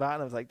doing that,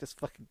 and I was like, just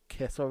fucking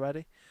kiss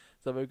already.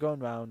 So they were going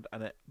round,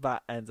 and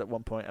that ends at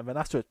one point, and then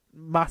after a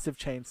massive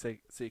chain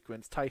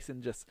sequence,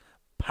 Tyson just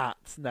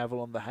pats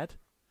Neville on the head.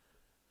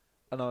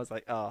 And I was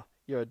like,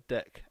 you're a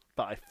dick,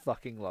 but I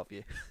fucking love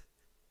you.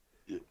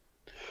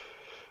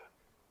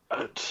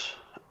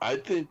 I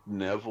think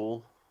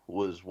Neville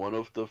was one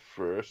of the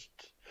first.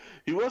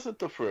 He wasn't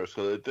the first,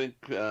 because I think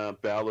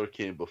Balor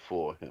came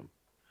before him.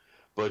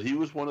 But he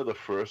was one of the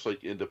first,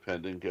 like,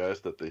 independent guys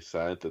that they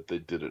signed that they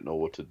didn't know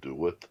what to do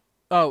with.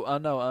 Oh,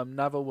 no,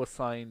 Neville was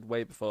signed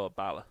way before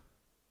Balor.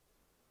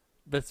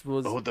 This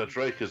was... Oh, that's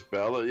right, because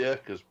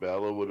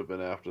Balor would have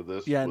been after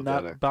this. Yeah,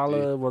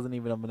 Balor wasn't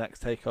even on the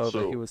next Takeover.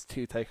 So, he was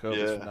 2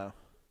 takeovers from now.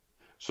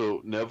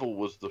 So Neville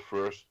was the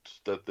first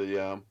that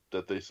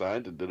they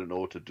signed and didn't know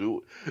what to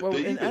do. Well,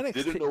 they in NXT,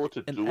 didn't know what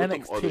to do with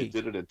him, or they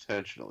did it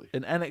intentionally.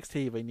 In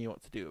NXT, they knew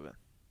what to do with him.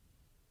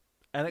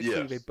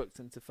 NXT, they booked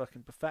him to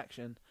fucking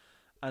perfection.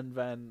 And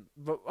then,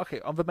 okay,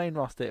 on the main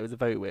roster, it was a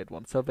very weird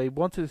one. So they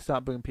wanted to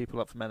start bringing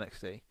people up from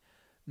NXT.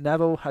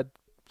 Neville had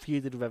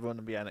feuded with everyone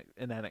in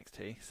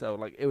NXT, so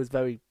like it was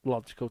very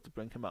logical to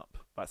bring him up.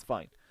 That's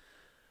fine.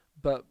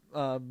 But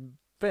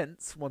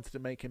Vince wanted to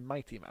make him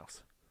Mighty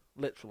Mouse,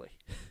 literally.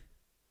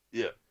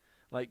 Yeah.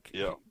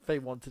 They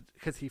wanted,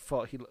 because he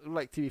thought he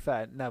like, to be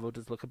fair, Neville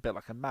does look a bit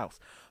like a mouse.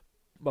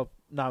 Well,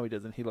 now he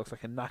doesn't. He looks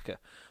like a knacker.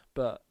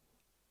 But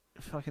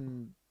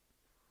fucking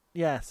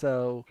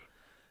so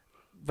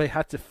they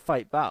had to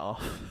fight that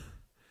off,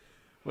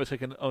 which I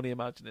can only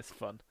imagine is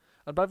fun.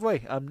 And by the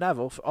way,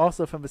 Neville,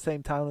 also from the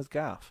same town as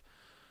Garth.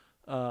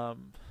 So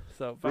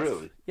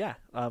really? Yeah,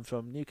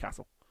 from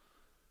Newcastle.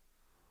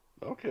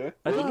 Okay.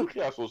 Well,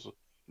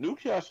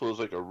 Newcastle is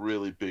like a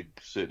really big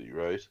city,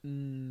 right?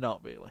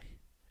 Not really.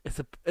 It's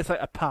like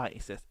a party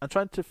system. I'm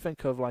trying to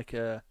think of like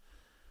a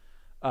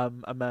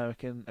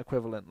American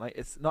equivalent. Like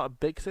it's not a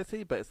big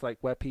city, but it's like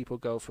where people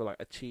go for like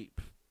a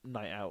cheap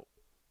night out.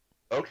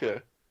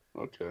 Okay.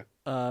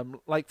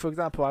 Like for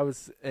example, I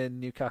was in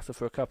Newcastle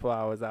for a couple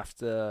hours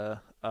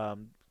after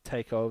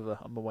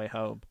Takeover on my way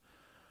home,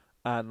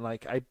 and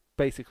like I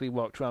basically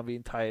walked around the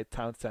entire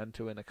town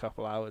centre in a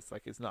couple hours.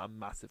 Like it's not a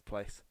massive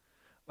place.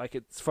 Like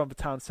it's from the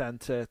town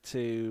centre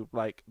to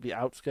like the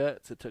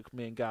outskirts. It took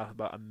me and Garth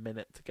about a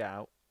minute to get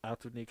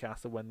out of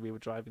Newcastle when we were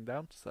driving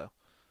down. So.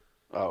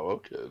 Oh,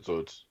 okay.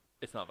 So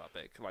it's not that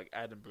big. Like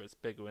Edinburgh's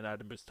bigger and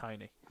Edinburgh's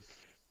tiny.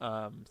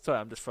 Sorry,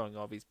 I'm just throwing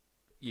all these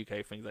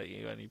UK things at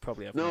you, and you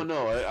probably have. No,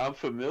 I'm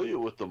familiar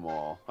with them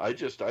all. I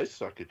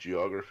suck at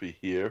geography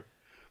here,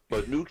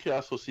 but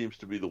Newcastle seems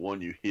to be the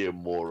one you hear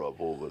more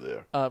of over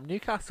there.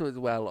 Newcastle is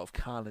where a lot of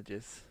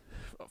carnages,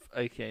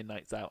 aka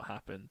nights out,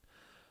 happen.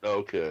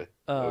 Okay.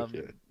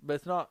 Okay. But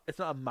it's not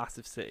a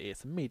massive city.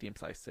 It's a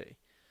medium-sized city.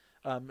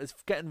 It's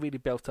getting really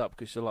built up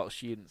because a lot of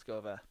students go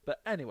there. But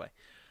anyway,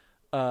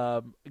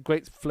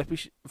 great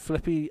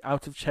flippy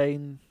out of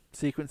chain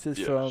sequences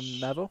from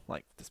Neville,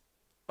 like just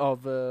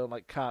of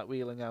like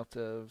cartwheeling out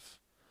of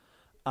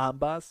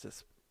armbars,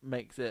 just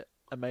makes it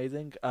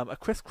amazing. A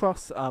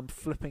crisscross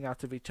flipping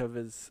out of each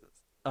other's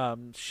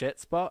shit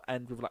spot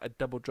and with like a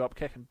double drop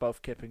kick and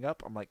both kipping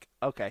up. I'm like,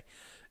 okay,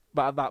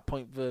 but at that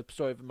point the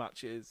story of the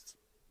match is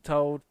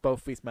told.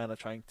 Both these men are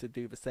trying to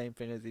do the same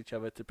thing as each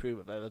other to prove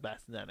that they're the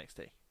best in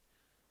NXT.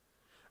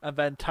 And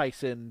then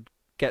Tyson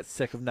gets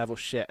sick of Neville's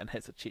shit and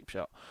hits a cheap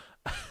shot.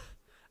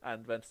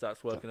 And then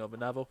starts working over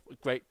Neville. A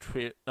great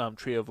trio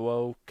of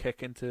woe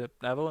kick into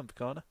Neville in the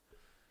corner.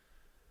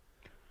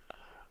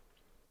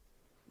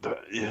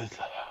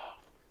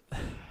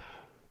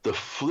 The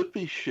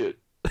flippy shit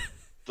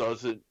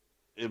doesn't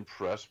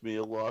impress me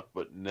a lot,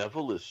 but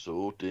Neville is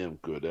so damn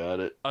good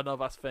at it. I know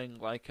that's the thing.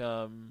 Like,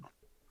 I'm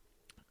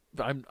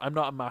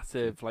not a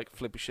massive like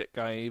flippy shit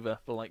guy either.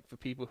 But like for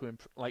people who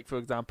like, for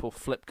example,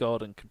 Flip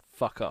Gordon can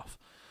fuck off.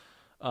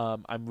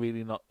 I'm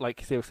really not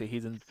like seriously.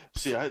 He's in.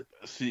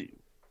 See.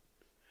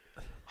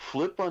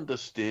 Flip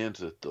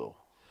understands it though.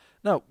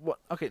 No, what?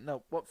 Okay,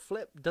 no. What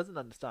Flip doesn't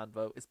understand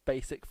though is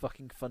basic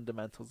fucking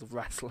fundamentals of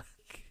wrestling.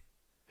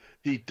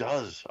 He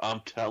does. I'm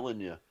telling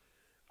you.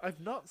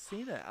 I've not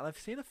seen it, and I've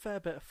seen a fair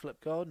bit of Flip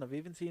Gordon. I've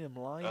even seen him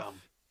live,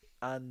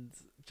 and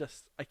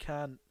just I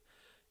can't.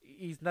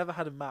 He's never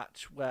had a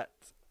match where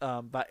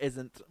that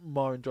isn't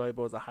more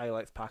enjoyable as a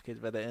highlights package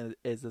than it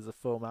is as a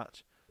full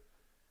match.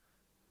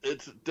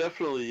 It's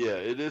definitely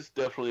it is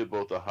definitely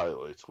about the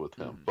highlights with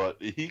him, but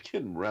he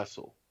can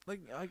wrestle.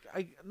 Like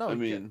I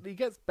mean, he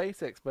gets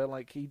basics, but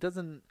like he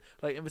doesn't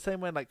like in the same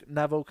way like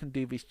Neville can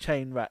do these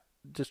chain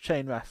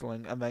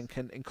wrestling and then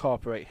can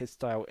incorporate his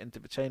style into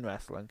the chain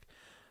wrestling.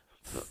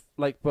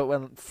 Like, but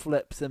when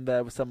Flip's in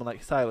there with someone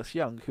like Silas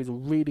Young, who's a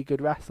really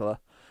good wrestler,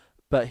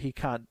 but he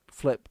can't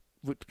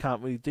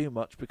really do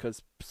much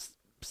because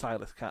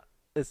Silas can't.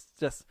 It's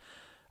just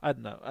I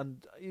don't know.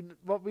 And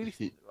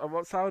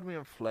what soured me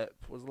on Flip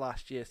was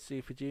last year's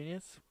Super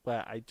Juniors,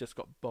 where I just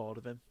got bored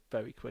of him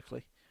very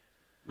quickly.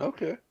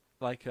 Okay.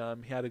 Like,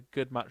 he had a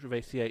good match with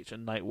ACH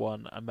on night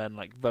one, and then,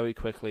 like, very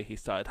quickly he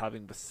started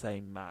having the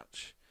same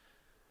match.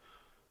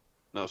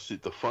 Now, see,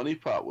 the funny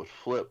part with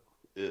Flip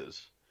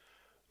is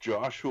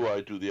Josh, who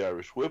I do the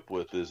Irish Whip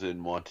with, is in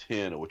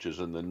Montana, which is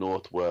in the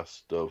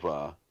northwest of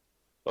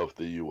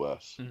the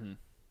U.S. Mm-hmm.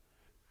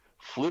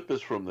 Flip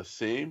is from the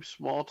same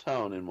small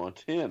town in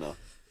Montana,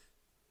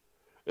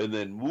 and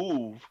then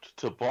moved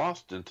to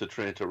Boston to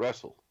train to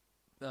wrestle.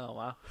 Oh,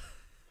 wow.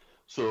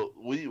 So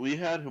we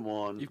had him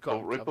on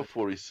right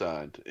before he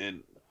signed,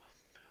 and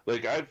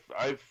like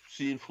I've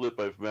seen Flip,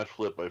 I've met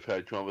Flip, I've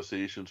had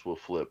conversations with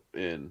Flip,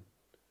 and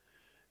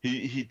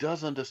he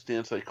does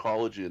understand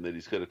psychology and that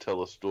he's got to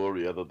tell a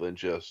story other than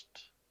just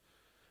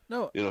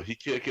he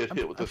can't get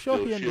hit with a steel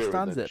chair. I'm sure he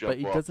understands it, but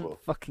he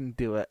doesn't fucking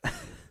do it.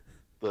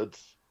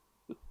 That's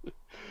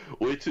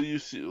wait till you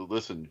see.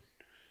 Listen,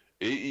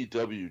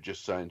 AEW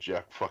just signed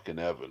Jack fucking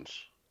Evans.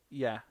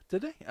 Yeah,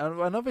 did he?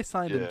 I know they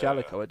signed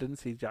Angelico. I didn't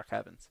see Jack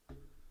Evans.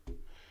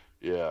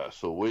 Yeah,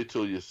 so wait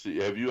till you see.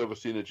 Have you ever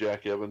seen a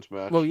Jack Evans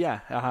match? Well, yeah,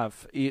 I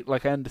have. I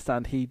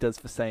understand he does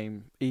the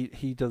same.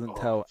 He doesn't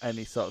tell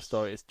any sort of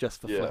story. It's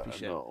just for flippy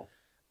shit. No.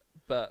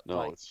 But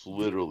no, it's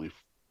literally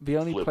the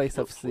only place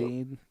I've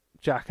seen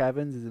Jack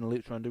Evans is in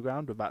Lucha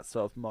Underground, where that's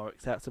sort of more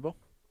acceptable.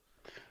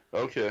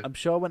 Okay. I'm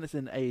sure when it's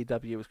in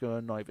AEW, it's going to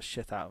annoy the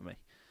shit out of me.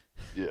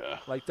 Yeah.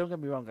 Like, don't get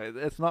me wrong,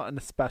 it's not an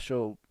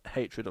special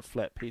hatred of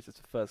Flip. He's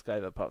just the first guy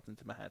that popped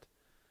into my head.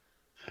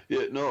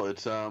 Yeah, no,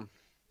 it's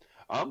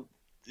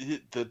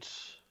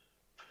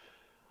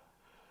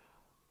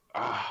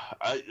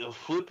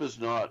Flip is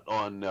not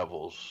on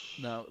Neville's.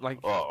 No,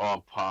 like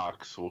on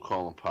Park's. We'll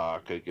call him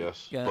Park, I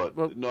guess. Yeah,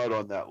 but not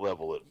on that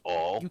level at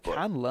all. You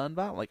can learn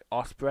that. Like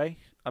Ospreay,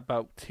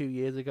 about 2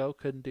 years ago,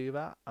 couldn't do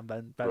that, and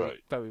then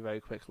very, very,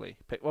 very quickly.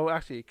 Well,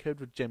 actually, he could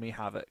with Jimmy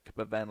Havoc,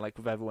 but then like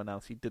with everyone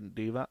else, he didn't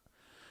do that.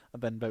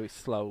 and then very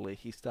slowly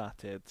he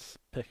started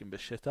picking the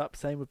shit up.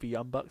 Same with the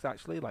Young Bucks,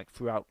 actually, like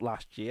throughout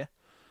last year.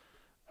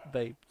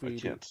 They really... I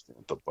can't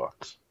stand the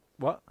Bucks.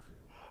 What?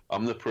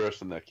 I'm the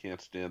person that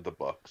can't stand the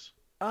Bucks.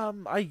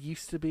 I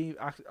used to be.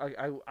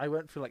 I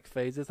went through like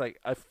phases. Like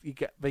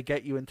they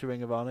get you into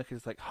Ring of Honor because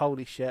it's like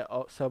holy shit,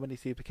 oh, so many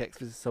super kicks.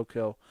 This is so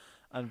cool,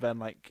 and then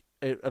like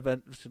it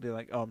eventually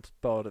like oh, I'm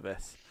bored of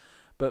this.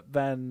 But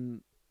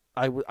then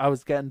I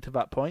was getting to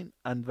that point,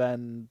 and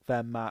then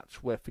their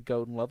match with the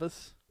Golden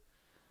Lovers,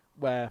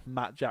 where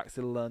Matt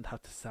Jackson learned how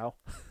to sell.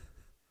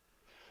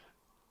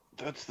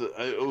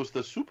 It was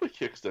the super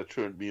kicks that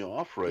turned me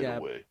off right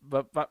away.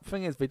 But that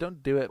thing is, they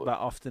don't do it that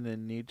often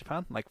in New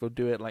Japan. Like they'll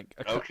do it like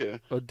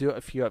they'll do it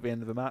a few at the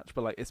end of the match,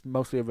 but like it's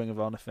mostly a Ring of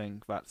Honor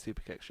thing. That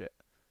super kick shit.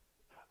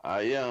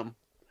 I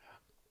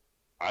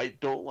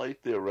don't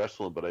like their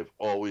wrestling, but I've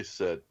always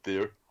said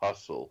their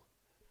hustle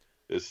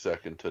is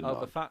second to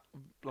none. The fact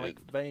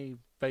they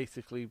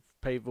basically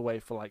pave the way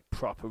for like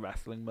proper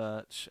wrestling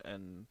merch,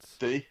 and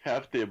they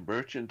have their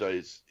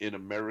merchandise in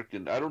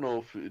American. I don't know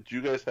if do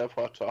you guys have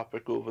Hot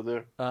Topic over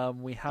there?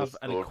 We have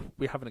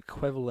an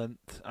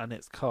equivalent, and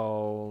it's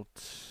called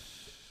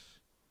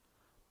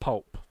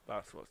Pulp.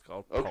 That's what it's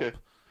called. Pulp. Okay.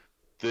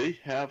 They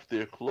have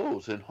their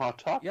clothes in Hot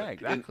Topic. Yeah,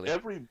 exactly. In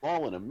every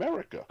mall in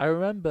America. I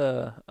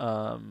remember.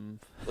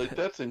 Like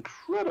that's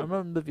incredible. I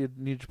remember the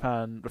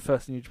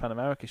first New Japan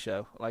America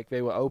show. Like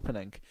they were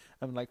opening,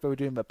 and like they were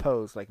doing their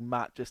pose. Like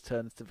Matt just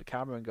turns to the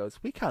camera and goes,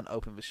 "We can't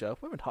open the show.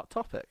 We're in Hot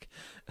Topic."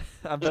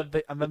 and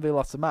then they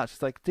lost the match.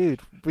 It's like,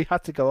 dude, we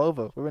had to go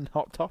over. We're in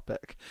Hot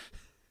Topic.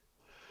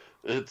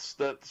 I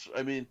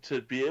mean,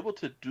 to be able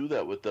to do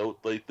that without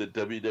like the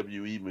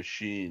WWE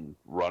machine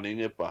running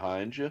it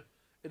behind you.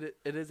 It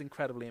is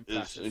incredibly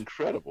impressive. It's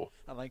incredible.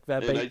 And like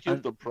I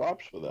give them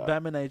props for that.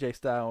 Them and AJ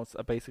Styles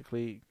are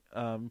basically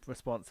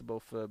responsible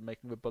for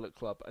making the Bullet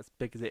Club as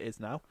big as it is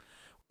now,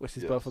 which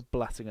is both a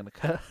blessing and a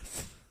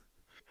curse.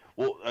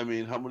 Well, I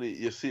mean,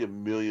 you see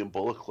 1 million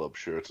Bullet Club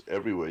shirts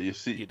everywhere. You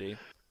do.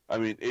 I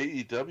mean,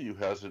 AEW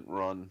hasn't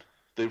run.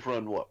 They've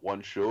run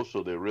one show,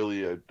 so they're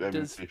really.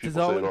 People say it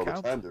all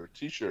the time. They're a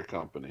t-shirt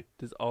company.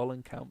 Does All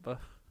In count though?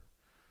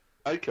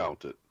 I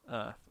count it.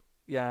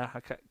 Yeah,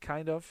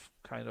 kind of.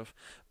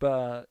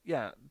 But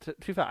yeah, to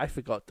be fair, I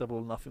forgot Double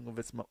or Nothing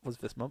was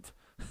this month.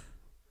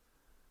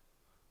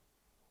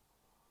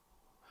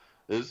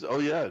 It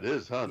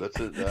is, huh? That's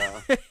it.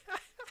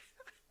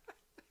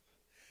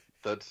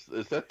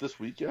 Is that this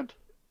weekend?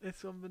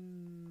 It's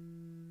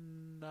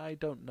on. I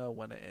don't know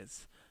when it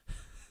is.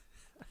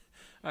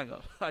 Hang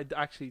on, I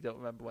actually don't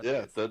remember when.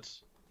 Yeah,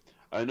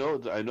 I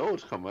know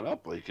it's coming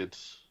up. Like it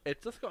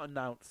just got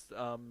announced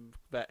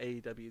that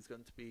AEW is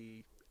going to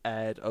be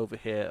aired over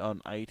here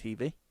on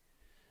ITV,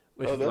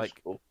 which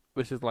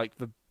is like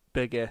the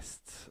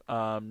biggest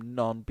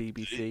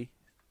non-BBC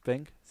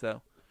thing.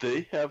 So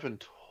they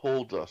haven't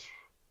told us.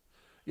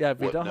 Yeah,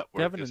 they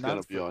haven't announced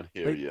going to be on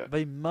here yet.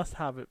 They must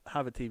have a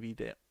TV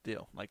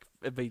deal. Like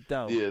if they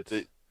don't, yeah,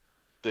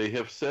 they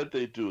have said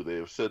they do. They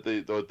have said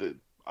they.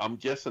 I'm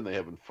guessing they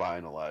haven't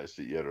finalized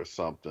it yet or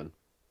something.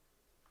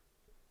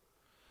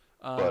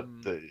 But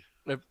they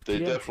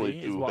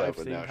definitely do have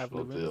a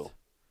national deal.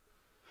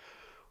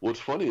 What's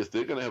funny is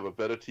they're going to have a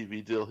better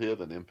TV deal here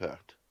than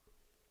Impact.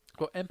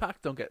 Well,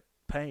 Impact don't get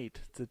paid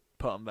to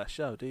put on their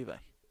show, do they?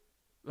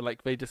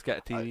 Like, they just get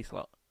a TV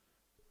slot.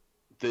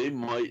 They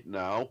might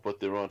now, but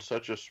they're on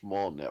such a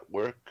small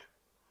network.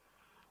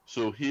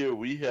 So here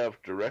we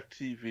have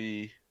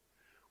DirecTV,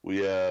 we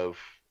have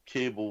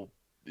cable,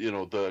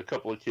 a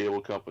couple of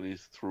cable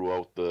companies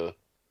throughout the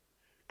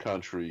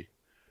country.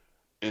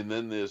 And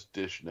then there's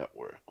Dish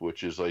Network,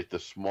 which is like the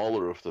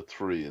smaller of the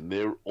three, and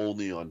they're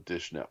only on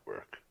Dish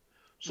Network.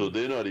 So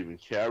they're not even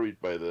carried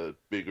by the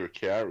bigger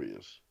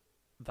carriers.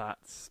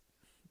 That's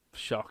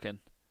shocking.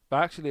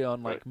 But actually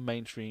on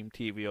mainstream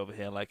TV over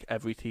here, like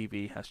every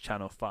TV has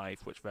Channel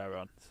 5, which they're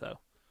on. So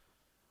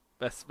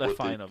they're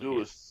fine over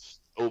here.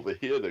 Over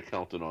here they're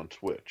counting on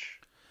Twitch.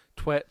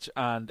 Twitch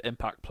and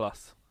Impact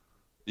Plus.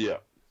 Yeah.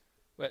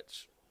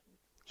 Which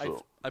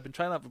I've been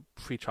trying to have a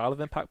free trial of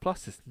Impact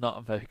Plus. It's not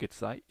a very good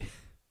site.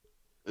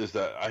 Is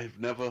that I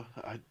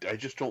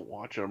just don't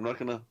watch it. I'm not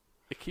gonna.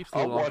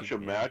 I'll watch a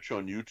match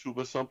on YouTube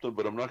or something,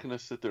 but I'm not going to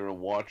sit there and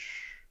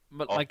watch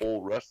a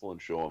whole wrestling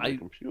show on my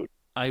computer.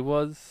 I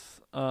was,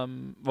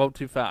 to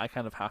be fair, I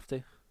kind of have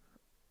to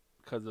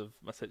because of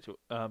my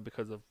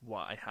because of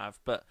what I have.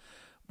 But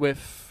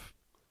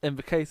in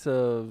the case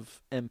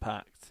of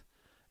Impact,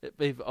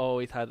 they've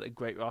always had a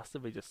great roster.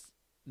 They just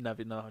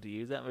never know how to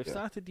use it. And they've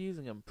started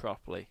using them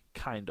properly,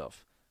 kind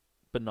of.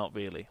 But not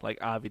really. Like,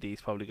 RVD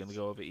is probably going to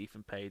go over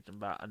Ethan Page, and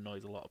that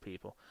annoys a lot of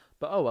people.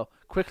 But oh well.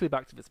 Quickly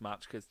back to this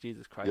match, because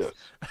Jesus Christ.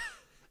 Yes.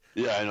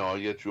 Yeah, I know. I'll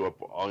get you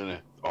up all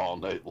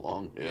night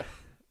long. Yeah.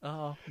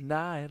 All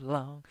night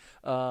long.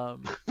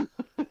 You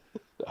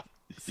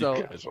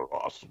guys are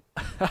awesome.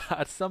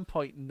 At some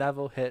point,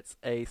 Neville hits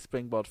a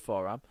springboard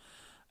forearm,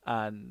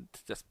 and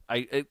just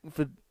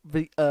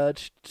the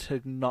urge to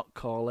not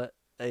call it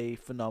a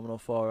phenomenal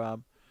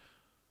forearm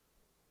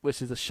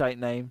which is a shite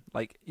name.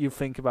 Like, you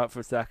think about for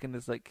a second,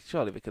 it's like,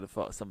 surely we could have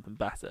thought of something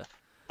better.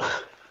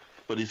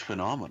 But he's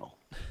phenomenal.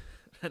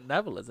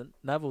 Neville isn't.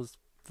 Neville's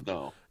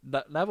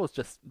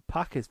just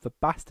Pac is the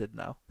bastard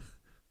now.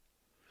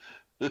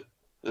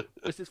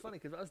 Which is funny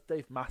because that was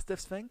Dave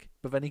Mastiff's thing,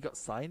 but then he got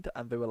signed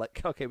and they were like,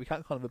 okay, we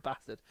can't call him the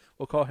bastard.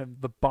 We'll call him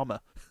the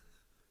bomber.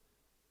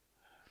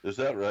 Is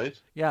that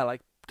right? Yeah, like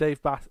Dave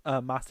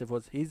Mastiff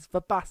was, he's the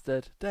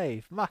bastard,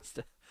 Dave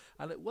Mastiff.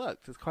 And it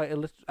worked. It's quite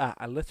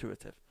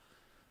alliterative.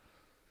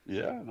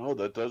 Yeah, no,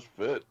 that does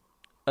fit.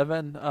 And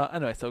then,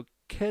 anyway, so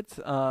Kid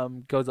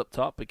goes up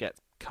top but gets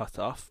cut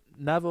off.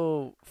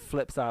 Neville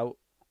flips out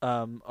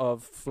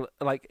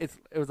it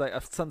was like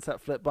a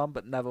sunset flip bomb,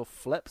 but Neville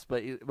flips,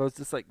 but it was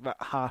just like that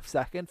half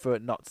second for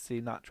it not to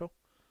seem natural.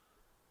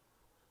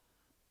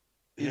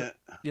 Yeah.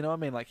 You know what I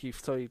mean? Like he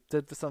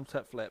did the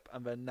sunset flip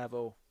and then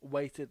Neville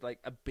waited like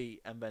a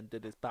beat and then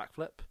did his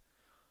backflip.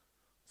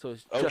 So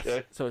it's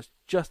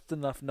just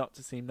enough not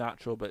to seem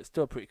natural, but it's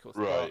still a pretty cool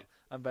spot. Right.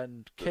 And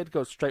then Kid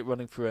goes straight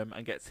running through him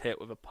and gets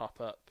hit with a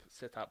pop-up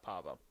sit-out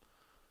powerbomb.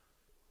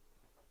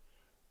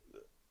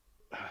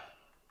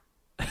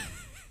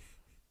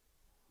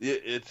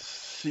 Yeah,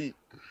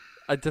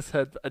 I just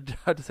heard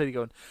you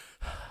going,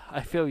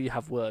 I feel you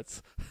have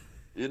words.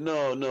 That's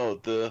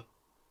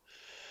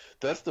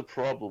the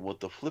problem with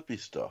the flippy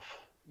stuff.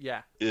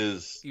 Yeah.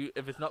 If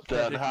it's not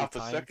that half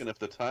timed, a second, if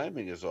the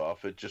timing is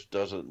off, it just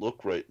doesn't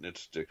look right and it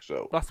sticks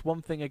out. That's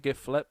one thing I give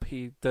Flip.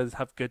 He does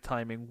have good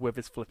timing with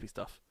his flippy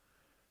stuff.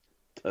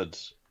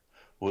 That's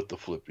what the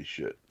flippy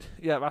shit.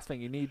 Yeah, that's the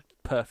thing. You need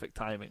perfect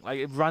timing. Like,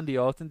 if Randy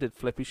Orton did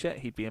flippy shit,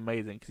 he'd be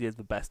amazing because he has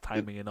the best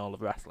timing in all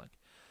of wrestling.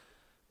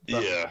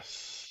 But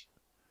yes.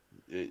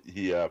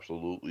 He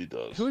absolutely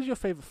does. Who is your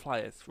favorite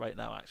flyers right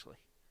now, actually?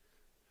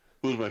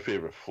 Who's my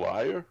favorite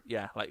flyer?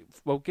 Yeah,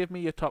 give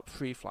me your top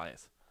 3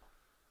 flyers.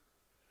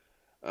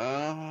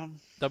 Don't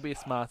be a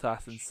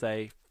smartass and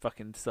say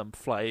fucking some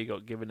flyer you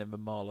got given in the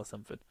mall or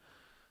something.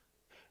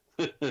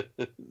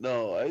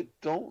 No, I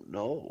don't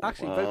know.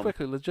 Actually, very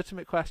quickly,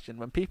 legitimate question: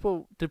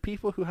 do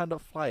people who hand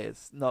out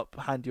flyers not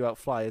hand you out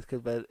flyers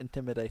because they're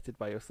intimidated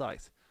by your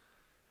size?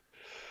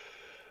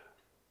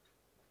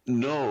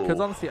 No, because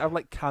honestly, I've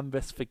like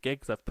canvas for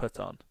gigs I've put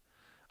on,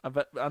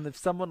 and if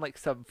someone like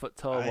 7 foot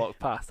tall walked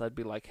past, I'd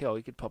be like, "Hey,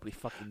 you could probably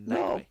fucking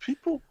neck me."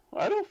 People,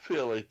 I don't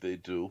feel like they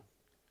do.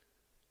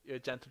 You're a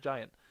gentle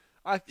giant.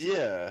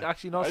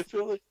 Actually, not. I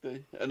feel like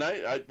they, and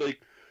I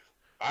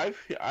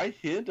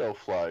hand out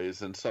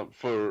flyers and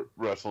for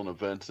wrestling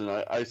events, and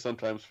I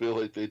sometimes feel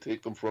like they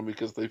take them from me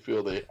because they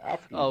feel they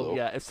have to. Oh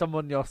yeah, if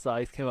someone your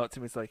size came up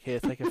to me, it's like, "Here,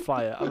 take a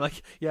flyer." I'm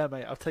like, "Yeah,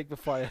 mate, I'll take the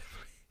flyer."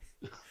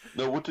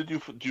 No, what do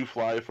you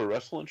fly for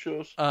wrestling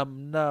shows?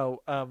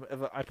 No.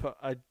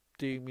 I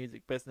do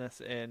music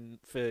business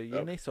for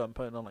uni, so I'm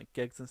putting on like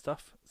gigs and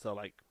stuff. So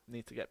like,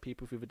 need to get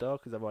people through the door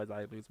because otherwise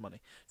I lose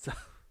money. So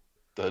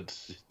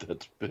that's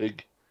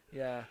big.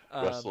 Yeah,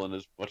 wrestling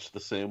is much the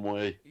same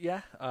way.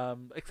 Yeah,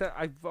 except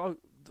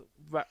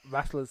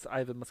wrestlers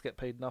either must get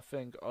paid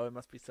nothing or it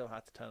must be so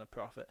hard to turn a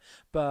profit.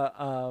 But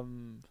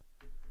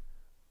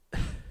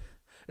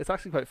it's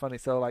actually quite funny.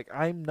 So like,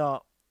 I'm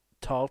not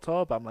tall,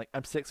 but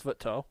I'm 6 foot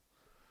tall.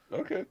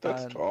 Okay,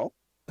 that's tall.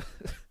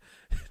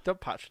 Don't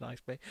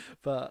patronize me,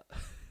 but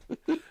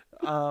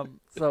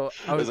so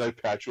I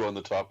pat you on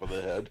the top of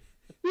the head.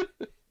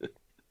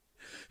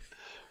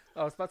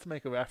 I was about to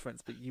make a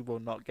reference, but you will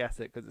not get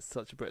it because it's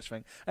such a British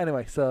thing.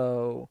 Anyway,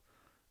 so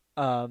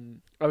I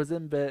was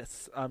in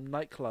this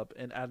nightclub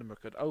in Edinburgh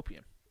called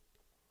Opium,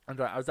 and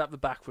I was at the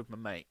back with my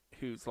mate,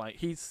 who's like,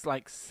 he's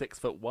like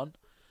 6'1".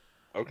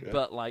 Okay.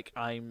 But like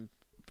I'm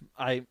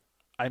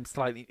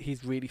slightly,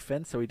 he's really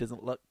thin, so he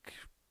doesn't look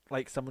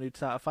like someone who'd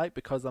start a fight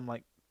because I'm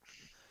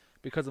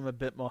a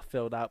bit more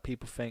filled out.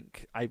 People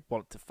think I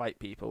want to fight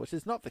people, which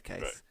is not the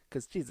case.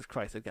 Because Jesus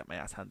Christ, I'd get my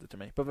ass handed to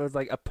me. But there was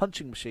like a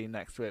punching machine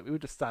next to it. We were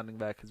just standing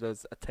there because there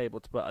was a table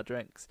to put our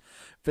drinks.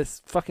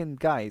 This fucking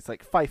guy, he's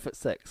like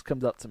 5'6",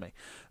 comes up to me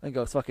and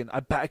goes, "Fucking,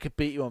 I bet I could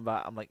beat you on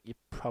that." I'm like, "You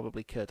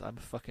probably could. I'm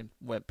a fucking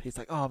wimp." He's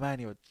like, "Oh man,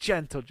 you're a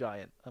gentle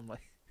giant." I'm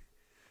like,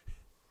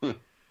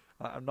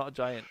 "I'm not a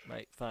giant,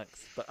 mate.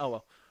 Thanks." But oh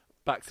well.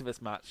 Back to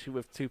this match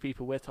with 2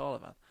 people we're taller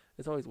than.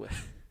 It's always weird.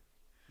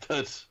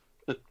 That's.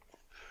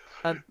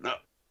 And no.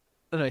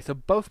 Anyway, so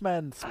both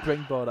men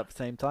springboard at the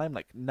same time.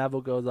 Like,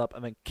 Neville goes up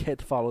and then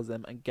Kid follows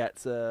him and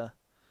gets a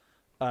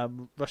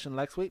Russian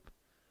leg sweep.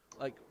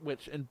 Like,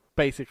 and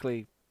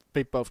basically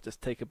they both just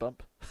take a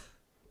bump.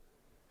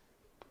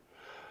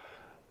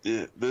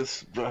 Yeah,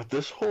 this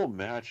whole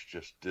match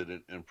just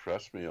didn't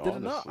impress me. Did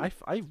it not?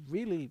 I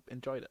really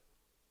enjoyed it.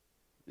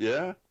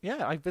 Yeah.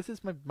 Yeah, this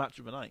is my match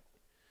of the night.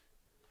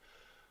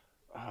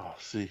 Oh,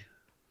 see.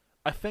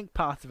 I think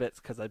part of it's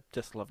because I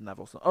just love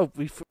Neville. Oh,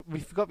 we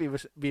forgot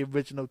the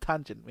original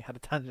tangent. We had a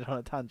tangent on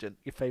a tangent.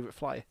 Your favorite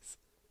flyers?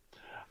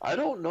 I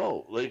don't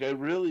know. Like, I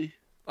really...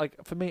 Like,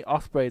 for me,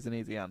 Ospreay is an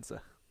easy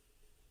answer.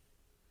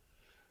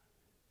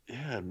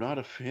 Yeah, I'm not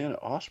a fan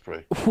of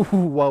Ospreay.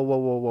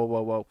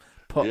 Whoa.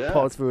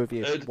 Pause for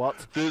review.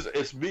 What?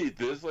 It's me.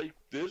 There's like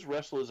there's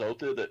wrestlers out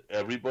there that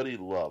everybody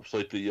loves,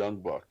 like the Young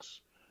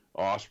Bucks,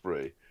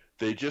 Osprey.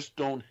 They just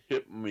don't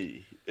hit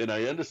me, and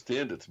I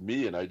understand it's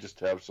me, and I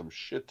just have some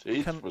shit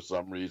taste for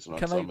some reason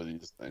on some of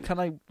these things. Can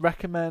I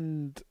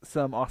recommend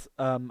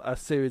a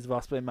series of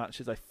Osprey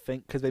matches? I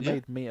think because they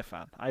made me a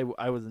fan.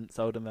 I wasn't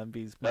sold on them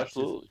these matches.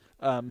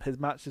 Absolutely. His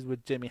matches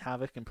with Jimmy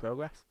Havoc in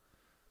Progress.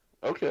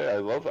 Okay, I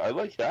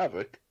like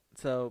Havoc.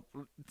 So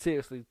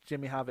seriously,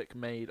 Jimmy Havoc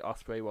made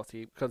Osprey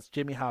because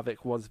Jimmy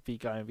Havoc was the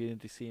guy in the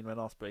indie scene when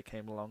Osprey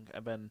came along,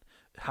 and then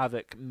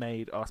Havoc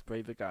made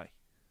Osprey the guy.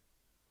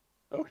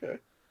 Okay.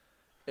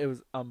 It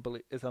was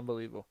It's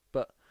unbelievable,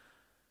 but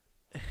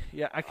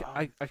yeah, I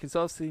can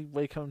sort of see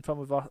where you're coming from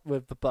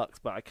with the Bucks,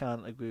 but I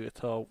can't agree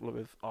at all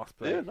with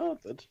Osprey. Yeah, no,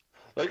 that's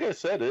like I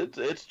said,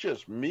 it's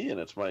just me, and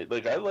it's my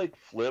I like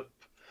Flip.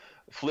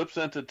 Flip's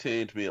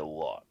entertained me a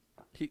lot.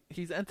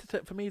 He's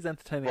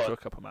entertaining for a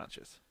couple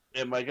matches.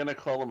 Am I gonna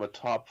call him a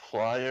top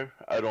flyer?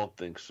 I don't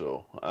think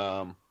so.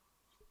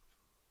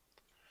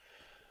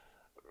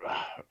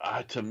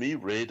 To me,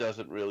 Rey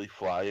doesn't really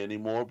fly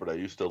anymore, but I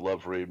used to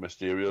love Rey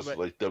Mysterio's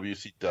like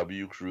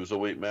WCW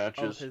cruiserweight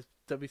matches. His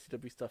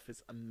WCW stuff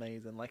is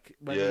amazing. Like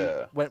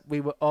when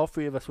we were all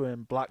three of us were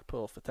in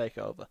Blackpool for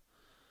Takeover,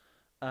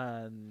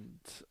 and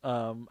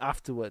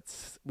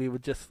afterwards we were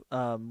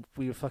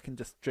fucking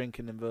just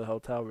drinking in the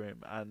hotel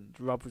room, and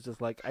Rob was just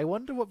like, I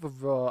wonder what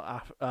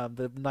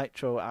the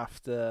Nitro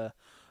after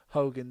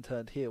Hogan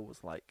turned heel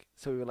was like.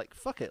 So we were like,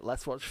 fuck it,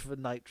 let's watch the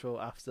Nitro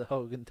after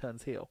Hogan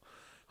turns heel.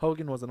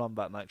 Hogan wasn't on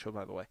that Nitro,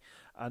 by the way,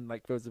 and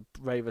like there was a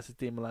Rey versus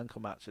Dean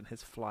Malenko match, and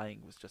his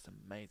flying was just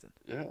amazing.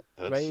 Yeah,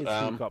 Rey is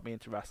who got me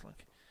into wrestling.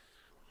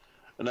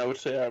 And I would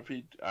say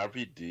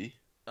RVD.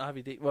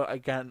 RVD, well,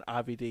 again,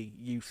 RVD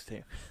used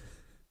to.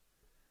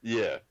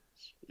 Yeah.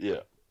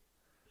 It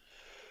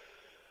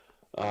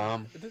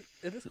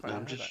is quite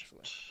hard, actually.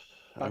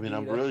 I mean,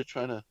 I'm really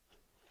trying to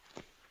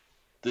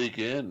dig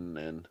in,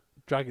 and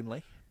Dragon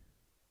Lee.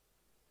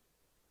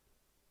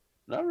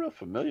 Not real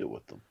familiar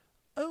with them.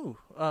 Oh,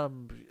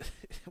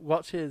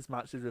 watch his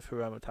matches with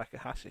Hiromu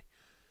Takahashi.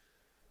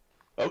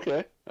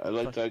 Okay, I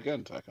like that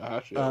again,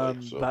 Takahashi.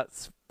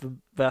 That's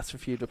the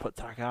feud to put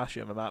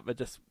Takahashi on the map.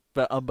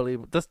 They're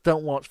unbelievable. Just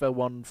don't watch their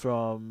one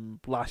from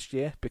last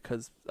year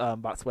because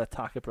that's where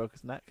Taka broke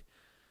his neck.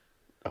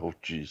 Oh,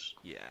 jeez.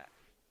 Yeah.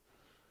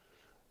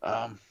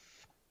 I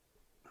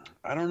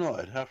don't know.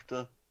 I'd have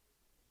to.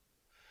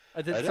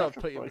 I did sort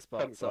of put you in the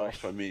spot. Sorry.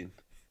 I mean,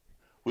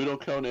 we don't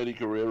count Eddie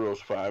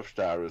Guerrero's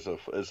 5-star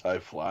as high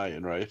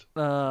flying, right?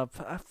 I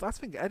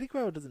think Eddie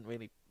Guerrero doesn't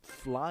really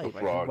fly.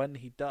 Like, when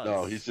he does,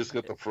 no, he's just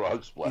got the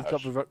frog splash. He's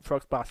got the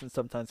frog splash, and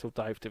sometimes he'll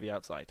dive to the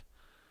outside.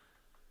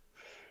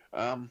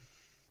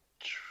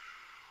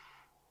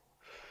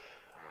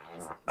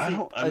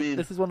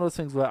 This is one of those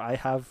things where I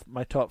have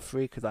my top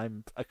 3 because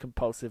I'm a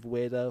compulsive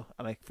weirdo,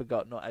 and I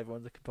forgot not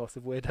everyone's a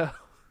compulsive weirdo.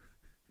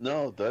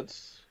 No,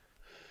 that's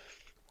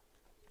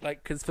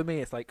like, because for me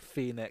it's like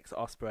Phoenix,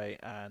 Osprey,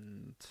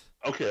 and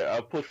okay.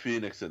 I'll put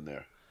Phoenix in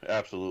there.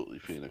 Absolutely,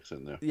 Phoenix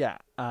in there. Yeah,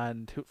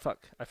 and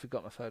I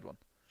forgot my third one.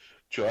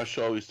 Josh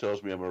always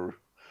tells me I'm a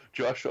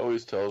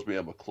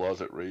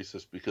closet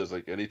racist because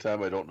like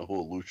anytime I don't know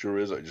who a lucha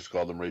is, I just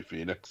call them Rey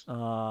Phoenix.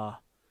 To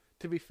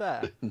be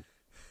fair.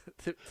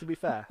 To be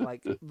fair,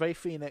 like Rey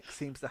Phoenix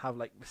seems to have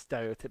like the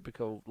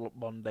stereotypical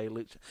modern day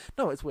lucha.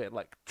 No, it's weird.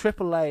 Like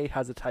AAA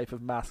has a type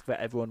of mask that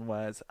everyone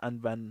wears,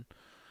 and then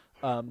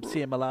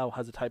CMLL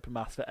has a type of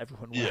mask that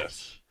everyone wears.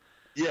 Yes,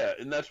 yeah,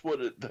 and that's what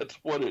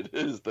it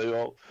is.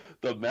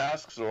 The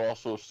masks are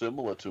also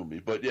similar to me,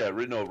 but yeah,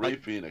 Rey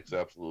Phoenix,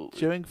 absolutely.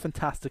 During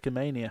Fantastica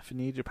Mania for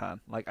New Japan,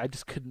 like I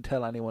just couldn't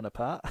tell anyone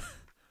apart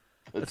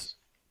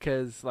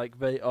because like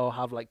they all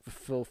have like the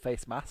full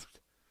face masks.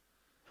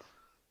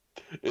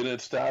 And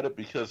it started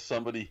because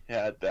somebody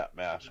had that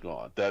mask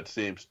on, that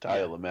same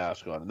style of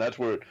mask on, and that's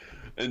where.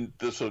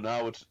 So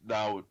now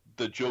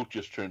the joke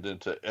just turned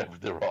into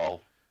they're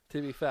all.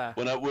 To be fair,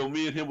 when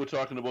me and him were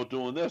talking about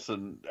doing this,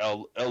 and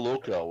El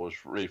Local was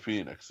Rey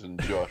Phoenix, and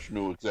Josh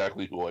knew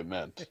exactly who I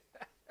meant.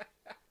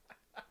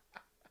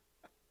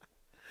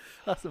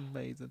 That's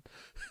amazing.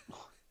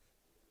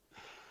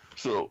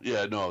 So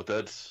yeah, no,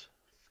 that's.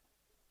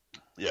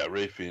 Yeah,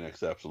 Rey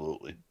Phoenix,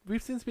 absolutely. We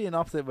seem to be an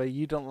opposite where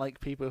you don't like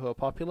people who are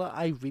popular.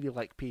 I really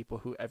like people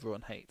who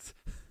everyone hates.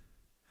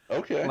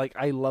 Okay. Like,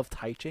 I love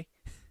Taichi.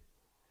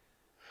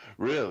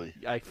 Really?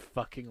 I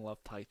fucking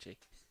love Taichi.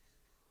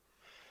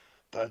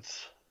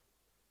 That's...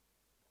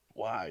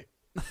 Why?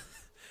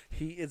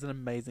 He is an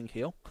amazing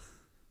heel.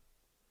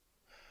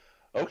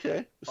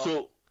 Okay.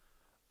 So,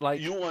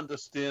 you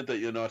understand that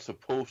you're not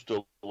supposed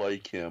to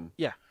like him.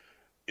 Yeah.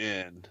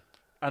 And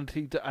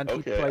he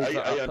plays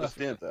I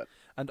understand that.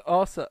 And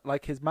also,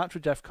 like, his match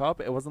with Jeff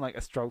Cobb, it wasn't like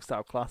a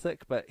stroke-style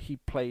classic, but he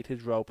played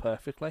his role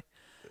perfectly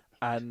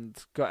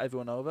and got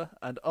everyone over.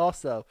 And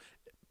also,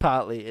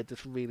 partly, it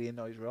just really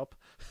annoys Rob.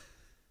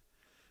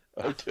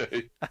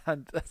 Okay.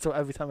 And so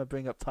every time I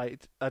bring up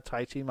a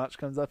Tai Chi match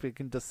comes up, you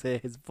can just hear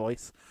his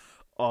voice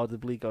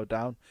audibly go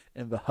down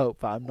in the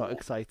hope that I'm not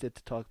excited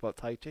to talk about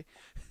Tai Chi.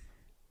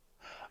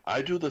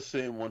 I do the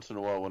same once in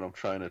a while when I'm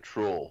trying to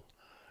troll.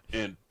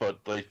 But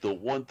like the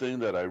one thing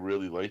that I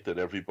really like that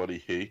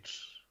everybody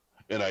hates,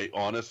 and I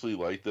honestly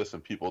like this,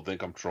 and people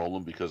think I'm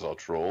trolling because I'll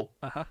troll,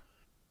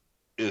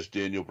 is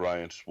Daniel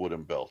Bryan's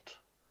wooden belt.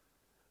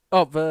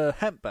 Oh, the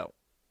hemp belt.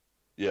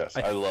 Yes,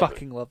 I love it. I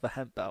fucking love the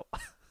hemp belt.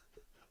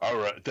 All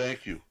right,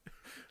 thank you.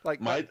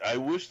 I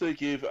wish they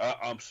gave.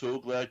 I'm so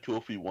glad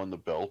Kofi won the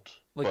belt,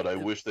 but I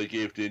wish they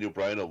gave Daniel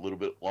Bryan a little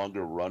bit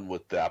longer run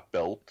with that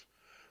belt,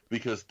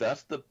 because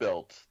that's the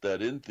belt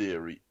that, in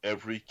theory,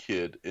 every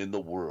kid in the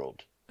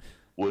world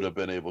would have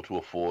been able to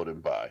afford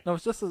and buy. No,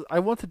 it's just I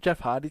wanted Jeff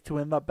Hardy to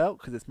win that belt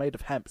because it's made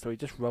of hemp, so he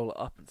just roll it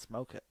up and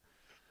smoke it.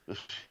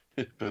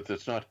 But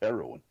it's not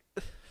heroin.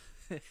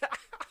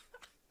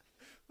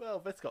 Well,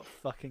 this got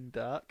fucking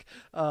dark.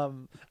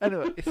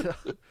 Anyway, so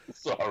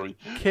sorry.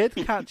 Kid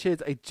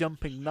catches a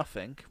jumping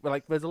nothing. Well,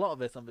 like, there's a lot of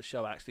this on the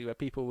show actually, where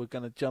people were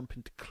going to jump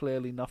into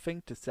clearly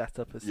nothing to set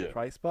up a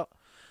surprise spot.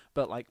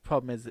 But like,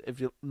 problem is, if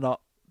you're not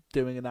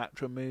doing an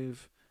actual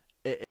move,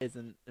 it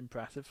isn't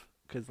impressive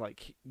because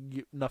like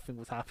nothing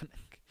was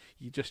happening.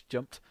 You just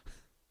jumped.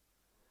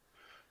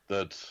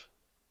 That's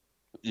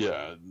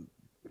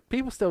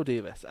People still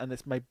do this, and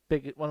it's one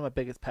of my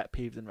biggest pet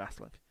peeves in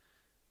wrestling.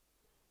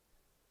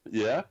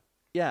 Yeah?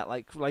 Yeah,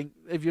 like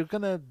if you're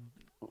gonna,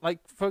 like,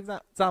 for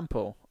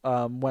example,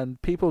 when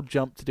people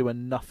jump to do a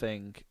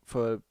nothing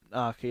for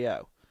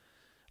RKO,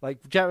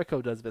 like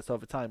Jericho does this all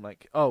the time,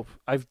 like, oh,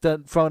 I've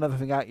thrown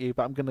everything at you,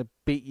 but I'm gonna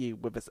beat you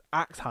with this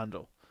axe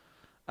handle,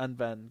 and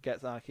then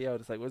gets RKO.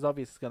 It's like, well, it's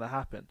obvious it's gonna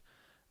happen.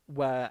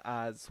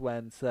 Whereas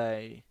when,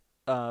 say,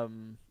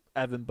 Evan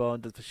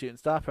Bourne does the shooting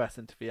star press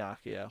into the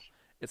RKO,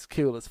 it's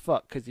cool as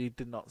fuck because you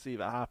did not see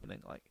that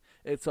happening. Like,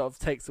 it sort of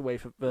takes away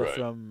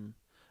from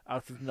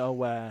out of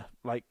nowhere,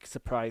 like,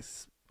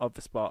 surprise of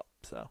the spot.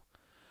 So,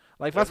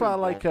 like, that's why I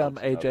like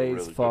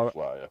AJ's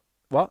really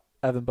what?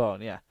 Evan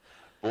Bourne, yeah.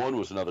 Bourne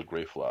was another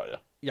great flyer.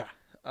 Yeah,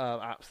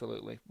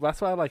 absolutely.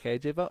 That's why I like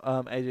AJ though.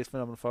 AJ's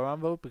phenomenal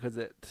forearm though, because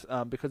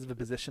because of the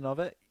position of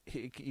it,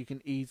 you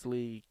can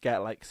easily get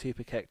like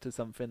super kicked or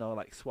something, or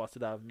like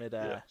swatted out of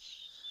midair.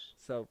 Yes.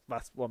 So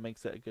that's what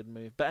makes it a good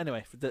move. But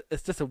anyway,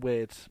 it's just a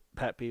weird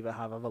pet peeve I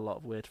have. I have a lot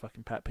of weird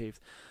fucking pet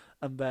peeves.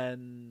 And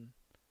then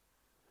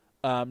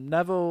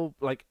Neville,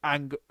 like,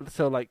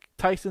 so like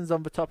Tyson's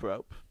on the top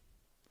rope.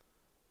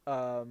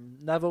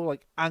 Neville,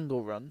 like,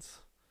 angle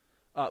runs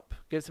up,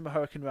 gives him a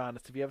Hurricane Rana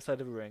to the other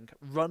side of the ring,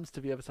 runs to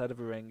the other side of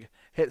the ring,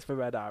 hits the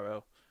red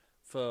arrow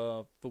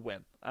for the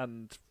win.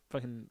 And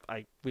fucking,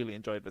 I really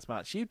enjoyed this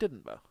match. You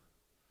didn't, though.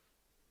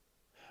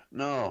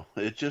 No,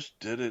 it just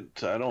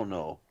didn't. I don't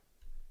know.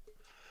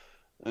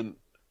 And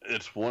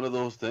it's one of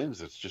those things.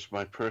 It's just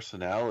my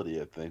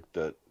personality, I think,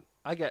 that...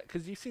 I get,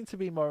 because you seem to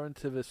be more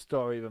into the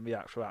story than the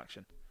actual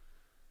action.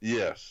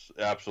 Yes,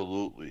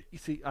 absolutely. You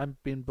see,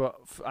 I've been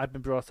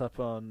brought up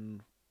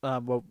on,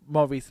 well,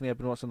 more recently I've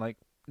been watching, like,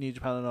 New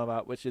Japan and all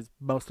that, which is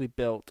mostly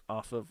built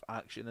off of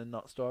action and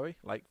not story.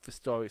 Like, the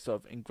story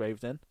sort of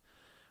engraved in.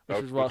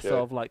 Which is what I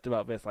sort of liked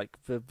about this. Like,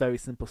 the very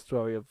simple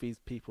story of these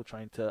people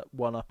trying to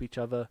one-up each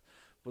other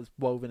was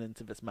woven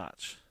into this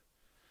match.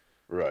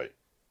 Right.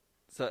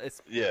 So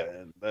it's... Yeah,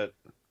 and that...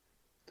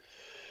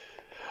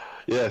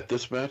 Yeah,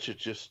 this match,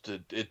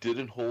 it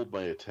didn't hold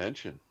my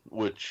attention,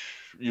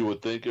 which you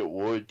would think it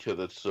would, because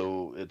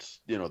it's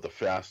you know, the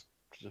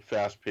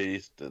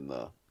fast-paced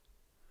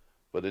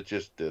but it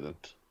just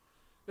didn't.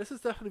 This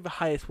is definitely the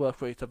highest work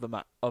rate of the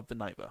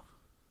night, though.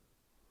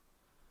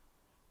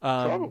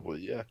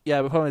 Probably, yeah.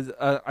 Yeah, the problem is,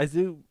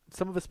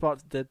 some of the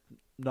spots did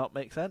not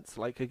make sense.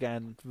 Like,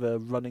 again, the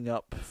running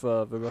up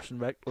for the Russian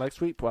leg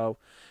sweep, well,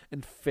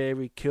 in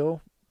theory,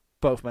 cool.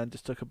 Both men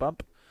just took a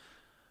bump.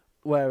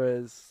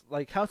 Whereas,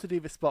 like, how to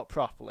do this spot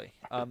properly,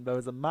 there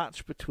was a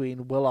match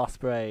between Will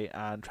Ospreay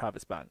and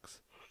Travis Banks.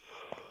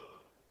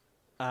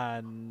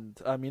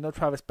 And, you know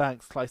Travis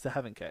Banks' slice of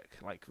heaven kick?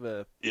 Like,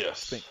 the...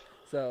 Yes. thing.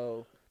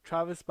 So,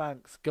 Travis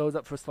Banks goes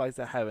up for a slice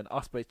of heaven,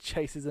 Ospreay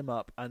chases him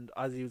up, and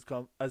as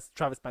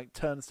Travis Banks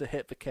turns to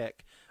hit the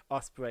kick,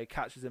 Ospreay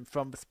catches him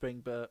from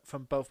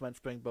both men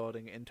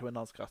springboarding into a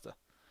nose-cutter.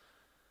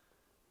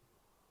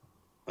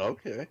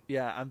 Okay.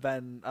 Yeah, and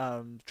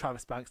then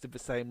Travis Banks did the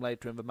same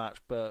later in the match,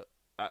 but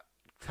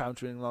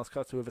countering the last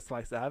cutter with a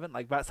slice of heaven.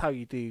 Like, that's how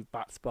you do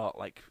that spot.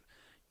 Like,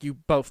 you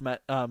both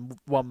met,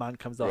 one man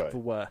comes off the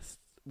worst,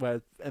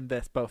 where in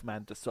this, both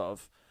men just sort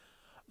of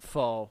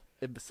fall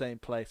in the same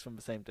place from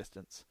the same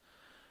distance.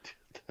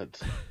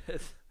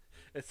 It's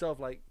sort of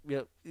like,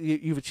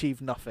 you've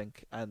achieved nothing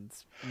and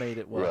made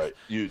it worse.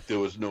 Right. There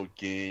was no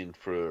gain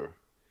for...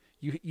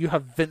 You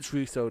have Vince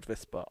Russo'd this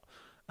spot.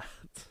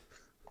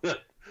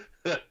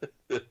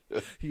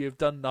 You've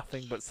done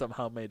nothing but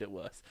somehow made it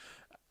worse.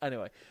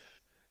 Anyway,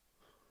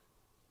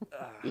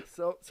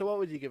 so what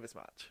would you give this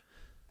match?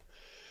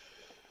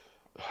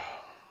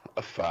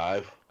 A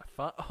 5. A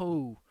 5?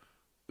 Oh,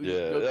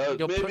 yeah.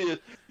 Maybe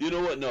you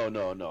know what?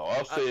 No.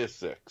 I'll say a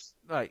 6.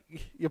 Right,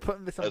 you're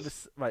putting this on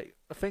this. Right,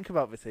 think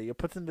about this here. You're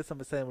putting this on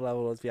the same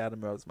level as the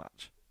Adam Rose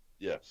match.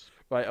 Yes.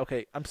 Right.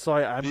 Okay. I'm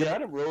sorry. The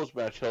Adam Rose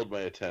match held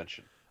my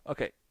attention.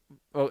 Okay.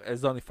 Well,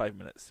 it's only 5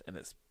 minutes in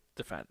its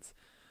defense.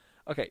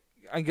 Okay,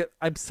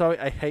 I'm sorry,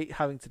 I hate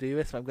having to do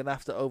this, but I'm going to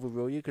have to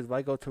overrule you, because if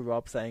I go to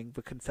Rob saying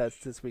the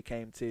consensus we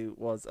came to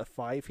was a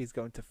 5, he's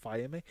going to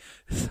fire me.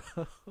 So,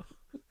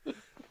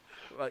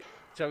 like,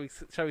 shall we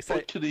say...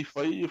 But can he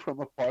fire you from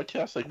a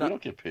podcast? Like, no, we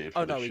don't get paid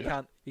for this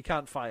shit. He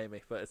can't fire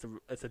me, but it's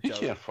a joke. He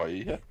can't fire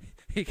you.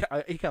 he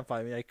can't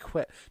fire me, I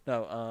quit.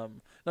 No,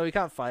 he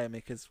can't fire me,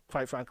 because,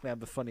 quite frankly, I'm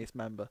the funniest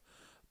member.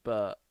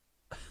 But...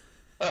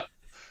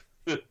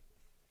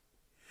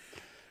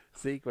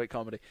 See, great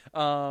comedy.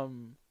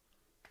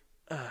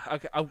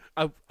 Okay, I'll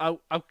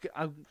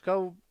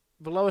go.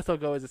 The lowest I'll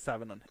go is a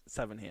 7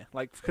 here.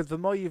 Like, because the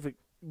more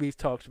we've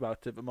talked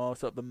about it, the more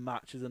sort of the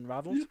matches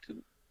unraveled.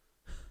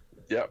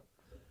 Yep.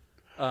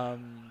 Yeah,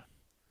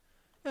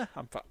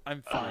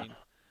 I'm fine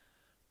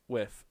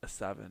with a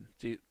 7.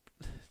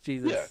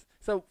 Jesus. Yeah.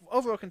 So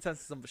overall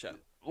consensus on the show.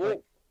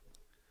 Well,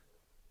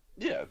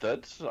 yeah, the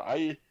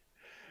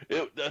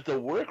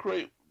work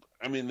rate.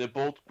 I mean, they're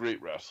both great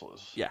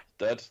wrestlers. Yeah,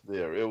 that's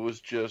there. It was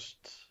just.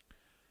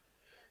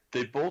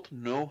 They both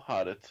know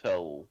how to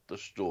tell the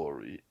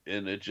story,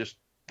 and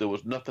there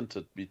was nothing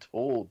to be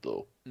told,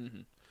 though.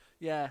 Mm-hmm.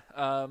 Yeah.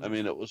 I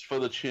mean, it was for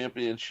the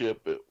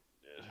championship.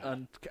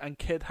 And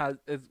Kid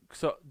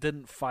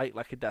didn't fight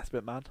like a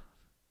desperate man.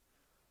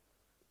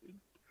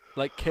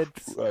 Like,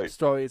 Kid's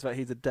story is that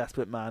he's a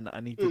desperate man,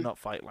 and he did not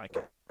fight like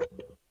it.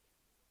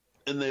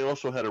 And they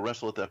also had to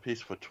wrestle at that pace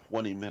for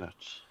 20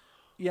 minutes.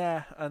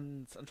 Yeah,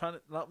 and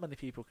not many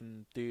people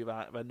can do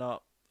that. They're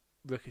not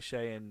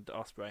Ricochet and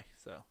Ospreay,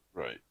 so.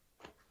 Right.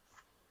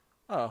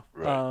 Oh,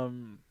 right.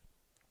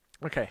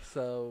 Okay,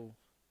 so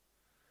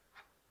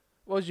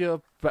what was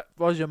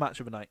your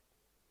match of the night?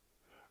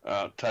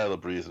 Tyler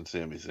Breeze and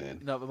Sami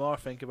Zayn. No, the more I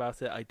think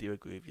about it, I do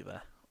agree with you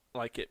there.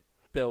 Like, it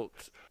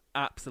built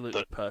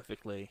absolutely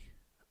perfectly,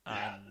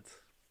 and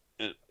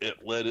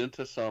it led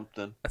into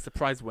something. A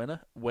surprise win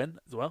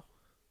as well.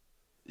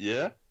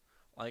 Yeah.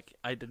 Like,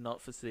 I did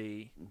not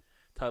foresee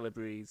Tyler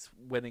Breeze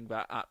winning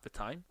that at the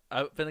time.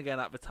 Then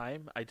again, at the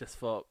time, I just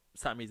thought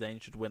Sami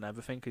Zayn should win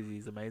everything because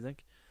he's amazing.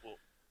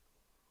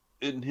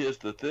 And here's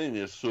the thing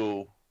is,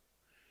 so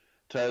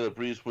Tyler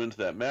Breeze wins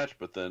that match,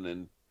 but then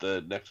in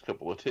the next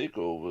couple of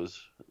takeovers,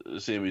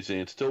 Sami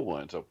Zayn still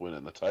winds up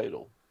winning the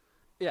title.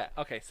 Yeah,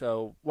 okay,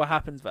 so what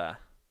happens there?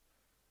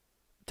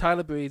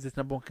 Tyler Breeze is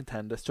number 1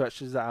 contender,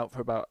 stretches it out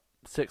for about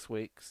 6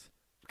 weeks,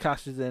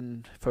 cashes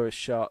in for his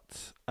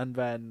shot, and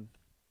then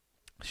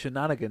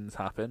shenanigans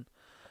happen,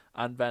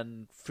 and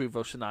then through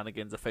those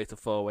shenanigans, a Fatal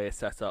 4-Way is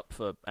set up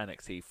for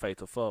NXT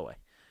Fatal 4-Way.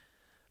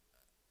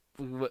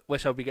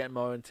 Which I'll be getting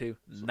more into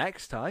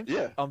next time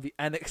on the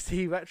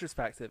NXT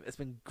retrospective. It's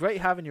been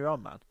great having you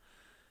on, man.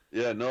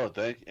 Yeah, no,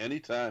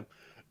 anytime.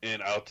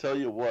 And I'll tell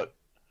you what,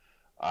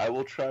 I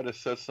will try to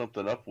set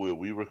something up where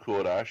we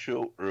record our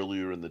show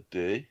earlier in the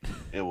day,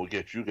 and we'll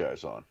get you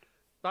guys on.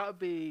 That would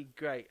be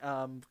great.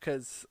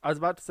 Because I was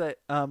about to say,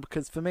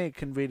 because for me it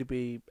can really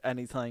be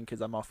any time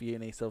because I'm off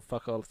uni, so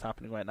fuck all that's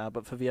happening right now.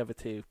 But for the other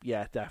two,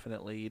 yeah,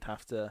 definitely you'd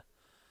have to,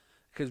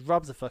 because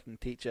Rob's a fucking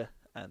teacher.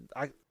 And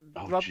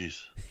Rob,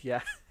 jeez.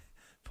 Yeah,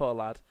 poor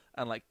lad.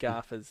 And like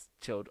Garth has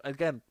children.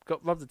 Again,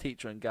 Rob's a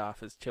teacher and Garth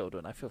has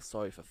children. I feel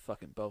sorry for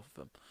fucking both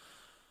of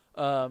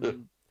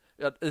them.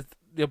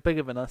 You're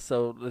bigger than us,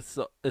 so this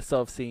sort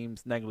of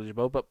seems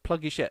negligible. But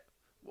plug your shit.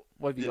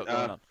 What have you got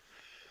going on?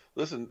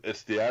 Listen,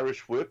 it's the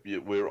Irish Whip.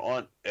 We're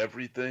on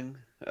everything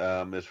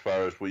as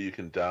far as where you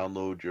can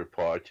download your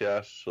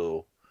podcast.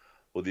 So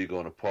whether you're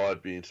going to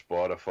Podbean,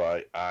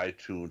 Spotify,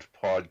 iTunes,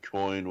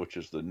 Podcoin, which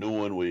is the new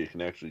one where you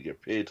can actually get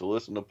paid to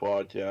listen to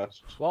podcasts.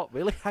 What?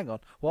 Really? Hang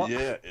on. What?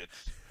 Yeah,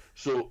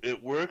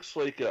 it works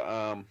like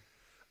a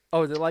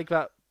Oh, is it like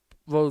that?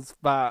 Was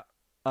that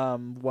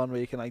one where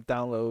you can like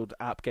download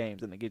app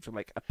games and it gives you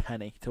like a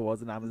penny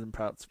towards an Amazon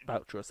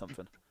voucher or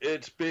something?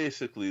 It's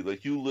basically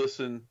like you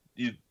listen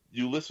to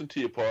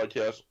your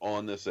podcast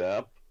on this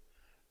app,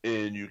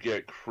 and you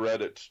get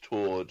credits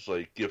towards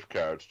like gift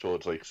cards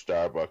towards like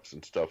Starbucks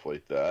and stuff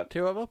like that.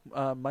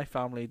 My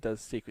family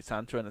does Secret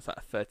Santa, and it's at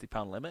a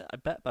 £30 limit. I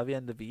bet by the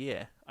end of the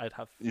year, I'd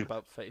have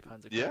about £30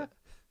 of credit.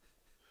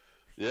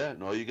 Yeah,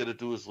 and all you got to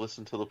do is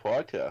listen to the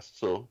podcast.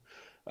 So,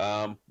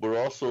 we're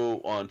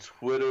also on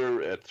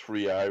Twitter at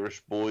 3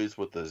 Irish Boys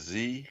with a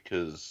Z,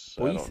 because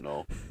I don't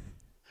know.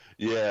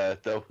 Yeah,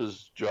 that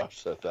was Josh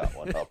set that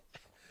one up.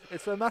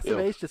 It's a massive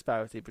age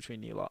disparity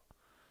between you lot.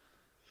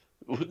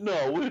 No,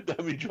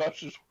 I mean,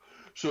 Josh is...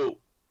 So,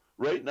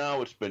 right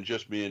now it's been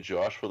just me and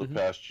Josh for the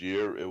past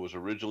year. It was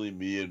originally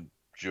me and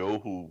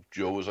Joe,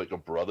 Joe was like a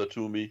brother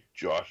to me.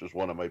 Josh is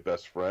one of my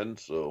best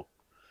friends, so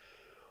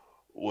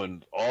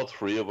when all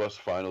three of us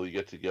finally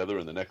get together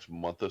in the next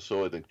month or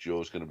so, I think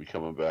Joe's going to be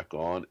coming back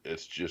on.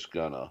 It's just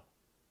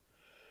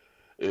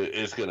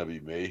it's going to be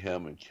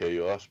mayhem and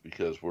chaos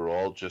because we're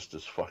all just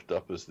as fucked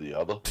up as the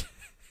other.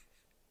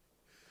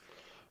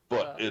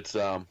 But it's,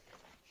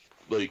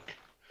 like...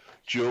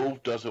 Joe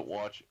doesn't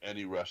watch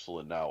any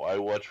wrestling now. I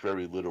watch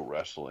very little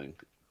wrestling.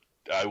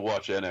 I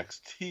watch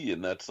NXT,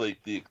 and that's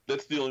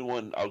the only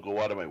one I'll go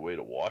out of my way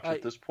to watch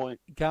at this point.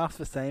 Garth's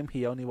the same.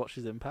 He only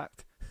watches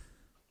Impact.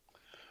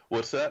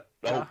 What's that?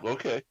 Oh,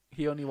 okay.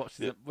 He only watches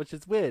it, which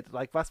is weird.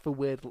 Like that's a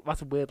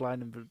weird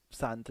line in the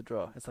sand to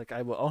draw. It's like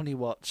I will only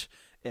watch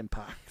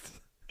Impact.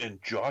 And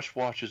Josh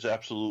watches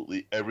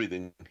absolutely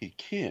everything he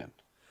can.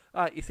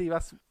 You see,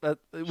 that's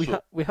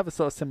we have a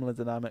sort of similar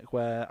dynamic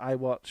where I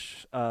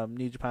watch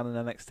New Japan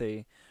and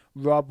NXT.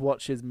 Rob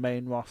watches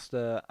main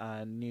roster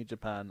and New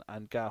Japan,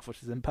 and Garth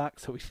watches Impact.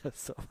 So we just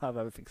sort of have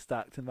everything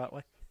stacked in that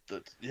way.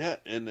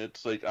 And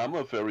it's like I'm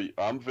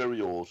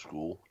very old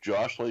school.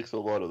 Josh likes a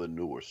lot of the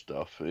newer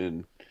stuff,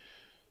 and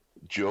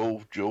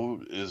Joe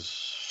is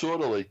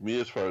sort of like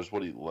me as far as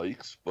what he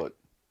likes, but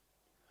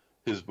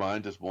his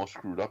mind is more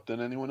screwed up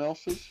than anyone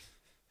else's.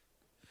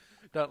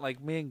 Don't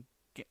like me and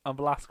on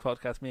the last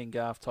podcast, me and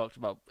Garth talked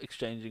about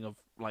exchanging of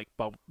like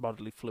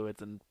bodily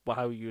fluids and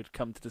how you would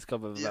come to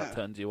discover that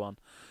turns you on.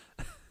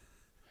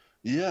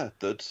 Yeah,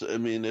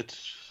 and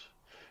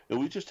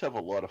we just have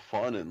a lot of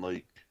fun, and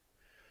like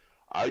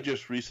I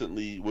just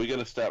recently, we're going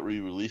to start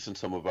re-releasing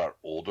some of our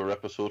older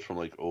episodes from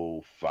like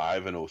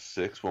 05 and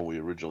 06 when we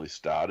originally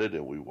started,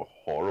 and we were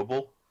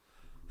horrible.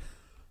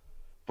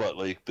 But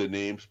like the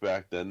names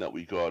back then that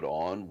we got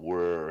on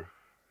were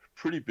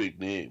pretty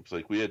big names.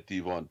 Like we had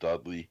Devon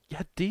Dudley.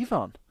 Yeah,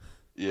 Devon.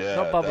 Yeah,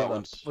 not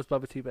Bubba. Was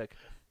Bubba too big?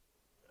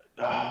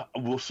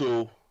 Well,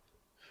 so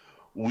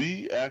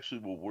we actually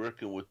were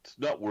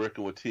not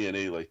working with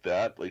TNA like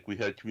that. Like we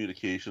had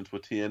communications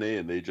with TNA,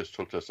 and they just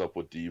hooked us up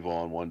with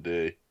Devon one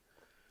day.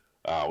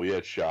 We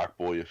had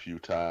Sharkboy a few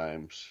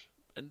times.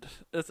 And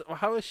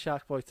how is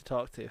Sharkboy to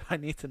talk to? I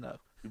need to know.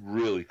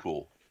 Really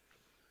cool.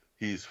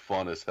 He's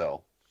fun as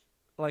hell.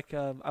 Like,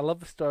 I love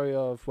the story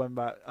of when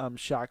that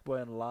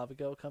Sharkboy and Lava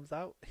Girl comes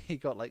out. He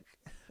got like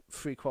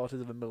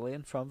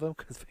 $750,000 from them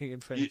because they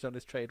infringed on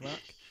his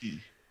trademark.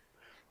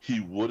 He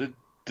wouldn't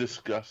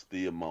discuss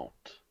the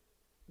amount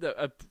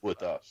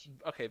with us.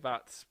 Okay,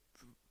 that's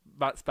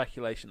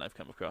speculation I've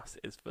come across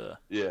is for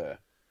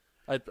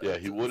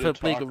he wouldn't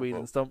for legal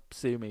reasons. Don't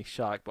sue me,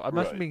 Shark. But I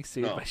must being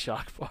sued by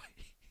Sharkboy.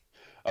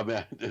 I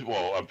mean,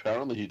 well,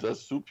 apparently he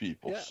does sue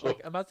people. Yeah, so.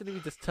 like, imagine if he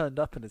just turned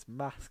up in his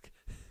mask.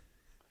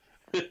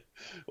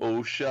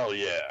 Oh, shell,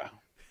 yeah.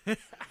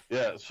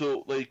 Yeah,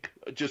 so, like,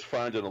 just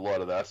finding a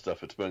lot of that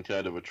stuff, it's been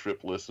kind of a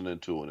trip listening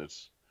to, and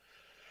it's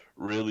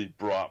really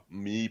brought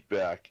me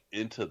back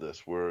into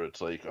this, where it's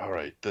like, all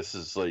right, this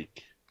is,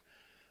 like,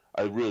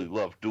 I really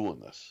love doing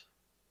this.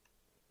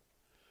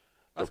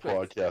 The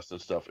podcast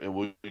and stuff, and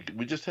we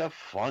just have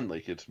fun.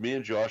 Like, it's me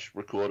and Josh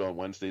record on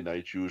Wednesday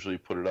nights, usually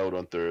put it out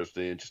on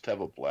Thursday, and just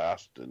have a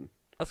blast, and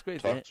that's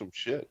great. Talk some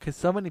shit. Because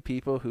so many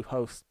people who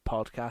host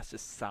podcasts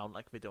just sound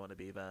like they don't want to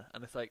be there,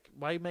 and it's like,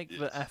 why make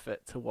the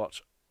effort to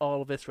watch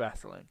all of this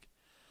wrestling,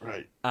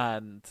 right?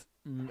 And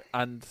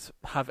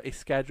have a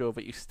schedule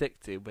that you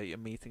stick to, where you're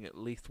meeting at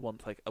least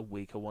once like a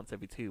week or once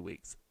every 2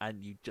 weeks,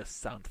 and you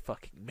just sound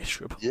fucking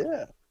miserable.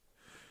 Yeah.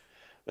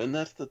 And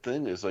that's the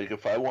thing is, like,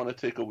 if I want to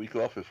take a week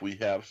off, if we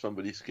have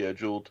somebody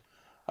scheduled,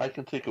 I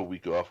can take a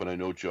week off, and I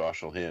know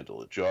Josh will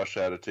handle it. Josh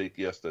had to take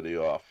yesterday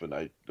off, and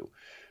I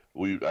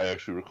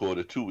actually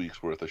recorded 2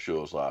 weeks worth of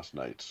shows last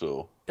night.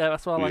 So yeah,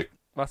 that's what I like.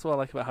 That's what I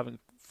like about having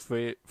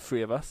three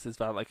of us is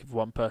that like if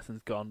one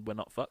person's gone, we're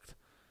not fucked.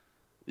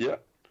 Yeah.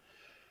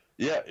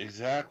 Yeah,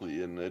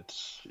 exactly, and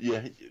it's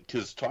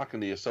because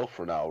talking to yourself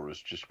for an hour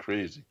is just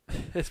crazy.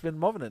 It's been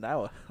more than an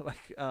hour.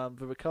 Like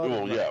the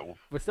recording. Well,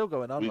 we're still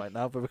going on right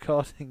now. The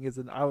recording is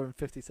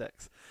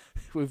 1:56.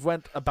 We've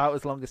went about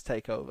as long as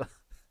Takeover.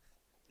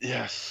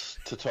 Yes,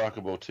 to talk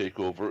about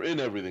Takeover and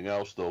everything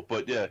else though.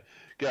 But yeah,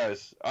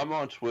 guys, I'm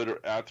on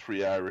Twitter at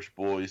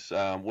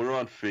 3IrishBoys. We're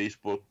on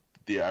Facebook,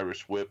 The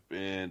Irish Whip,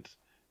 and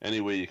any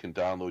way you can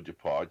download your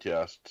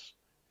podcasts,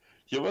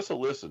 give us a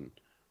listen.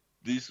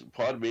 These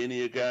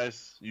Podmania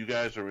guys, you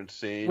guys are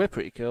insane. We're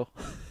pretty cool.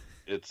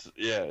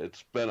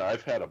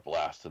 I've had a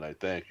blast tonight.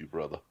 Thank you,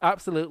 brother.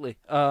 Absolutely.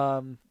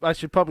 I'm going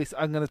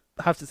to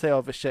have to say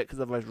all this shit because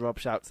otherwise Rob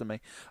shouts at me.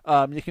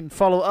 You can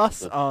follow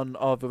us on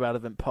all the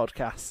relevant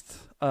podcast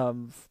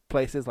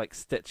places like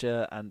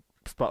Stitcher and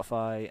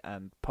Spotify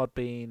and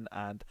Podbean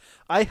and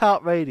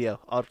iHeartRadio.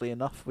 Oddly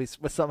enough, we're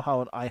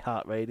somehow on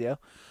iHeartRadio.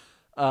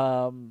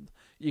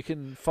 You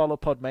can follow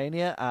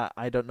Podmania at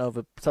I don't know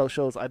the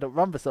socials. I don't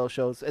run the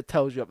socials. It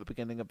tells you at the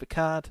beginning of the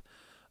card.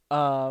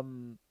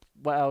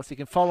 What else? You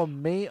can follow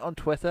me on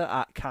Twitter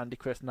at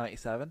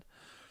CandyChris97.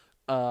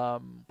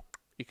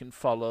 You can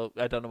follow...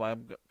 I don't know why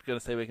I'm going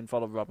to say we can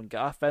follow Rob and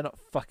Garth. They're not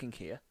fucking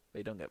here.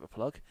 They don't get the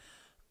plug.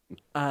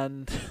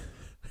 And...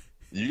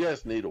 You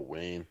guys need a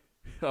Wayne.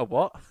 A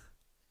what?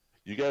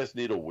 You guys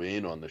need a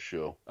Wayne on the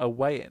show. A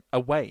Wayne? A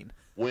Wayne?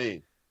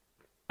 Wayne.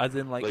 As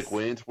in like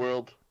Wayne's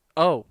World?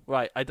 Oh,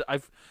 right.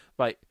 I'm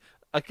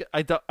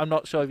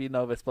not sure if you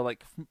know this, but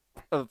like...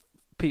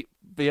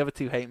 the other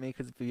two hate me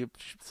because of the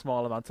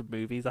small amount of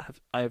movies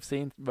I have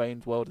seen.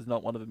 Wayne's World is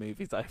not one of the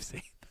movies I've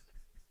seen.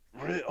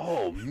 Really?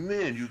 Oh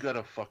man, you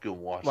gotta fucking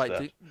watch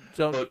that.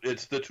 But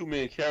it's the two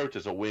main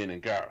characters are Wayne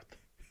and Garth.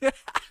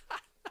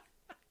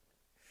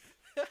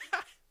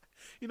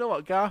 You know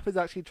what? Garth is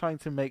actually trying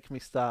to make me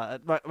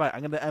start. Right, I'm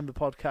going to end the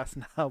podcast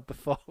now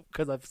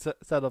because I've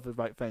said all the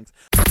right things.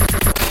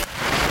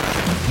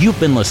 You've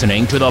been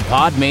listening to the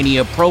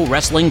Podmania Pro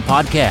Wrestling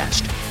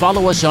Podcast.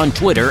 Follow us on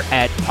Twitter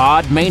at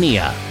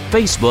Podmania,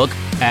 Facebook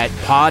at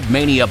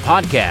Podmania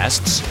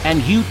Podcasts,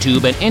 and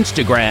YouTube and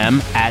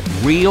Instagram at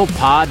Real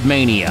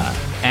Podmania.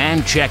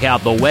 And check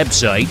out the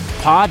website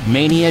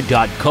podmania.co.uk.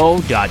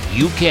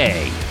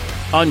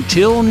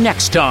 Until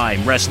next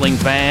time, wrestling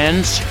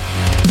fans.